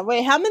my God.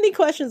 Wait, how many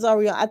questions are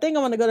we on? I think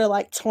I'm gonna go to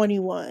like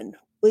 21.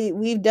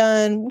 We've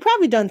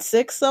probably done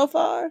 6 so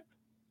far.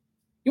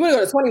 You wanna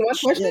go to 21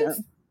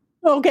 questions?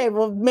 Yeah. Okay,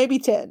 well maybe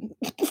 10.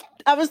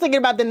 I was thinking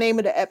about the name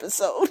of the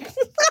episode.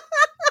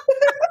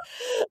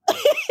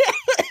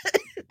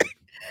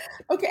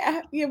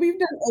 Okay, we've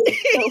done 8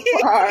 so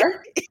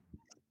far.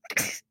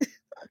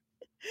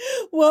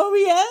 Where are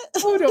we at?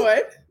 Hold on.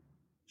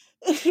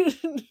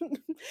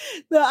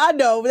 No, I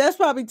know, but that's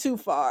probably too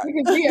far.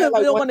 We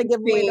don't want to give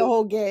away the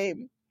whole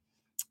game.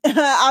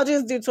 I'll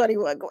just do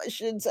 21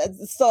 questions as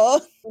the song.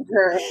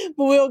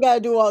 But we don't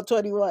gotta do all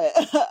 21.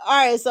 All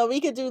right, so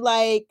we could do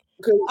like.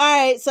 All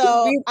right,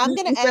 so I'm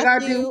gonna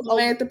ask you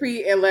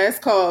philanthropy and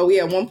last call. We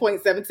at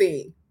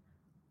 1.17.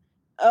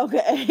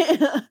 Okay.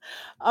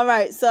 All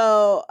right,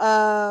 so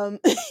I'm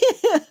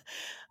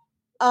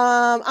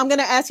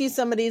gonna ask you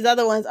some of these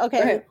other ones.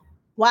 Okay.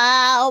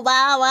 Wow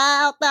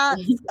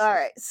thoughts. All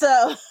right,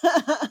 so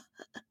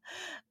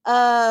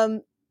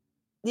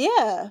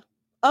yeah.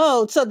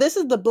 Oh, so this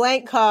is the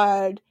blank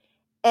card,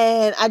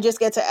 and I just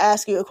get to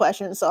ask you a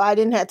question. So I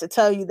didn't have to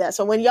tell you that.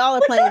 So when y'all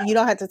are playing, you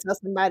don't have to tell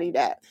somebody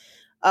that.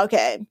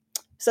 Okay.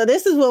 So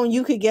this is when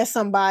you could get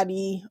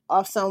somebody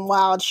off some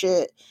wild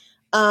shit.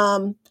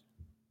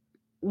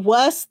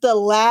 What's the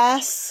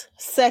last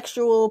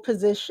sexual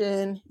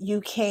position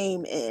you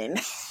came in?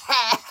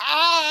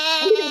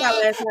 Let me think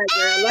about last night,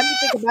 girl. Let me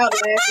think about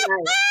last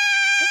night.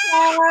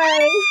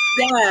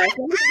 Yes,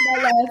 let me think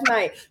about last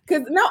night.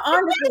 Because, no,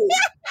 honestly,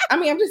 I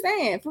mean, I'm just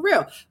saying, for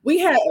real. We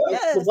had a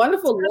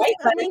wonderful night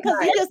last night.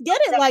 Because you just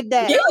get it like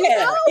that. Yeah,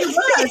 it was.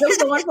 It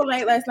was a wonderful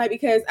night last night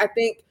because I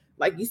think,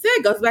 like you said,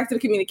 it goes back to the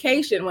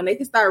communication. When they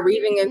can start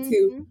reading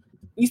into,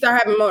 you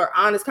start having more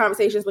honest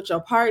conversations with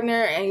your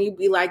partner, and you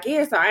be like,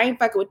 yeah, so I ain't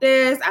fucking with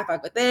this. I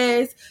fuck with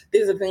this.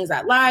 These are the things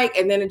I like.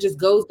 And then it just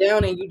goes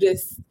down and you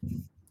just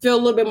feel a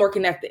little bit more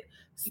connected.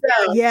 So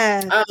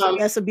yeah,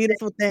 that's a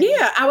beautiful thing.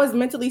 Yeah, I was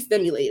mentally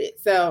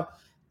stimulated. So,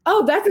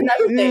 that's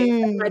another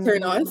thing. My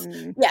turn-ons.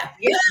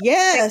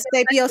 Yeah,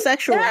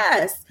 sapiosexual.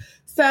 Yes.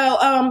 So,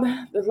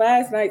 the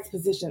last night's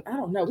position. I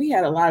don't know. We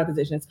had a lot of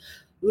positions.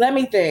 Let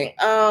me think.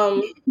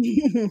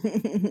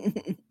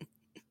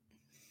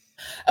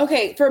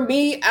 Okay, for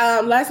me,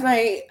 last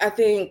night, I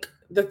think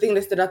the thing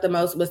that stood out the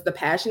most was the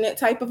passionate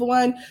type of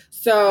one.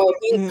 So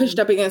being pushed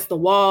up against the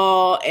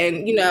wall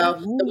and,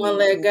 the one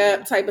leg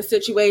up type of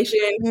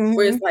situation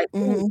where it's like,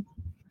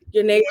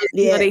 your neighbors,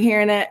 they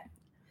hearing that?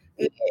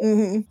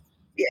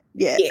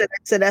 Yeah.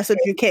 So that's what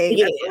you came.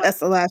 Yeah. That's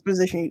the last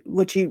position,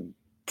 which you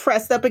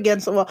pressed up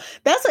against the wall.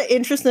 That's an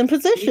interesting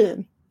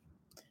position.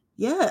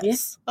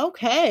 Yes. Yeah.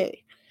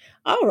 Okay.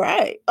 All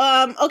right.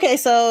 Okay.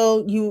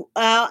 So you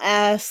can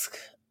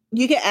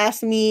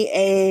ask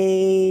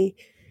me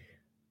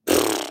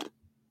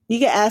You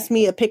can ask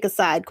me a pick a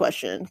side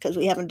question because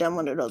we haven't done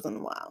one of those in a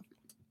while.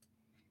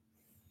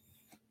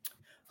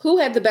 Who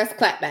had the best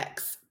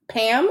clapbacks?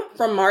 Pam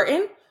from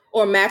Martin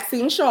or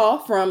Maxine Shaw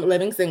from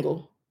Living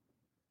Single?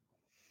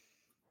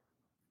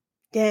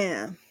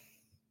 Damn.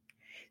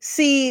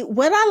 See,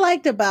 what I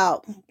liked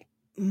about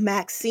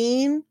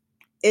Maxine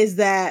is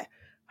that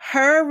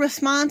her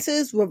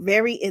responses were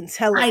very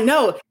intelligent. I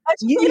know.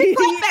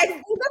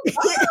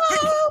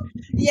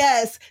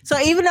 Yes. So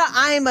even though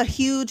I am a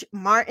huge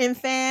Martin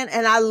fan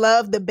and I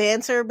love the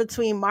banter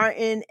between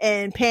Martin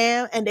and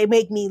Pam and they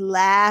make me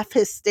laugh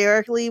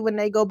hysterically when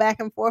they go back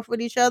and forth with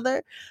each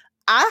other,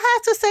 I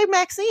have to say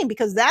Maxine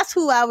because that's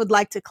who I would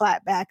like to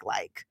clap back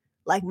like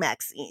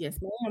Maxine. Yes,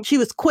 ma'am. She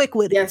was quick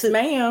with it. Yes,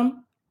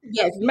 ma'am.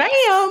 Yes,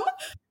 ma'am.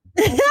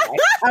 Okay.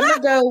 I'm going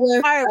to go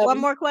with... All right, one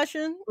more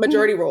question.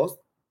 Majority rules.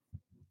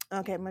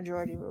 Okay,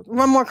 majority rules.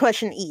 One more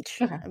question each.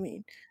 Okay. I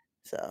mean,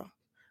 so...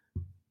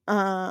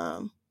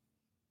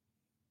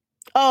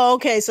 Oh,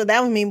 okay. So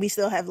that would mean we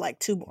still have like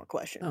 2 more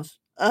questions.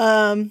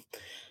 Oh.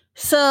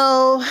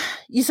 So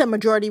you said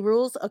majority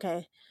rules?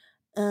 Okay.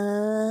 Had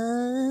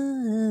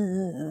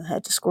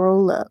to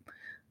scroll up.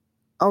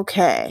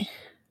 Okay.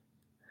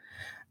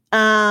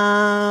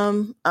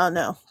 Oh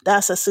no,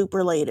 that's a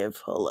superlative.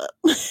 Hold up.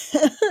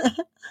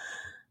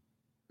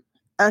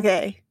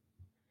 Okay.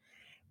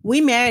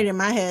 We married in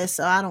my head,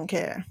 so I don't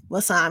care.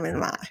 What sign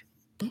am I?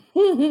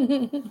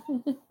 I'm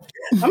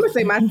gonna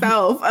say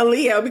myself, a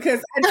Leo,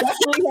 because I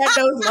definitely had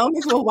those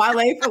moments with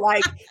Wale for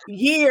like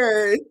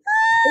years.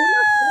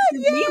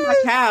 Me and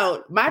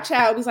my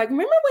child was like,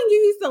 remember when you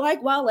used to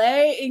like Wale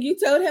and you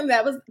told me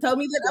that was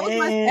my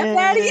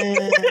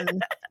stepdaddy?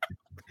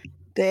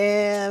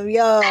 Damn,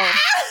 yo.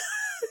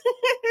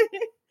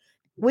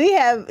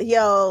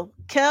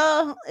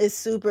 Kel is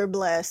super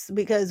blessed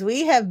because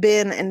we have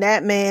been in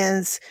that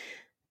man's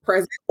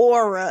present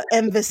aura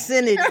and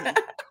vicinity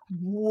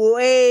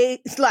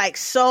like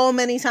so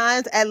many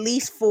times, at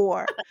least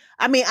 4.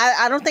 I mean,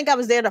 I don't think I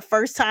was there the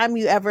first time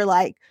you ever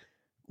like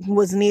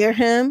was near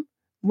him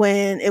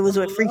when it was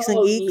with Freaks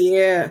and Geeks.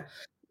 Yeah.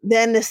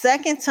 Then the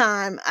second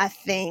time I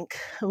think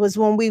was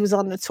when we was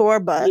on the tour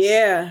bus.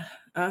 Yeah.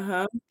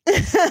 And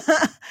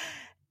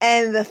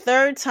the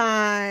third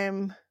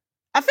time,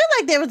 I feel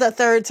like there was a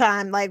third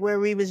time, like where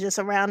we was just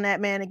around that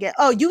man again.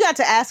 Oh, you got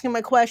to ask him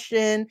a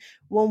question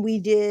when we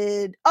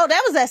did. Oh,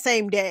 that was that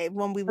same day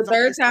when we was. The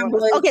third time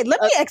was okay.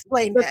 Let me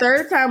explain. The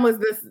third time was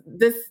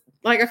this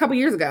like a couple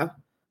years ago.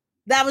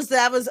 That was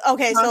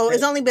okay. So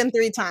it's only been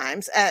 3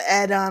 times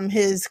at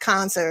his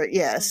concert.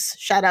 Yes,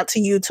 shout out to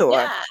you,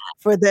 Tour,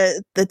 for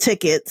the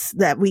tickets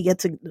that we get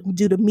to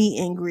do the meet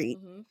and greet.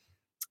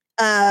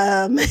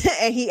 And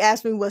he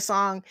asked me what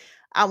song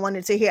I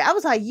wanted to hear. I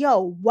was like,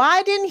 yo,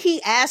 why didn't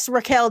he ask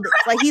Raquel this?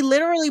 Like, he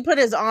literally put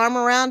his arm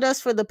around us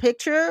for the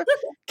picture.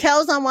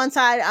 Kel's on one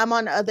side, I'm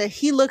on the other.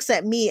 He looks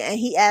at me and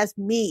he asked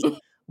me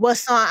what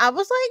song. I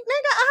was like,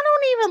 nigga, I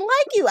don't even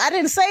like you. I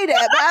didn't say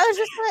that, but I was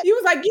just like, he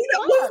was like, you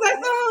know, what's that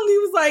song? He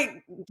was like,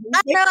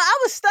 I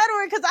was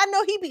stuttering because I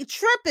know he be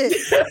tripping.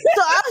 So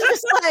I was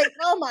just like,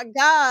 oh my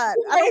God,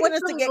 I don't want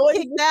us to get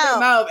kicked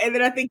out. And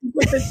then I think he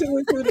put the 2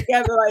 and 2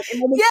 together, like,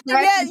 and then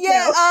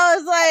yeah. I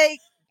was like,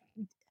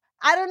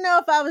 I don't know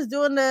if I was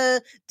doing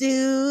the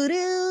do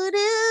do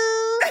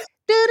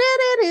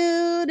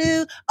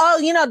do. Oh,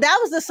 you know, that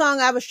was the song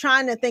I was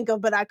trying to think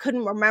of, but I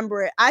couldn't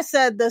remember it. I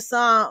said the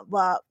song,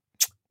 well,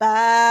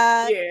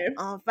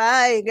 on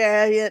fire,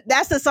 girl. Yeah,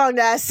 that's the song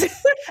that I said.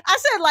 I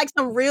said like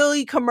some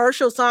really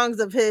commercial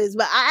songs of his,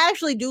 but I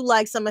actually do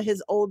like some of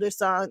his older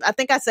songs. I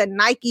think I said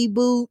Nike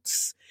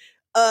boots,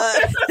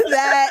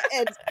 that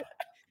and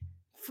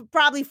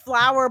probably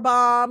Flower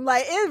Bomb.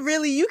 Like, it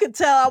really, you could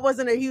tell I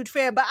wasn't a huge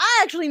fan, but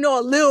I actually know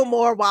a little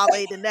more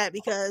Wale than that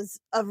because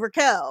of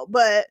Raquel.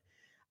 But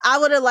I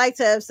would have liked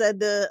to have said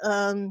the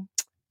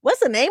what's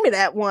the name of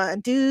that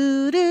one?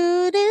 Do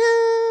do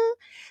do.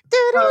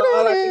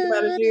 All I think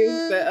about is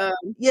you.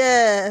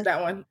 Yeah,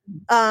 that one.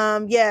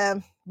 Yeah,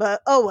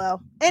 but oh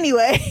well.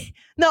 Anyway,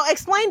 no,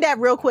 explain that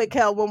real quick,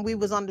 Kel. When we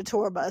was on the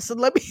tour bus, so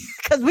let me,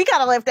 because we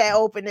kind of left that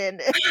open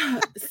ended.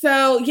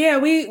 So yeah,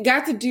 we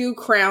got to do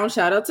Crown.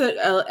 Shout out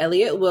to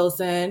Elliot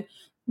Wilson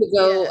to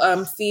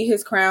go see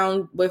his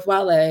Crown with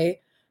Wale.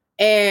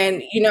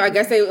 And, you know, I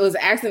guess they was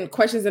asking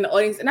questions in the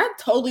audience, and I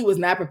totally was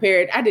not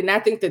prepared. I did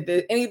not think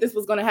that any of this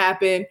was going to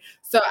happen.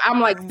 So I'm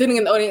like sitting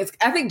in the audience.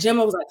 I think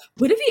Gemma was like,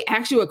 what if he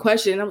asked you a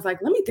question? And I was like,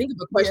 let me think of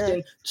a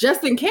question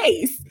just in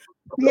case.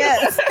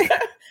 Yes.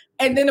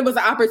 And then it was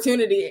an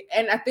opportunity.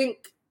 And I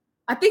think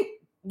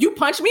you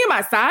punched me in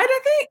my side, I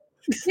think.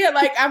 Yeah,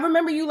 like I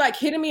remember you like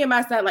hitting me in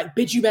my side, like,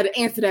 bitch, you better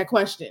answer that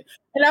question.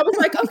 And I was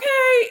like,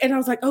 okay. And I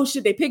was like, oh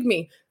shit, they picked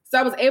me. So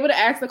I was able to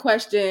ask the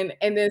question.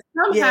 And then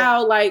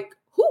somehow like,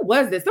 who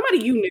was this?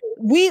 Somebody you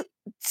knew.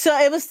 So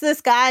it was this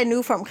guy I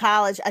knew from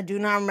college. I do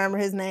not remember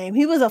his name.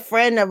 He was a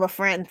friend of a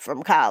friend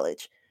from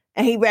college.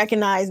 And he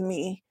recognized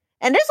me.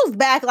 And this was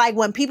back like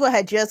when people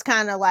had just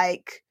kind of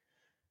like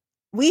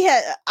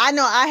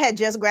I had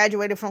just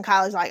graduated from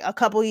college like a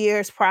couple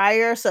years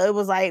prior. So it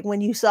was like when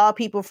you saw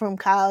people from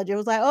college, it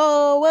was like,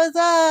 oh, what's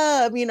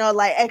up?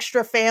 Like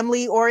extra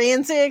family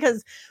oriented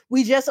because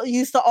we just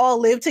used to all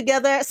live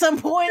together at some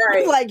point,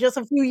 right. Like just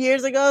a few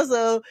years ago.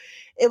 So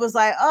it was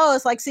like, oh,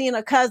 it's like seeing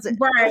a cousin.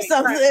 Right, or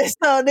something. Right.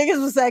 So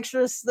niggas was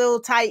extra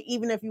still tight,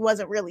 even if he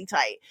wasn't really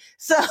tight.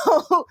 So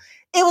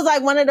it was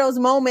like one of those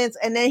moments.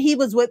 And then he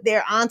was with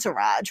their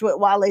entourage, with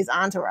Wale's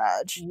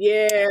entourage.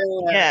 Yeah.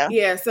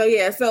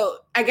 So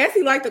I guess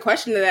he liked the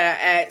question that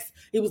I asked.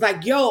 He was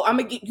like, yo,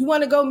 you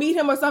want to go meet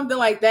him or something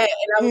like that?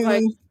 And I was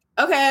like,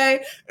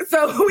 okay.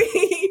 So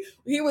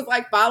he was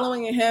like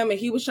following him and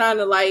he was trying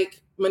to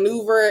like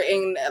maneuver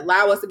and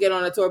allow us to get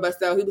on the tour bus.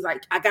 So he was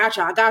like, I got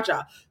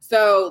y'all.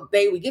 So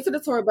we get to the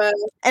tour bus.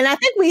 And I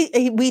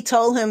think we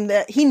told him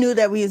that he knew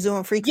that we was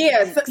doing Freaky.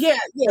 Yeah. He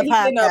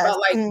didn't know about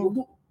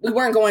like, we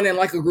weren't going in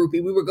like a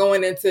groupie. We were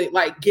going in to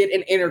like get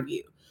an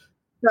interview.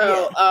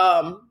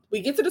 So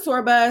we get to the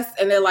tour bus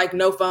and they're like,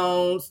 no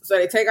phones. So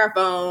they take our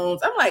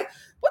phones. I'm like,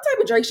 what type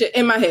of Drake shit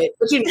in my head?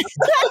 But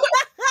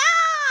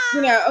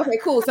okay,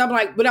 cool. So I'm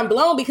like, but I'm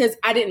blown because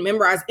I didn't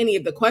memorize any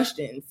of the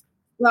questions.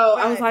 So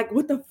I was like,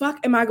 what the fuck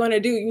am I going to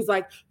do? He was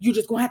like, you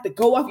just going to have to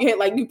go off your head.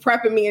 Like you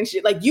prepping me and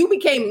shit. Like you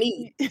became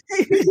me. You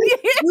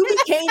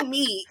became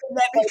me.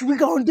 Like, we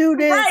going to do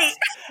this. Right.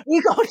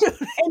 We going to do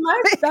this. In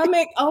my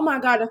stomach, oh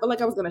my God, I felt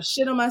like I was going to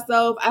shit on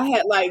myself. I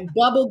had like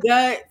bubble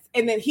guts.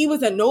 And then he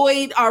was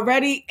annoyed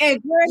already. And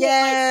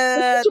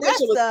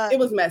it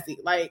was messy.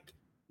 Like,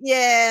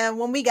 yeah,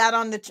 when we got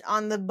on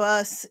the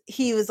bus,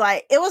 he was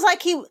like, it was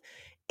like he,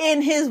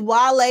 in his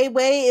Wale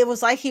way, it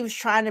was like he was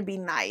trying to be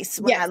nice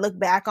when I look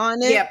back on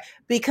it. Yep.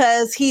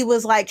 Because he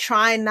was like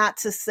trying not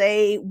to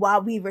say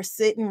while we were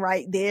sitting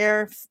right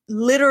there,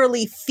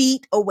 literally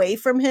feet away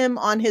from him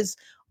on his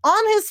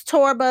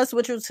tour bus,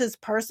 which was his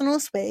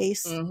personal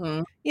space.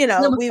 Mm-hmm.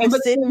 We were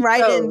sitting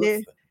right in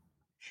there.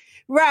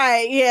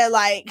 Right. Yeah.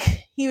 Like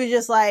he was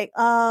just like,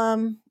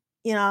 I'm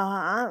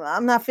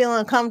not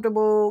feeling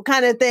comfortable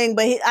kind of thing.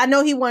 But I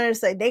know he wanted to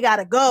say they got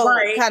to go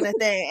kind of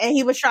thing. And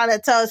he was trying to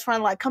tell his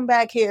friend, like, come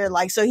back here.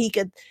 Like, so he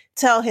could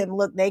tell him,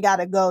 look, they got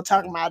to go,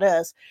 talking about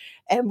us.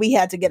 And we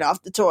had to get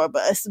off the tour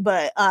bus.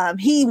 But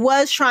he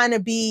was trying to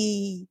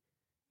be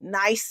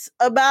nice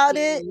about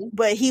it,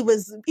 but he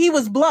was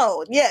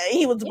blown. Yeah,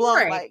 he was blown.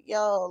 Right. Like,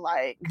 yo,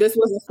 like this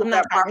wasn't. I'm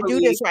not trying to do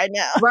this right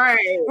now. Right.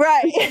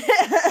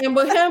 And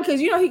with him, because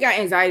he got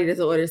anxiety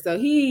disorder, so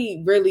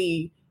he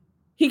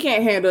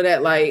can't handle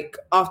that like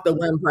off the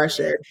whim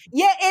pressure.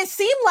 Yeah, it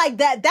seemed like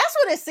that. That's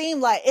what it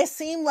seemed like. It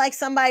seemed like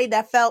somebody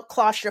that felt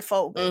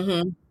claustrophobic.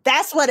 Mm-hmm.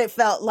 That's what it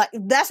felt like.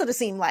 That's what it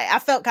seemed like. I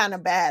felt kind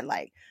of bad.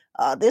 Like,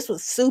 this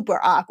was super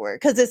awkward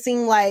because it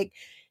seemed like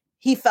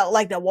he felt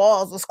like the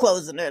walls was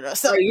closing it or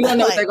something. You don't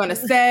know what they're gonna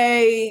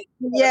say.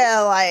 Yeah,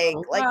 like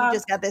you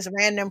just got this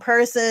random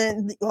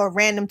person or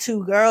random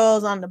two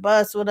girls on the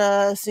bus with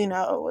us.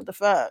 What the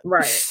fuck?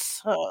 Right.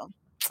 So,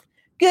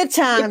 good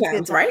times.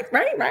 Right.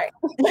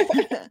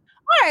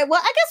 All right.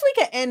 Well, I guess we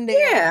can end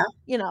there.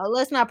 Yeah.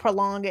 Let's not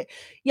prolong it.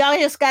 Y'all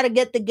just got to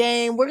get the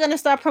game. We're gonna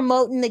start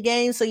promoting the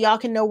game so y'all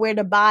can know where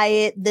to buy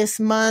it this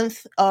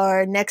month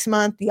or next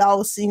month. Y'all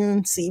will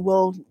soon see.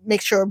 We'll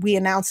make sure we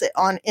announce it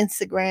on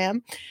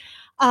Instagram.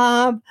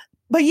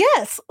 But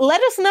yes,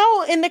 let us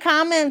know in the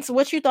comments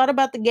what you thought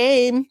about the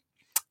game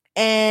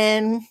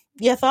and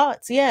your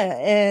thoughts. Yeah.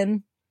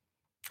 And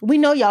we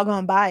know y'all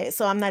gonna buy it,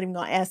 so I'm not even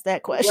gonna ask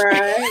that question.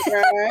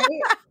 Right.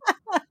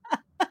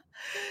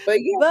 But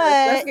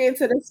let's get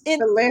into this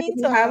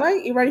philanthropy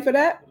highlight. You ready for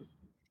that?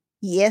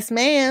 Yes,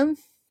 ma'am.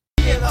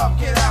 Get up,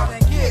 get out,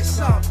 and get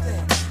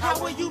something. How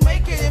will you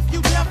make it if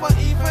you never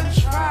even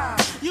try?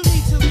 You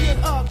need to get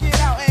up, get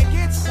out, and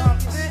get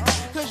something.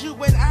 Cause you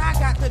and I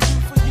got to do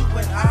for you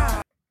and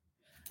I.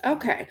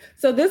 Okay,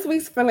 so this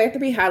week's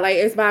philanthropy highlight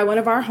is by one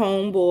of our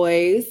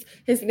homeboys.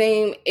 His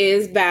name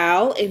is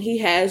Val, and he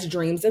has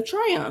Dreams of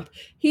Triumph.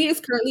 He is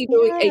currently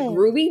doing a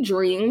Groovy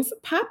Dreams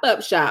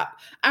pop-up shop.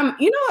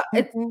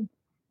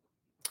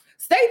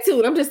 Stay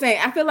tuned. I'm just saying,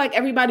 I feel like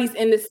everybody's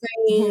in the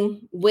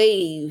same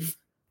wave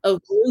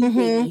of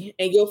groovy,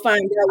 and you'll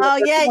find out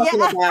what we're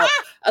talking about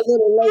a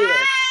little later.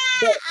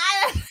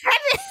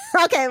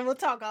 Okay, we'll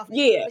talk off. But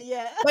yes.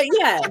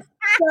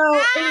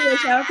 So anyway,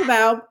 shout out to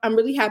Val. I'm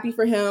really happy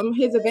for him.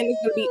 His event is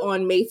going to be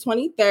on May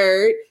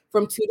 23rd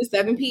from 2 to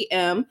 7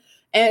 p.m.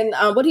 And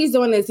what he's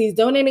doing is he's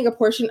donating a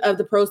portion of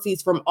the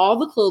proceeds from all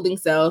the clothing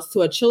sales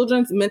to a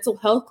children's mental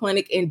health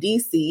clinic in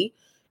DC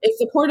in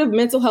support of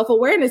Mental Health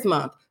Awareness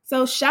Month.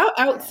 So shout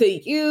out to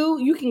you.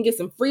 You can get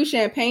some free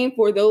champagne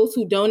for those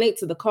who donate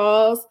to the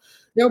cause.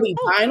 There'll be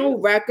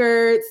vinyl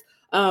records,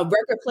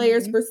 record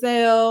players for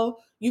sale.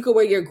 You can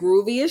wear your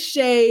grooviest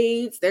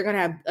shades. They're going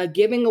to have a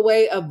giving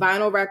away of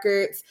vinyl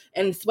records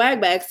and swag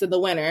bags to the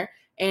winner.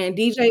 And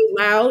DJ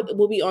Loud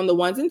will be on the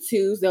 1s and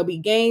 2s. There'll be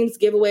games,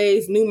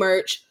 giveaways, new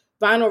merch,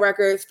 vinyl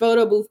records,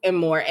 photo booth, and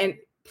more. And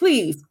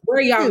please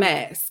wear your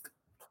mask.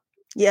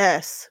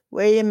 Yes,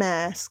 wear your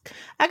mask.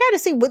 I got to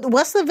see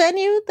what's the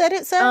venue that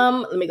it said.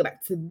 Let me go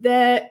back to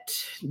that.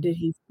 Did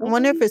he? I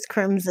wonder if it's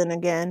Crimson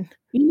again.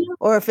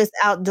 or if it's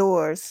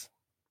outdoors.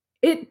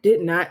 It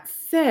did not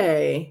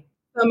say.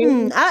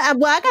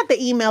 I got the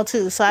email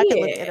too, so I can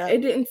look it up.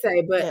 It didn't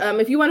say,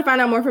 but if you want to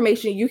find out more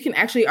information, you can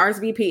actually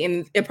RSVP,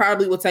 and it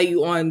probably will tell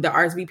you on the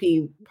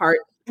RSVP part.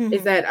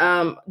 It's at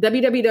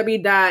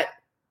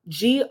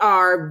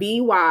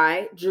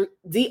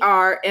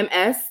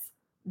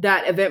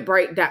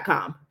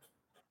www.grvydrms.eventbrite.com.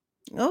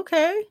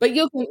 Okay, but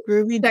you can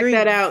check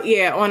that out.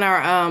 Yeah, on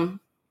our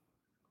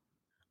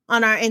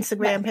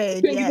Instagram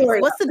page. Yes.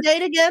 What's the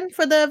date again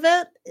for the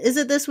event? Is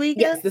it this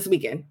weekend? Yes, this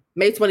weekend,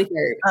 May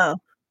 23rd. Oh.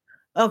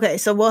 Okay,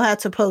 so we'll have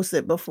to post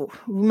it before.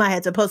 We might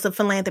have to post a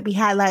philanthropy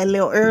highlight a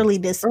little early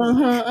this week.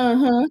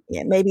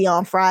 Yeah, maybe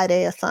on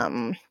Friday or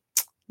something.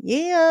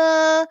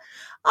 Yeah.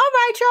 All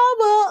right, y'all.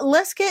 Well,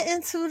 let's get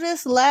into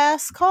this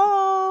last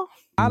call.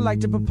 I'd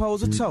like to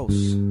propose a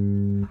toast.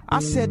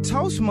 I said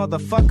toast,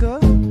 motherfucker.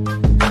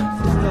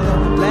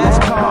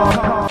 Last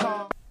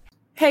call.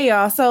 Hey,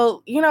 y'all.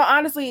 So,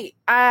 honestly,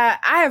 I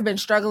have been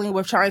struggling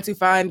with trying to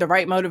find the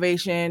right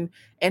motivation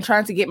and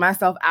trying to get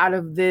myself out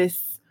of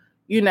this,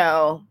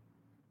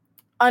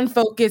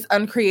 unfocused,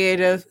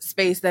 uncreative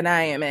space that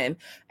I am in.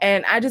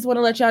 And I just want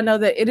to let y'all know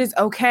that it is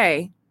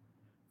okay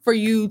for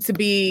you to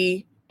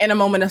be in a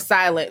moment of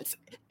silence.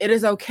 It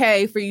is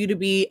okay for you to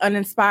be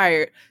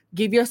uninspired.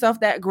 Give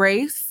yourself that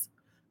grace.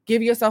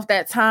 Give yourself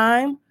that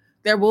time.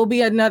 There will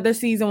be another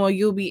season where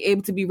you'll be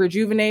able to be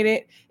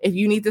rejuvenated. If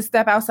you need to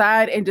step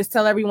outside and just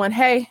tell everyone,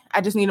 hey, I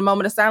just need a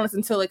moment of silence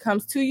until it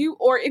comes to you.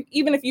 Or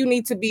even if you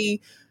need to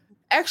be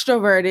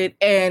extroverted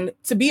and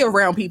to be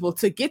around people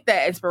to get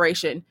that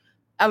inspiration,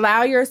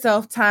 allow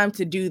yourself time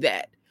to do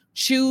that.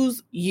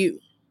 Choose you.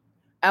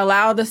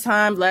 Allow this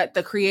time, let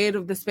the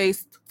creative, the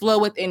space flow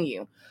within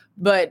you.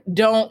 But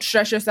don't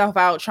stress yourself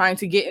out trying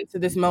to get into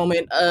this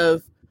moment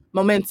of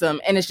momentum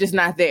and it's just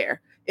not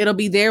there. It'll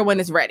be there when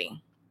it's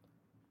ready.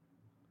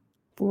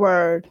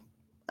 Word.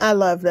 I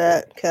love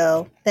that,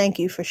 Kel. Thank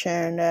you for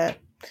sharing that.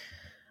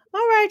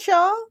 All right,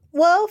 y'all.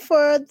 Well,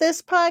 for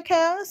this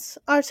podcast,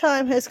 our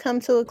time has come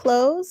to a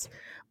close,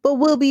 but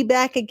we'll be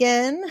back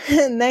again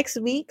next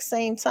week,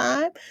 same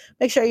time.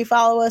 Make sure you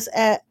follow us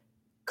at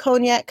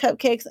Cognac,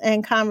 Cupcakes,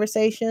 and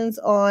Conversations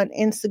on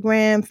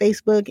Instagram,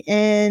 Facebook,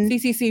 and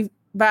CCC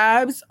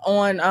Vibes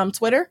on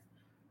Twitter.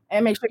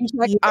 And make sure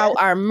you check out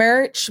our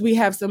merch. We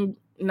have some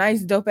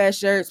nice dope ass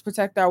shirts.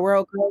 Protect Our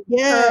World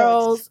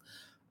Girls,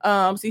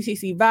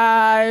 CCC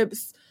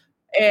Vibes,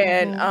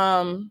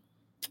 and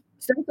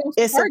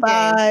it's a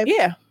vibe. Game.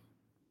 Yeah.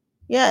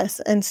 Yes,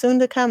 and soon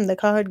to come the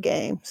card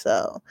game.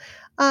 So,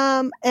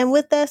 and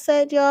with that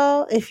said,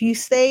 y'all, if you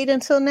stayed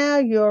until now,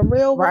 you're a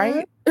real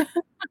one.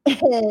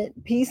 And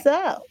peace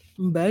out.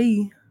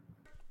 Bye.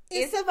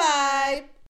 It's a vibe.